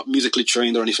we're not musically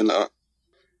trained or anything like that.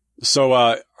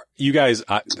 So, you guys,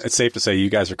 it's safe to say you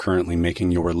guys are currently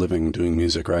making your living doing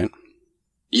music, right?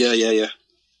 Yeah.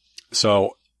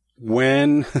 So,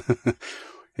 when,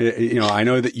 you know, I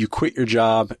know that you quit your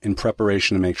job in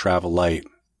preparation to make Travel Light.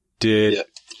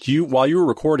 While you were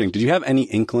recording, did you have any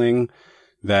inkling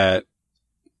that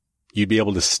you'd be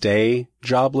able to stay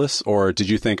jobless, or did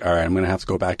you think, all right, I'm going to have to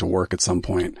go back to work at some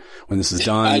point when this is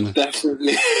done? I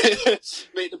definitely,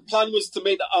 mate, the plan was to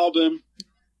make the album.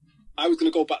 I was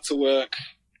going to go back to work,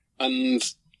 and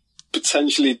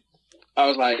potentially I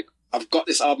was like, I've got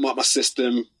this album out of my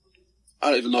system. I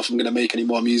don't even know if I'm going to make any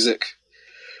more music.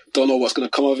 Don't know what's going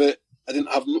to come of it. We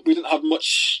didn't have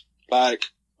much like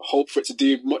hope for it to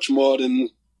do much more than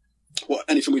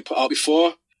anything we put out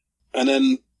before. And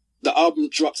then the album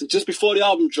dropped, and just before the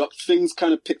album dropped, things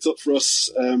kind of picked up for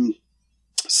us.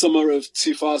 Summer of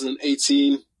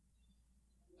 2018.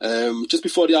 Just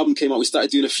before the album came out, we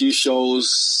started doing a few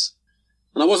shows,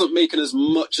 and I wasn't making as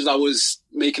much as I was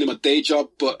making in my day job,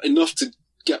 but enough to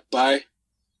get by.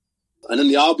 And then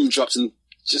the album dropped, and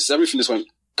just everything just went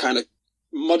kind of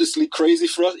modestly crazy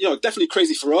for us. You know, definitely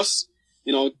crazy for us.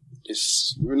 You know,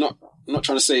 I'm not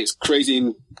trying to say it's crazy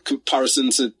in comparison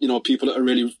to, you know, people that are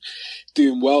really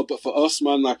doing well. But for us,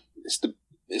 man, like,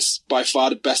 it's by far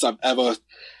the best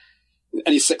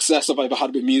any success I've ever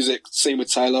had with music. Same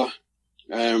with Tyler.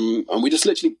 And we just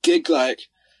literally gig like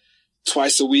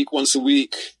twice a week, once a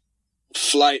week,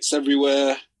 flights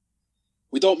everywhere.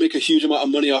 We don't make a huge amount of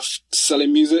money off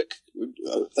selling music.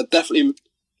 I definitely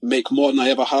make more than I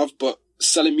ever have, but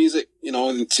selling music, you know,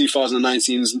 in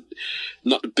 2019 is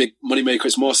not the big money maker.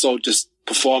 It's more so just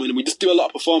performing, and we just do a lot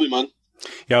of performing, man.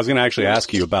 Yeah, I was going to actually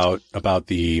ask you about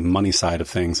the money side of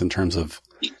things in terms of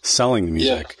selling the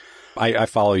music. Yeah. I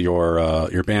follow your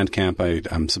Bandcamp.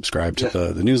 I'm subscribed to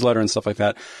the newsletter and stuff like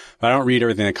that, but I don't read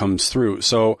everything that comes through.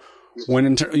 So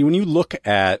when you look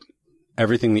at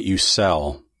everything that you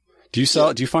sell, do you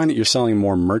find that you're selling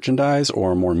more merchandise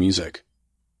or more music?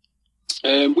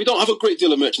 We don't have a great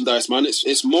deal of merchandise, man.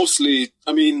 It's mostly,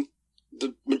 I mean,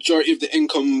 the majority of the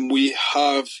income we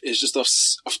have is just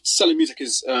us selling music,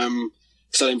 is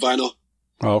selling vinyl.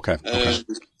 Oh, okay.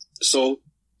 So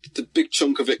the big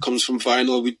chunk of it comes from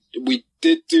vinyl. We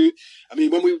did do, I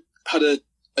mean, when we had a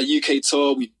UK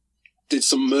tour, we did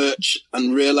some merch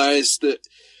and realized that,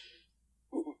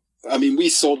 I mean, we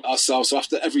sold ourselves. So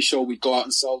after every show, we'd go out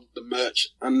and sell the merch,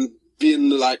 and being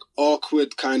the like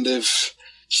awkward kind of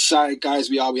shy guys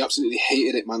we are, we absolutely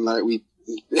hated it, man. Like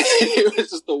it was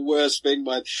just the worst thing,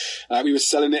 man. We were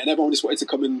selling it and everyone just wanted to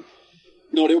come and,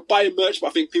 you know, they were buying merch, but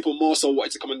I think people more so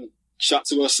wanted to come and chat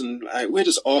to us, and we're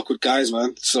just awkward guys,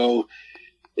 man. So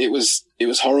it was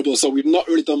horrible. So we've not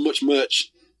really done much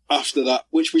merch after that,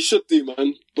 which we should do,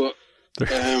 man. But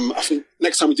I think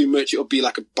next time we do merch, it'll be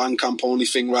like a Bandcamp only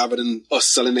thing rather than us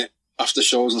selling it after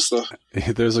shows and stuff.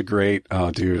 There's a great,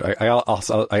 dude, I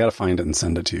gotta find it and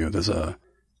send it to you.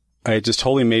 It just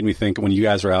totally made me think when you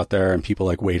guys are out there and people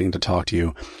like waiting to talk to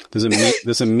you.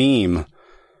 There's a meme.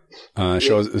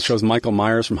 It shows Michael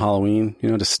Myers from Halloween, you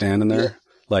know, just standing there,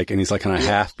 like, and he's like kind of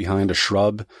half behind a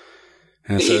shrub,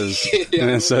 and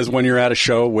it says when you're at a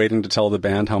show waiting to tell the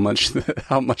band how much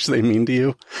they mean to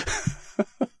you.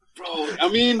 Bro, I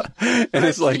mean, and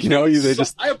it's like, you know,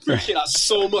 I appreciate that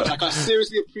so much. Like, I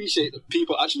seriously appreciate that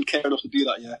people actually care enough to do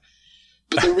that. Yeah,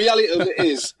 but the reality of it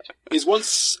is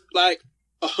once like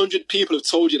 100 people have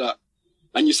told you that,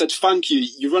 and you said thank you,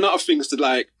 you run out of things to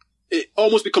like. It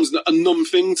almost becomes a numb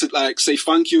thing to like say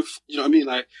thank you. You know what I mean?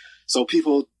 Like, so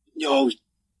people, yo,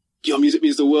 your music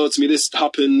means the world to me. This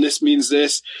happened. This means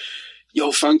this.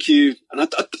 Yo, thank you. And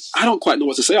I don't quite know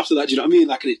what to say after that. Do you know what I mean?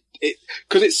 Like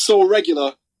because it's so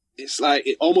regular. It's like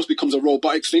it almost becomes a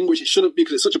robotic thing, which it shouldn't be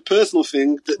because it's such a personal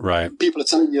thing that people are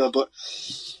telling you. But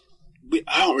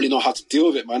I don't really know how to deal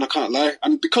with it, man. I can't lie.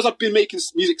 And because I've been making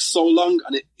music so long,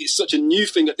 and it's such a new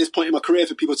thing at this point in my career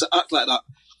for people to act like that,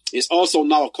 it's also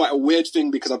now quite a weird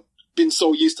thing because I've been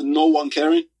so used to no one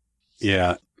caring.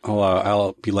 Yeah.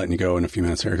 I'll be letting you go in a few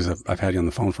minutes here because I've had you on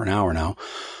the phone for an hour now.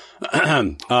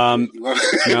 Now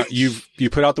you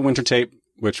put out the winter tape,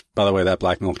 which, by the way, that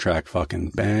Black Milk track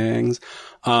fucking bangs.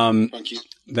 Thank you.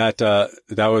 That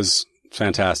was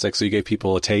fantastic. So you gave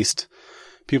people a taste.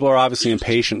 People are obviously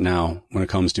impatient now when it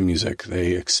comes to music.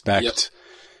 They expect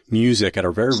music at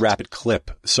a very rapid clip.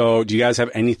 So do you guys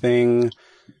have anything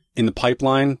in the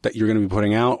pipeline that you're going to be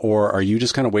putting out, or are you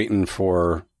just kind of waiting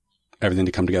for everything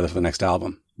to come together for the next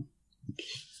album?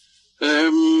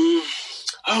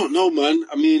 I don't know, man.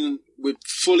 I mean, we're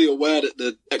fully aware that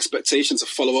the expectation to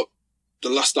follow up the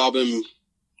last album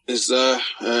is there.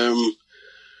 I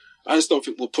just don't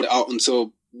think we'll put it out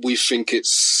until we think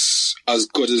it's as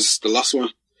good as the last one.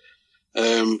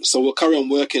 So we'll carry on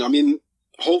working. I mean,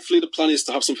 hopefully the plan is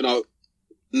to have something out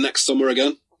next summer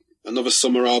again, another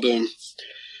summer album.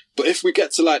 But if we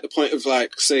get to like the point of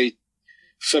like, say,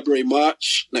 February,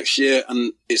 March next year,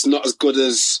 and it's not as good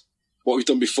as what we've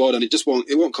done before, then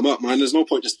it won't come out, man. There's no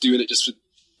point just doing it just for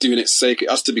doing its sake. It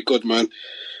has to be good, man.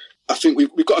 I think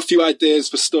we've got a few ideas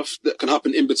for stuff that can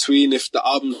happen in between if the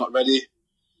album's not ready.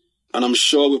 And I'm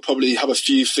sure we'll probably have a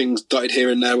few things dotted here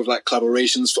and there with like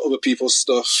collaborations for other people's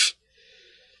stuff.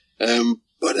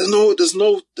 But there's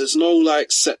no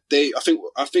like set date.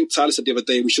 I think Tyler said the other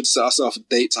day we should set ourselves a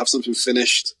date to have something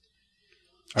finished.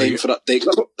 Aim for that date.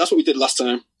 That's what we did last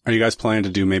time. Are you guys planning to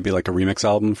do maybe like a remix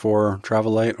album for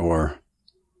Travel Light, or?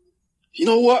 You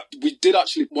know what? We did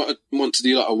actually want to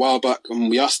do that a while back, and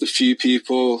we asked a few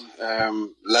people,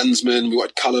 Lensman, we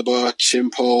wanted Caliber,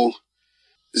 Chimpo,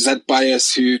 Zed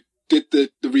Bias, who did the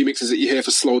remixes that you hear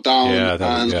for Slow Down. Yeah,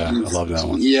 I love that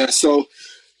one. Yeah, so,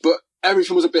 but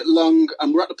everything was a bit long,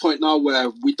 and we're at the point now where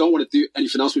we don't want to do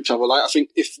anything else with Travel Light. I think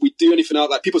if we do anything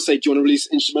else, like people say, do you want to release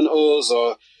instrumentals,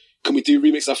 or can we do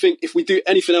remixes? I think if we do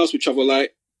anything else with Travel Light,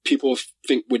 people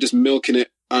think we're just milking it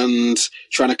and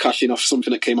trying to cash in off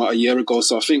something that came out a year ago.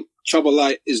 So I think Travel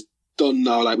Light is done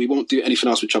now. Like, we won't do anything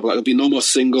else with Travel Light. There'll be no more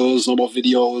singles, no more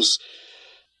videos.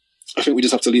 I think we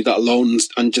just have to leave that alone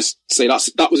and just say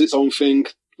that was its own thing.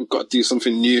 We've got to do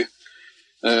something new.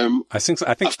 I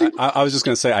was just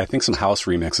going to say, I think some house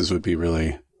remixes would be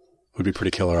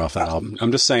pretty killer off that album.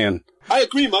 I'm just saying. I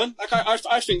agree, man. Like,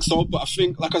 I think so, but I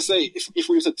think, like I say, if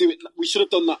we were to do it, we should have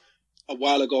done that a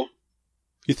while ago.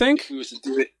 You think? If we were to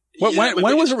do it.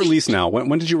 When was it released now?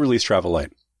 When did you release Travel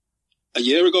Light? A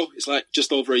year ago. It's like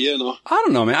just over a year now. I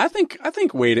don't know, man. I think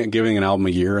giving an album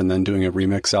a year and then doing a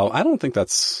remix album, I don't think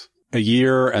that's a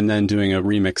year and then doing a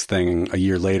remix thing a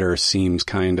year later seems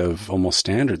kind of almost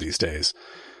standard these days.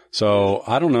 So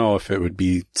I don't know if it would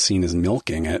be seen as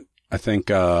milking it. I think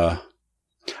though,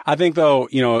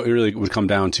 it really would come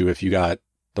down to if you got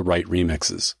the right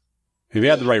remixes. If you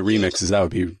had the right remixes, that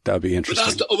would be interesting. But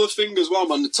that's the other thing as well,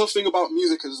 man. The tough thing about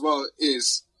music as well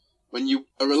is when you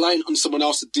are relying on someone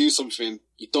else to do something,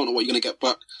 you don't know what you're going to get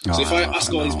back. So if I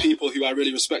ask all these people who I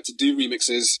really respect to do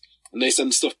remixes and they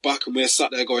send stuff back and we're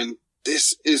sat there going,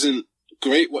 this isn't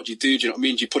great, what do you do? Do you know what I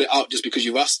mean? Do you put it out just because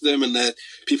you've asked them and they're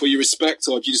people you respect,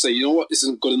 or do you just say, you know what, this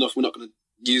isn't good enough, we're not going to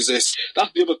use this?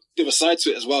 That's the other side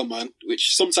to it as well, man,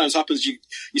 which sometimes happens. You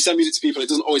send music to people, it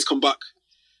doesn't always come back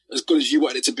as good as you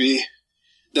wanted it to be.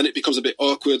 Then it becomes a bit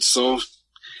awkward, so...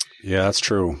 Yeah, that's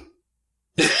true.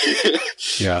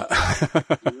 Yeah.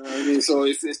 You know what I mean? So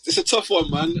it's a tough one,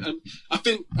 man. And I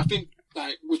think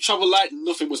like with Travel Light,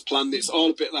 nothing was planned. It's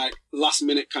all a bit like last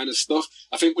minute kind of stuff.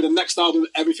 I think with the next album,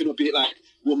 everything will be like,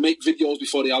 we'll make videos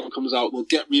before the album comes out. We'll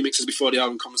get remixes before the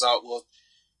album comes out. We'll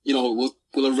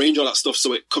arrange all that stuff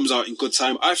so it comes out in good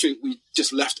time. I think we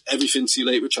just left everything too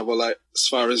late with Travel Light as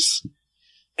far as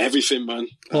everything, man.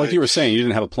 Well, like you were saying, you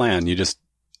didn't have a plan. You just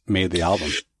made the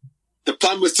album. The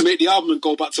plan was to make the album and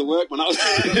go back to work, man.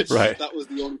 Right. That was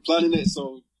the only plan in it.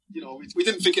 So, we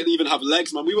didn't think it'd even have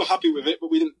legs, man. We were happy with it, but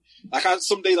we didn't. Like,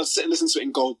 some days I'd sit and listen to it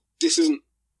and go, this isn't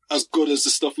as good as the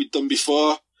stuff we'd done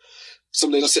before.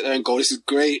 Some days I'd sit there and go, this is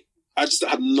great. I just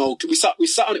had no. We sat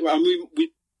on it. I mean,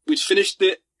 we'd finished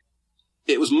it.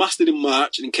 It was mastered in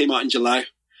March and it came out in July.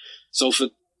 So for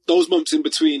those months in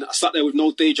between, I sat there with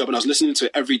no day job and I was listening to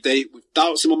it every day with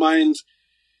doubts in my mind.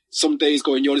 Some days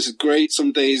going, yo, this is great.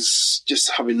 Some days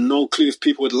just having no clue if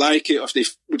people would like it or if they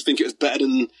would think it was better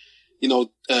than,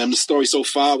 the Story So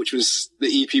Far, which was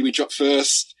the EP we dropped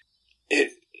first.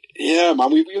 Yeah,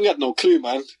 man, we had no clue,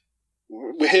 man.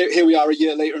 We're here we are a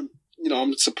year later and,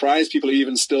 I'm surprised people are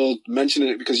even still mentioning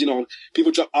it because,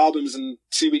 people drop albums and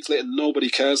 2 weeks later, nobody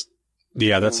cares.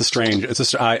 Yeah, that's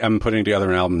I'm putting together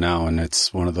an album now and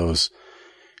it's one of those.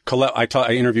 Colette,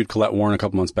 I interviewed Colette Warren a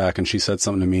couple months back and she said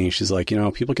something to me. She's like,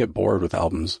 people get bored with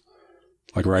albums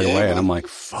like right away. And I'm like,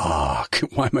 fuck,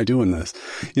 why am I doing this?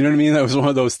 You know what I mean? That was one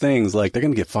of those things like they're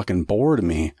going to get fucking bored of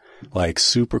me like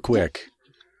super quick.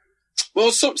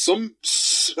 Well, some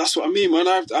that's what I mean, man.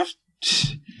 I've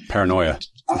paranoia.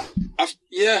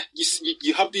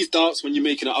 You have these doubts when you're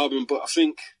making an album, but I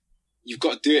think you've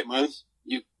got to do it, man.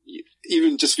 You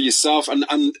even just for yourself and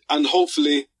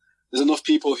hopefully there's enough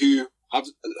people who have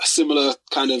a similar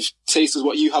kind of taste as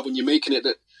what you have when you're making it,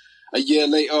 that a year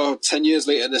later or 10 years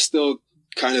later, they're still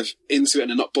kind of into it and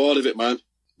they're not bored of it, man.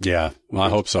 Yeah. Well, I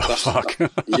hope so. Fuck.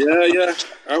 Yeah.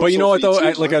 But you know what though?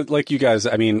 Like you guys,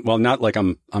 I mean, well, not like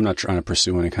I'm not trying to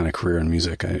pursue any kind of career in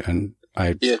music.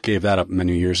 I gave that up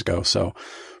many years ago. So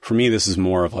for me, this is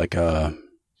more of like I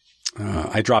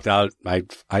dropped out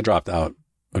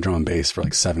a drum and bass for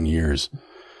like 7 years.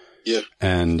 Yeah.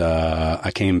 And,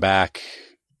 I came back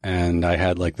and I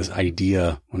had like this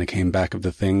idea when I came back of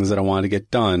the things that I wanted to get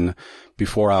done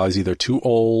before I was either too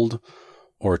old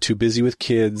or too busy with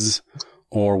kids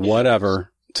or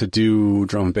whatever to do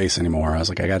drum and bass anymore. I was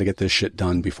like, I got to get this shit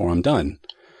done before I'm done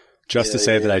just to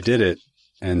say that I did it.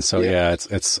 And so,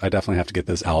 it's, I definitely have to get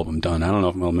this album done. I don't know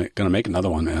if I'm going to make another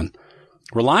one, man.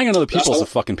 Relying on other people is a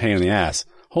fucking pain in the ass.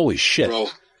 Holy shit. Bro,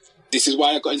 this is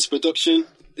why I got into production.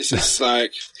 This is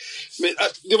like,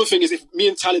 the other thing is if me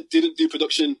and Tyler didn't do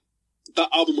production, that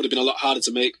album would have been a lot harder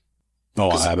to make.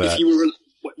 Oh, I bet. If you were,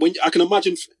 I can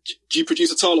imagine, do you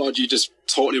produce at all or do you just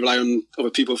totally rely on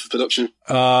other people for production?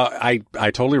 I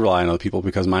totally rely on other people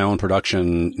because my own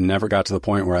production never got to the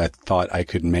point where I thought I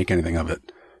could make anything of it.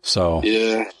 So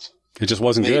yeah, it just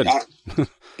wasn't good.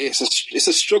 It's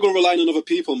a struggle relying on other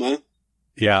people, man.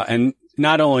 Yeah. And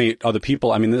not only other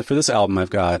people, I mean, for this album,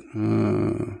 I've got,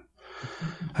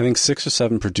 I think 6 or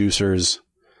 7 producers,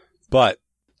 but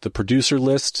the producer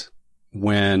list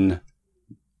when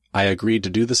I agreed to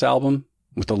do this album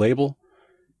with the label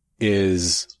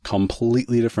is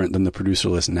completely different than the producer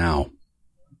list now.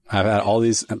 I've had all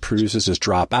these producers just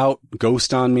drop out,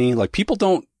 ghost on me. Like, people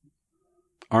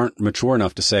aren't mature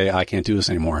enough to say, I can't do this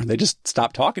anymore. They just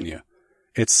stop talking to you.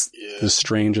 It's the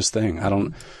strangest thing.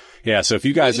 So if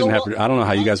you guys didn't have, I don't know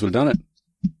how you guys would have done it.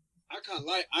 I can't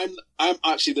lie. I'm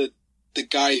actually the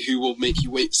guy who will make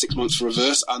you wait 6 months for a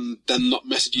verse and then not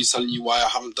message you telling you why I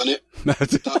haven't done it.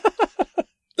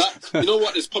 You know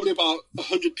what? There's probably about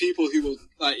 100 people who will,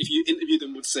 like, if you interview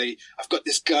them, would say, I've got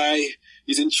this guy,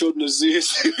 he's in Children of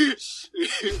Zeus,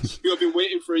 who I've been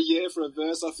waiting for a year for a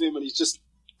verse off him, and he's just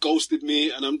ghosted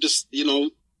me, and I'm just,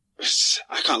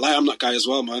 I can't lie, I'm that guy as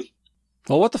well, man.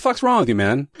 Well, what the fuck's wrong with you,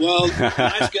 man? Well,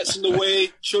 life gets in the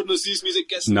way, Children of Zeus music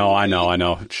gets in the way. No, I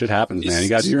know. Shit happens, man. You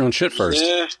gotta do your own shit first.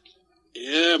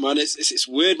 Yeah, man, it's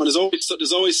weird, man.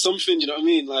 There's always something, you know what I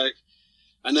mean? Like,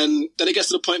 and then it gets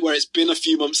to the point where it's been a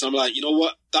few months and I'm like, you know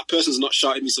what? That person's not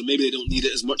shouting me, so maybe they don't need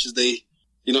it as much as they,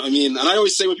 you know what I mean? And I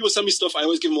always say, when people send me stuff, I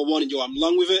always give them a warning, I'm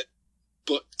long with it,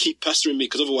 but keep pestering me,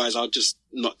 because otherwise I'll just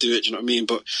not do it, you know what I mean?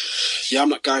 But yeah,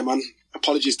 I'm that guy, man.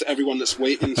 Apologies to everyone that's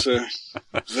waiting for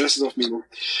verses off me, man.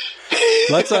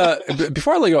 Let's,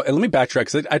 before I let you go, let me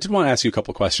backtrack, because I did want to ask you a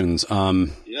couple of questions. Yeah,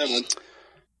 man.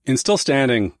 In Still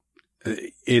Standing,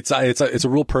 it's a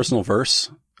real personal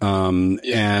verse.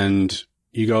 And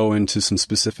you go into some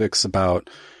specifics about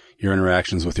your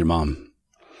interactions with your mom.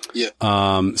 Yeah.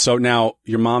 So now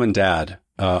your mom and dad,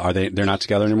 they're not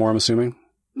together anymore, I'm assuming?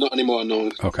 Not anymore,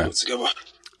 no. Okay. Not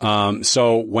together.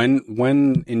 So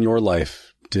when in your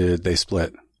life did they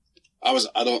split? I was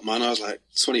adult, man. I was like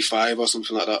 25 or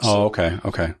something like that. Oh, okay.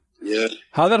 Yeah.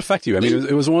 How did that affect you? I mean,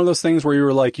 it was one of those things where you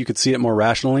were like, you could see it more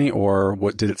rationally, or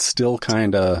what, did it still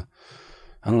kind of,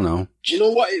 I don't know. Do you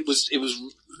know what?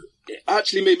 It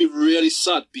actually made me really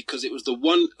sad, because it was the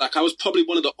one, like, I was probably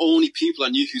one of the only people I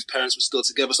knew whose parents were still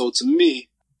together. So to me,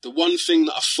 the one thing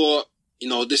that I thought,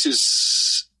 this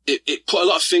is, it put a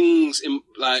lot of things in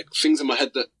my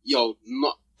head that,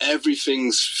 not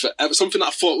everything's forever. Something that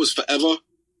I thought was forever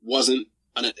wasn't.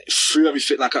 And it threw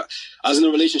everything, like, I was in a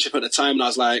relationship at the time and I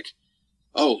was like,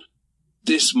 oh,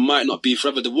 this might not be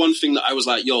forever. The one thing that I was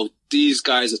like, these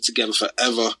guys are together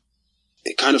forever.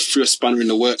 It kind of threw a spanner in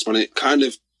the works, man. It kind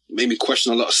of made me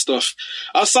question a lot of stuff.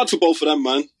 I was sad for both of them,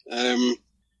 man.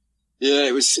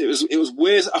 It was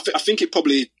weird. I think it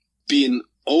probably being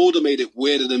older made it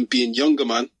weirder than being younger,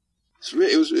 man.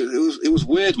 It was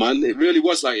weird, man. It really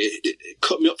was. Like, it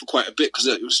cut me up for quite a bit, because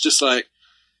it was just like,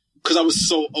 because I was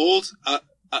so old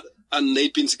and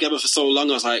they'd been together for so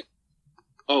long, I was like,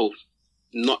 oh,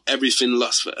 not everything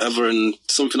lasts forever. And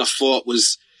something I thought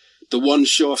was the one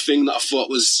sure thing that I thought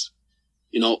was,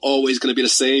 always going to be the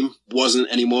same,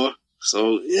 wasn't anymore.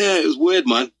 So yeah, it was weird,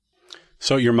 man.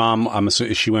 So your mom, I'm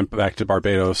assuming she went back to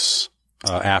Barbados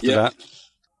after that?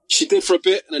 She did for a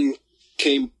bit and then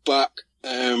came back.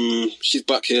 She's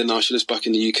back here now. She lives back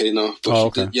in the UK now.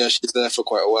 But she's there for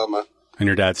quite a while, man. And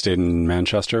your dad stayed in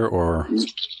Manchester, or?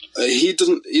 He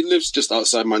doesn't. He lives just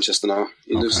outside Manchester now.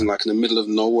 He lives in the middle of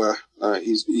nowhere.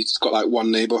 He's got like one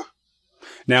neighbour.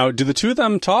 Now, do the two of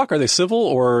them talk? Are they civil,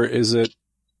 or is it?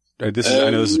 I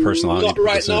know this is personal. Not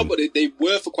right now, but they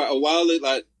were for quite a while.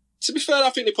 To be fair, I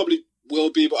think they probably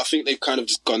will be, but I think they've kind of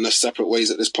just gone their separate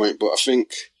ways at this point. But I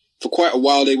think for quite a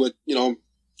while they would,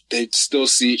 they'd still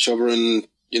see each other, and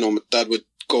my dad would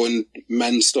go and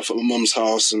mend stuff at my mum's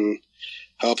house and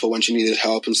help her when she needed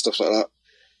help and stuff like that.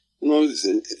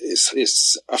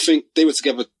 I think they were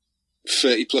together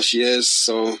 30 plus years,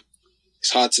 so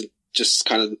it's hard to just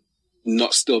kind of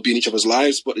not still be in each other's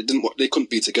lives, but they couldn't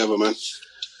be together, man.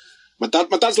 My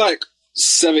dad's like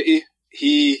 70.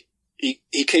 He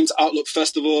came to Outlook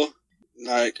Festival.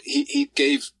 Like, he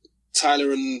gave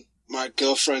Tyler and my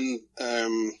girlfriend,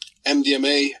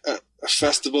 MDMA at a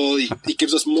festival. He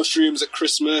gives us mushrooms at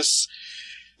Christmas.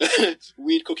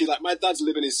 Weed cookies. Like, my dad's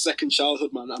living his second childhood,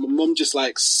 man. And my mum just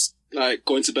likes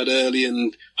going to bed early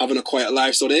and having a quiet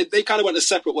life. So they kind of went their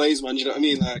separate ways, man. You know what I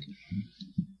mean? Like,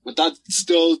 my dad's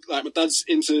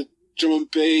into drum and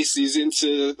bass. He's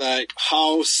into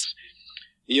house.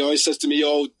 He always says to me,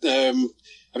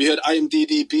 have you heard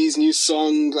IMDb's new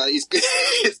song? Like,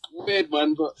 it's weird,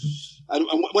 man. But and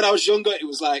when I was younger, it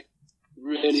was like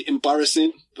really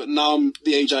embarrassing. But now I'm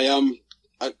the age I am.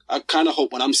 I kind of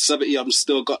hope when I'm 70, I've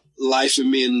still got life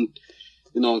in me and,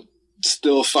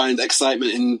 still find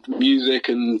excitement in music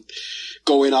and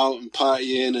going out and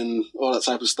partying and all that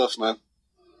type of stuff, man.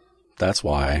 That's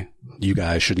why you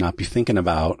guys should not be thinking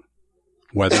about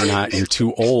whether or not you're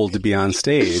too old to be on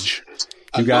stage.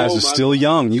 You guys are still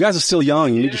young. You guys are still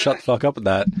young. You need to shut the fuck up with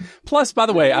that. Plus, by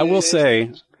the way, I will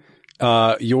say,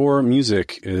 your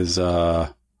music is,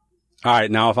 all right.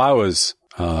 Now, if I was,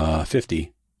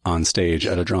 50, on stage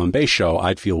at a drum and bass show,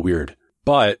 I'd feel weird.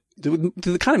 But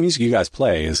the kind of music you guys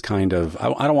play is kind of,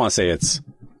 I don't want to say it's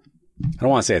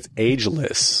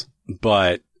ageless,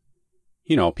 but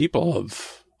you know, people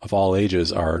of all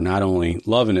ages are not only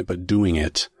loving it, but doing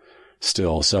it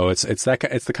still. So it's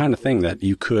the kind of thing that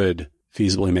you could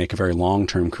feasibly make a very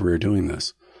long-term career doing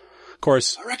this. Of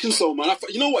course. I reckon so, man.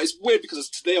 You know what? It's weird because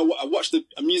today I watched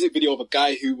a music video of a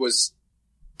guy who was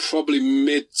probably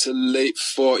mid to late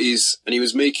 40s, and he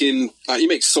was making, he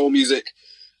makes soul music,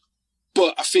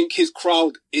 but I think his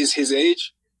crowd is his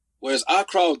age, whereas our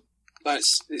crowd,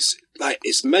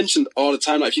 it's mentioned all the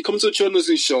time. Like, if you come to a children's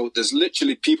news show, there's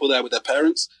literally people there with their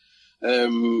parents.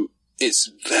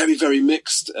 It's very, very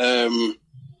mixed.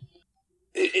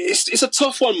 It's a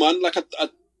tough one, man. Like,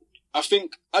 I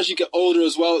think as you get older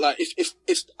as well, like if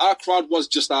our crowd was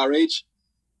just our age,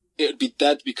 it would be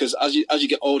dead, because as you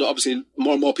get older, obviously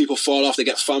more and more people fall off. They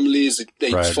get families,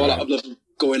 they fall out of love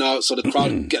going out, so the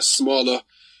crowd gets smaller.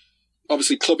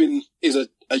 Obviously, clubbing is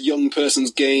a young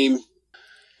person's game.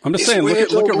 I'm just saying, look at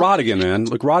Rodigan, man.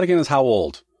 Look, Rodigan is how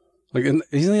old? Like, isn't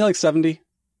he like 70?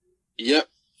 Yep.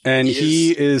 And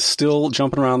he is still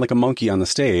jumping around like a monkey on the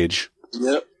stage.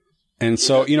 Yep. And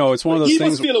so, you know, it's one of those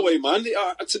things. He must feel a way, man.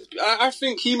 I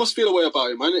think he must feel a way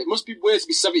about it, man. It must be weird to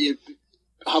be 70 and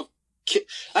have kids.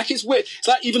 Like, it's weird. It's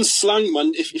like even slang,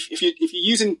 man. If you're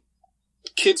using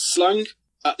kids' slang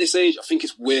at this age, I think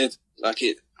it's weird. Like,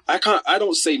 I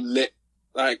don't say lit.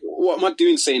 Like, what am I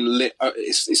doing saying lit?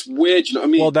 It's weird, you know what I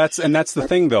mean? Well, that's the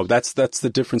thing, though. That's the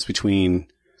difference between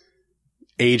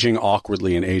aging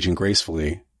awkwardly and aging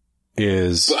gracefully.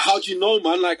 But how do you know,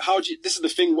 man? Like, this is the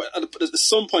thing, there's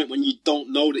some point when you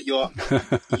don't know that you're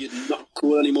not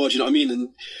cool anymore, do you know what I mean? And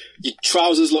your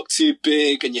trousers look too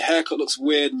big, and your haircut looks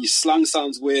weird, and your slang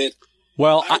sounds weird.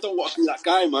 Well, I don't want to be that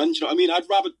guy, man, do you know what I mean? I'd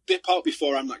rather dip out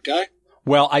before I'm that guy.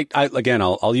 Well,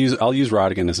 I'll use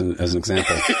Rodigan as an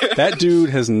example. That dude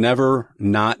has never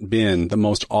not been the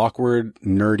most awkward,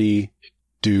 nerdy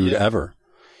dude ever.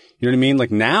 You know what I mean?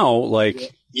 Like, now,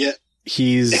 like,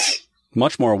 he's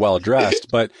much more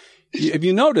well-dressed, but if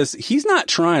you notice, he's not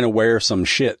trying to wear some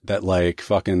shit that, like,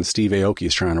 fucking Steve Aoki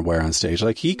is trying to wear on stage.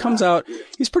 Like, he comes out,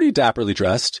 he's pretty dapperly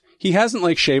dressed. He hasn't,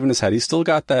 like, shaven his head. He's still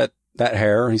got that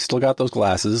hair. He's still got those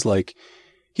glasses. Like,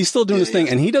 he's still doing his thing,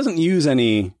 and he doesn't use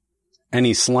any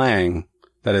slang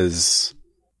that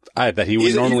he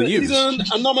would normally use. He's an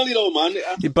anomaly, though, man.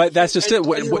 But that's just it.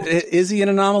 Is he an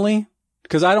anomaly?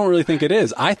 Because I don't really think it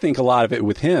is. I think a lot of it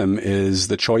with him is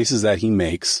the choices that he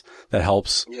makes that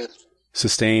helps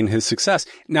sustain his success.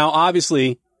 Now,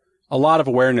 obviously, a lot of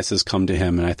awareness has come to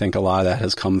him, and I think a lot of that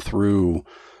has come through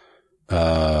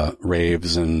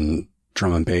raves and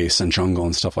drum and bass and jungle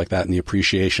and stuff like that, and the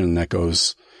appreciation that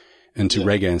goes into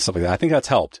reggae and stuff like that. I think that's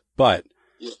helped. But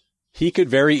he could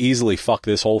very easily fuck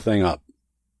this whole thing up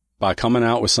by coming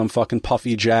out with some fucking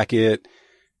puffy jacket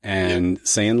and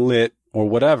saying lit or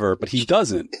whatever, but he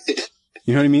doesn't.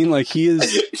 You know what I mean? Like, he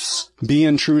is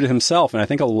being true to himself. And I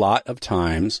think a lot of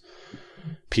times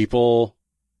people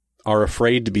are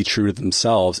afraid to be true to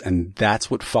themselves, and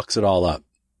that's what fucks it all up.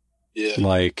 Yeah.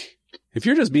 Like, if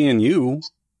you're just being you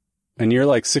and you're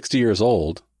like 60 years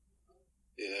old,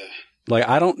 like,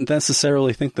 I don't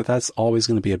necessarily think that that's always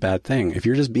going to be a bad thing. If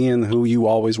you're just being who you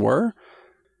always were.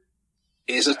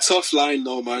 It's a tough line,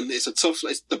 though, man.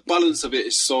 The balance of it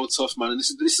is so tough, man. And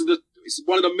it's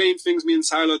one of the main things me and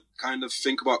Tyler kind of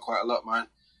think about quite a lot, man.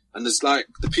 And there's like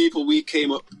the people we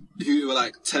came up who were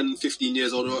like 10, 15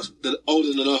 years older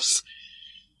than us.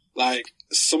 Like,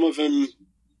 some of them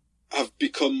have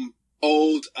become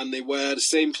old and they wear the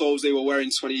same clothes they were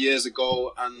wearing 20 years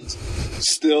ago, and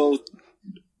still,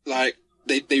 like,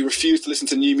 they refuse to listen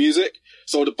to new music.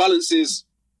 So the balance is,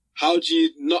 how do you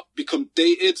not become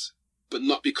dated, but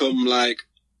not become like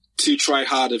too try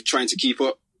hard of trying to keep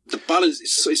up? The balance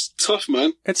is tough,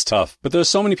 man. It's tough, but there's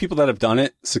so many people that have done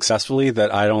it successfully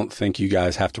that I don't think you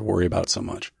guys have to worry about so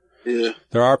much. Yeah.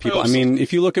 There are people, I mean,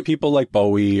 if you look at people like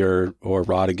Bowie or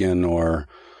Rodigan or,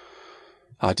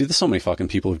 there's so many fucking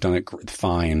people who've done it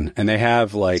fine, and they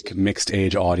have like mixed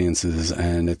age audiences,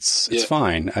 and it's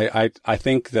fine. I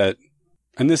think that,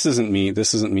 and this isn't me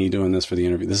doing this for the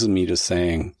interview. This is me just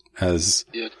saying as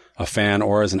a fan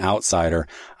or as an outsider,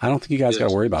 I don't think you guys got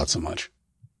to worry about it so much.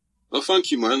 Well,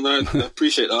 thank you, man. I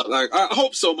appreciate that. Like, I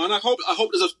hope so, man. I hope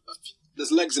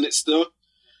there's legs in it still.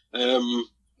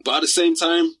 But at the same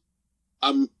time,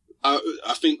 I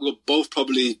think we'll both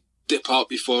probably dip out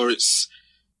before it's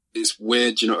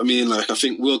weird. You know what I mean? Like, I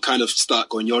think we'll kind of start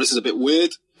going, yo, this is a bit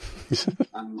weird,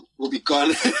 and we'll be gone.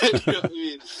 You know what I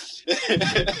mean?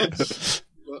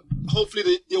 But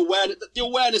hopefully the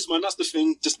awareness, man. That's the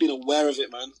thing. Just being aware of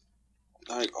it, man.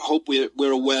 like, I hope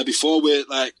we're aware before we're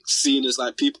like seen as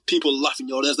like people laughing.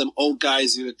 Yo, there's them old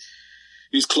guys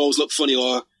whose clothes look funny,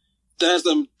 or there's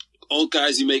them old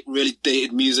guys who make really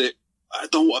dated music. I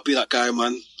don't want to be that guy,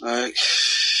 man. Like,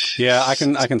 yeah, I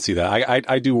can see that.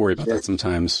 I do worry about that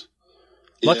sometimes.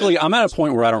 Luckily, I'm at a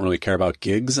point where I don't really care about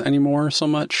gigs anymore so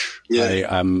much. Yeah.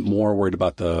 I'm more worried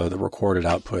about the recorded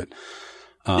output.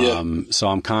 So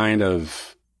I'm kind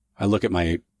of, I look at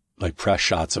my like press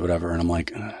shots or whatever, and I'm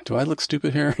like, do I look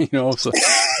stupid here? You know, so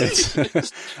it's, I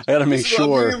gotta make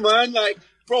sure. Doing, man. Like,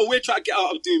 bro, we're trying to get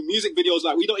out of doing music videos.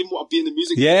 Like, we don't even want to be in the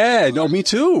music. Yeah, no, me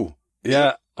too.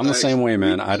 Yeah, I'm the same way,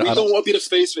 man. I don't want to be the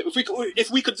face of it. If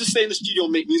we could just stay in the studio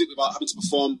and make music without having to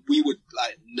perform, we would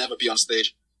like never be on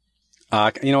stage.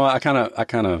 You know what? I can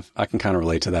kind of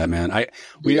relate to that, man. I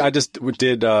just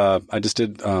did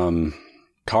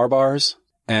car bars,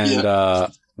 and I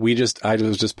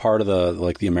was just part of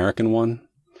the American one.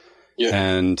 Yeah.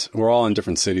 And we're all in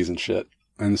different cities and shit.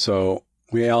 And so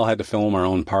we all had to film our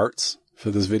own parts for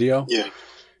this video. Yeah.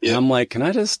 Yeah. And I'm like,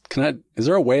 is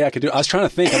there a way I could do it? I was trying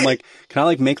to think. I'm like, can I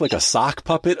like make like a sock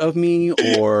puppet of me,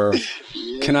 or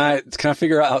can I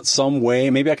figure out some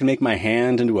way? Maybe I can make my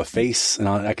hand into a face and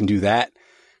I can do that.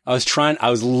 I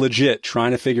was legit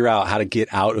trying to figure out how to get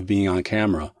out of being on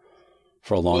camera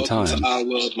for a long time. Welcome to our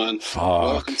world, man. Fuck.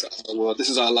 Welcome to our world. This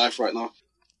is our life right now.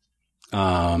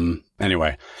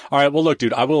 Anyway. All right. Well, look,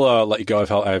 dude, I will let you go.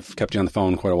 I've kept you on the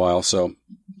phone quite a while, so.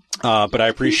 But I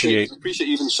appreciate you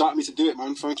even shouting me to do it,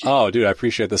 man. Thank you. Oh, dude, I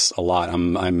appreciate this a lot. I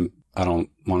don't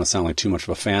want to sound like too much of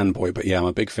a fanboy, but yeah, I'm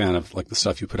a big fan of like the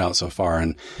stuff you put out so far.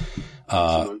 And,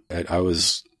 I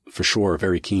was for sure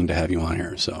very keen to have you on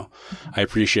here. So I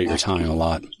appreciate your time a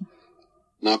lot.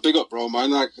 Nah, big up, bro,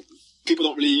 man. Like, people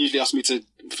don't really usually ask me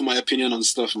for my opinion on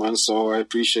stuff, man. So I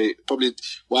appreciate probably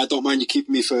why I don't mind you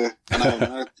keeping me for an hour,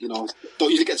 man. You know, don't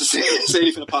usually get to say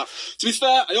anything apart. To be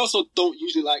fair, I also don't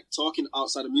usually like talking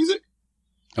outside of music.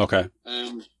 Okay.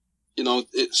 You know,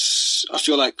 I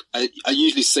feel like I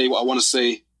usually say what I want to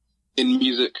say in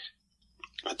music.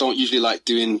 I don't usually like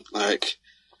doing like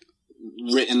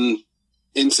written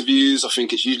interviews. I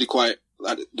think it's usually quite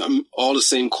like all the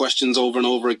same questions over and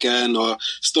over again, or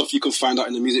stuff you can find out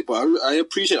in the music. But I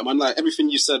appreciate it, man. Like everything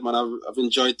you said, man, I've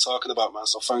enjoyed talking about, man.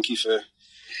 So thank you for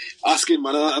asking,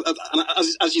 man. And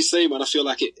as you say, man, I feel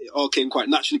like it all came quite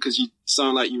naturally because you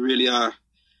sound like you really are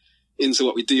into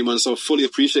what we do, man. So fully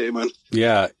appreciate it, man.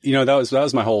 Yeah, you know, that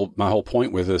was my whole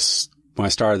point with this when I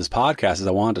started this podcast, is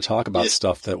I wanted to talk about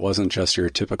stuff that wasn't just your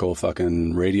typical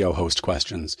fucking radio host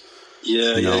questions.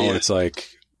 Yeah, you know, it's like,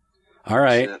 all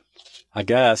right. Yeah. I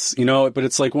guess, you know, but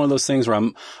it's like one of those things where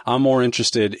I'm more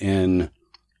interested in,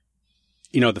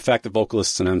 you know, the fact that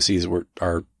vocalists and MCs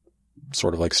are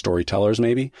sort of like storytellers,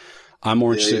 maybe. I'm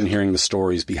more interested in hearing the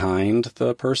stories behind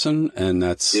the person. And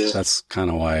that's kind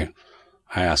of why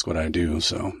I ask what I do.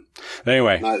 So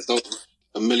anyway. Nice.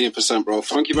 1,000,000%, bro.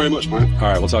 Thank you very much, man. All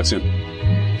right. We'll talk soon.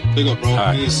 Big up, bro. All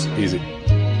right. Peace. Easy.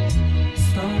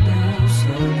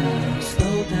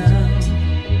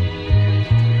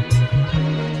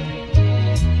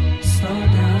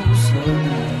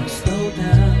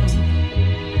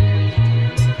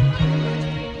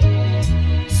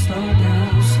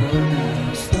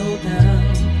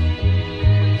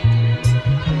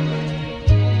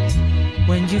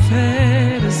 When you've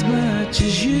had as much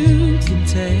as you can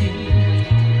take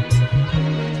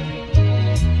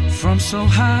from so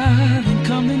high and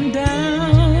coming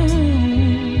down,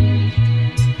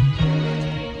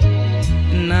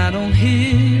 and I don't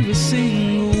hear a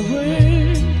single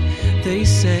word they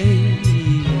say.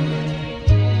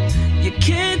 You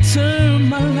can't turn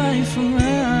my life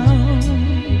around.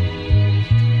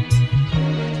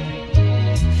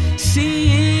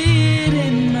 See it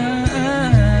in my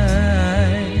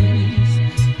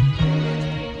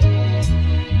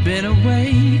been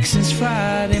awake since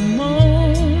Friday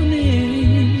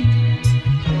morning,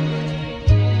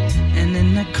 and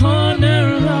in the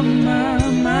corner of my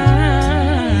mind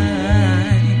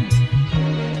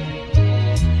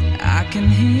I can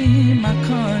hear my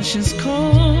conscience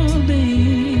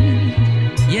calling.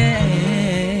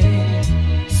 Yeah,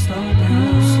 slow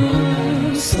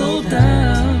down, slow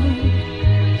down,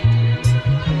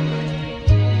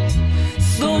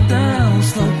 slow down,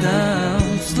 slow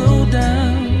down, slow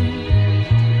down.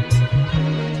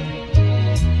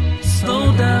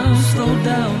 Slow down, slow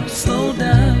down, slow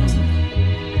down.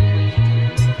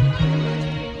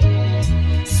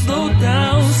 Slow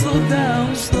down, slow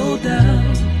down, slow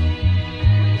down.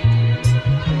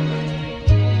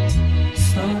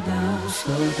 Slow down,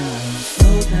 slow down,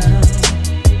 slow down.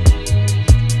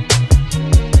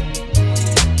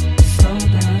 Slow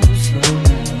down, slow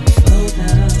down, slow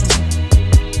down.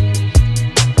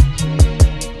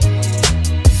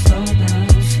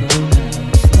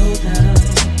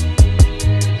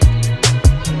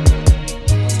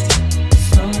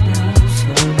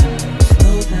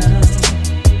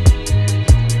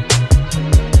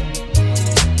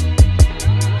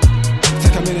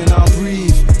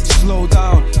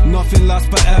 nothing lasts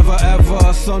forever,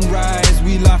 ever. Sunrise,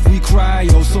 we laugh, we cry,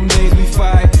 yo, some days we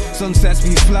fight. Sunsets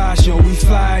we flash, yo, we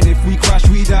fly, and if we crash,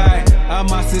 we die. I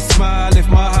must smile, if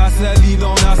my heart's let leave,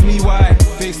 don't ask me why.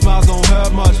 Fake smiles don't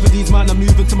hurt much, but these man are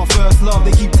moving to my first love.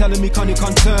 They keep telling me, you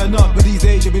can't turn up, but these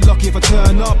days you'll be lucky if I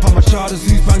turn up. I'm a child of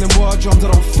Zeus, bang them war drums,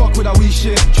 I don't fuck with that wee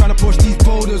shit. Trying to push these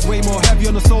boulders, way more heavy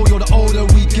on the soul, yo, the older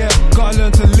we get. Gotta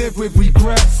learn to live with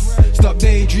regrets. Stop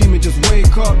daydreaming, just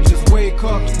wake up, just wake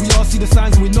up. We all see the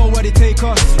signs and we know where they take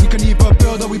us. We can either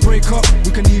build or we break up.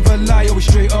 We can either lie or we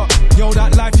straight up. Yo,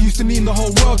 that life used to mean the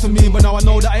whole world to me, but now I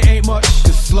know that it ain't much.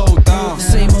 Just slow down.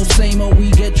 Same old, we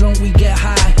get drunk, we get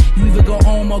high. You either go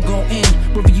home or go in.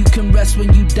 Brother, you can rest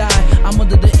when you die. I'm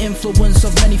under the influence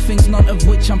of many things, none of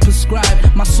which I'm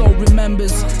prescribed. My soul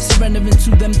remembers, surrendering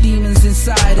to them demons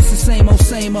inside. It's the same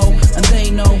old, and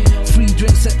they know. 3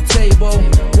 drinks at the table,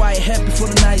 white head before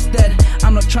the night's dead.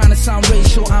 I'm not trying to sound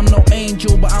racial, I'm no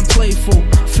angel, but I'm playful,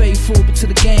 faithful, but to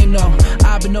the game, no.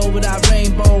 I've been over that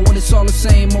rainbow, and it's all the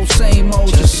same old,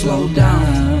 just slow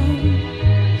down.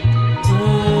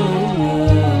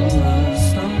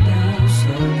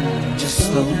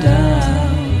 Slow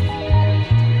down,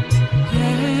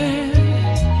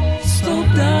 yeah. Slow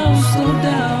down, slow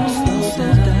down, slow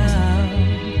down.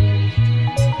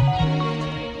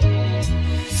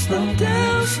 Slow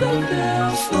down, slow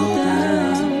down, slow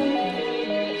down.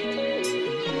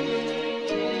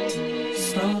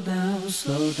 Slow down,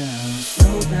 slow down,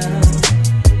 slow down.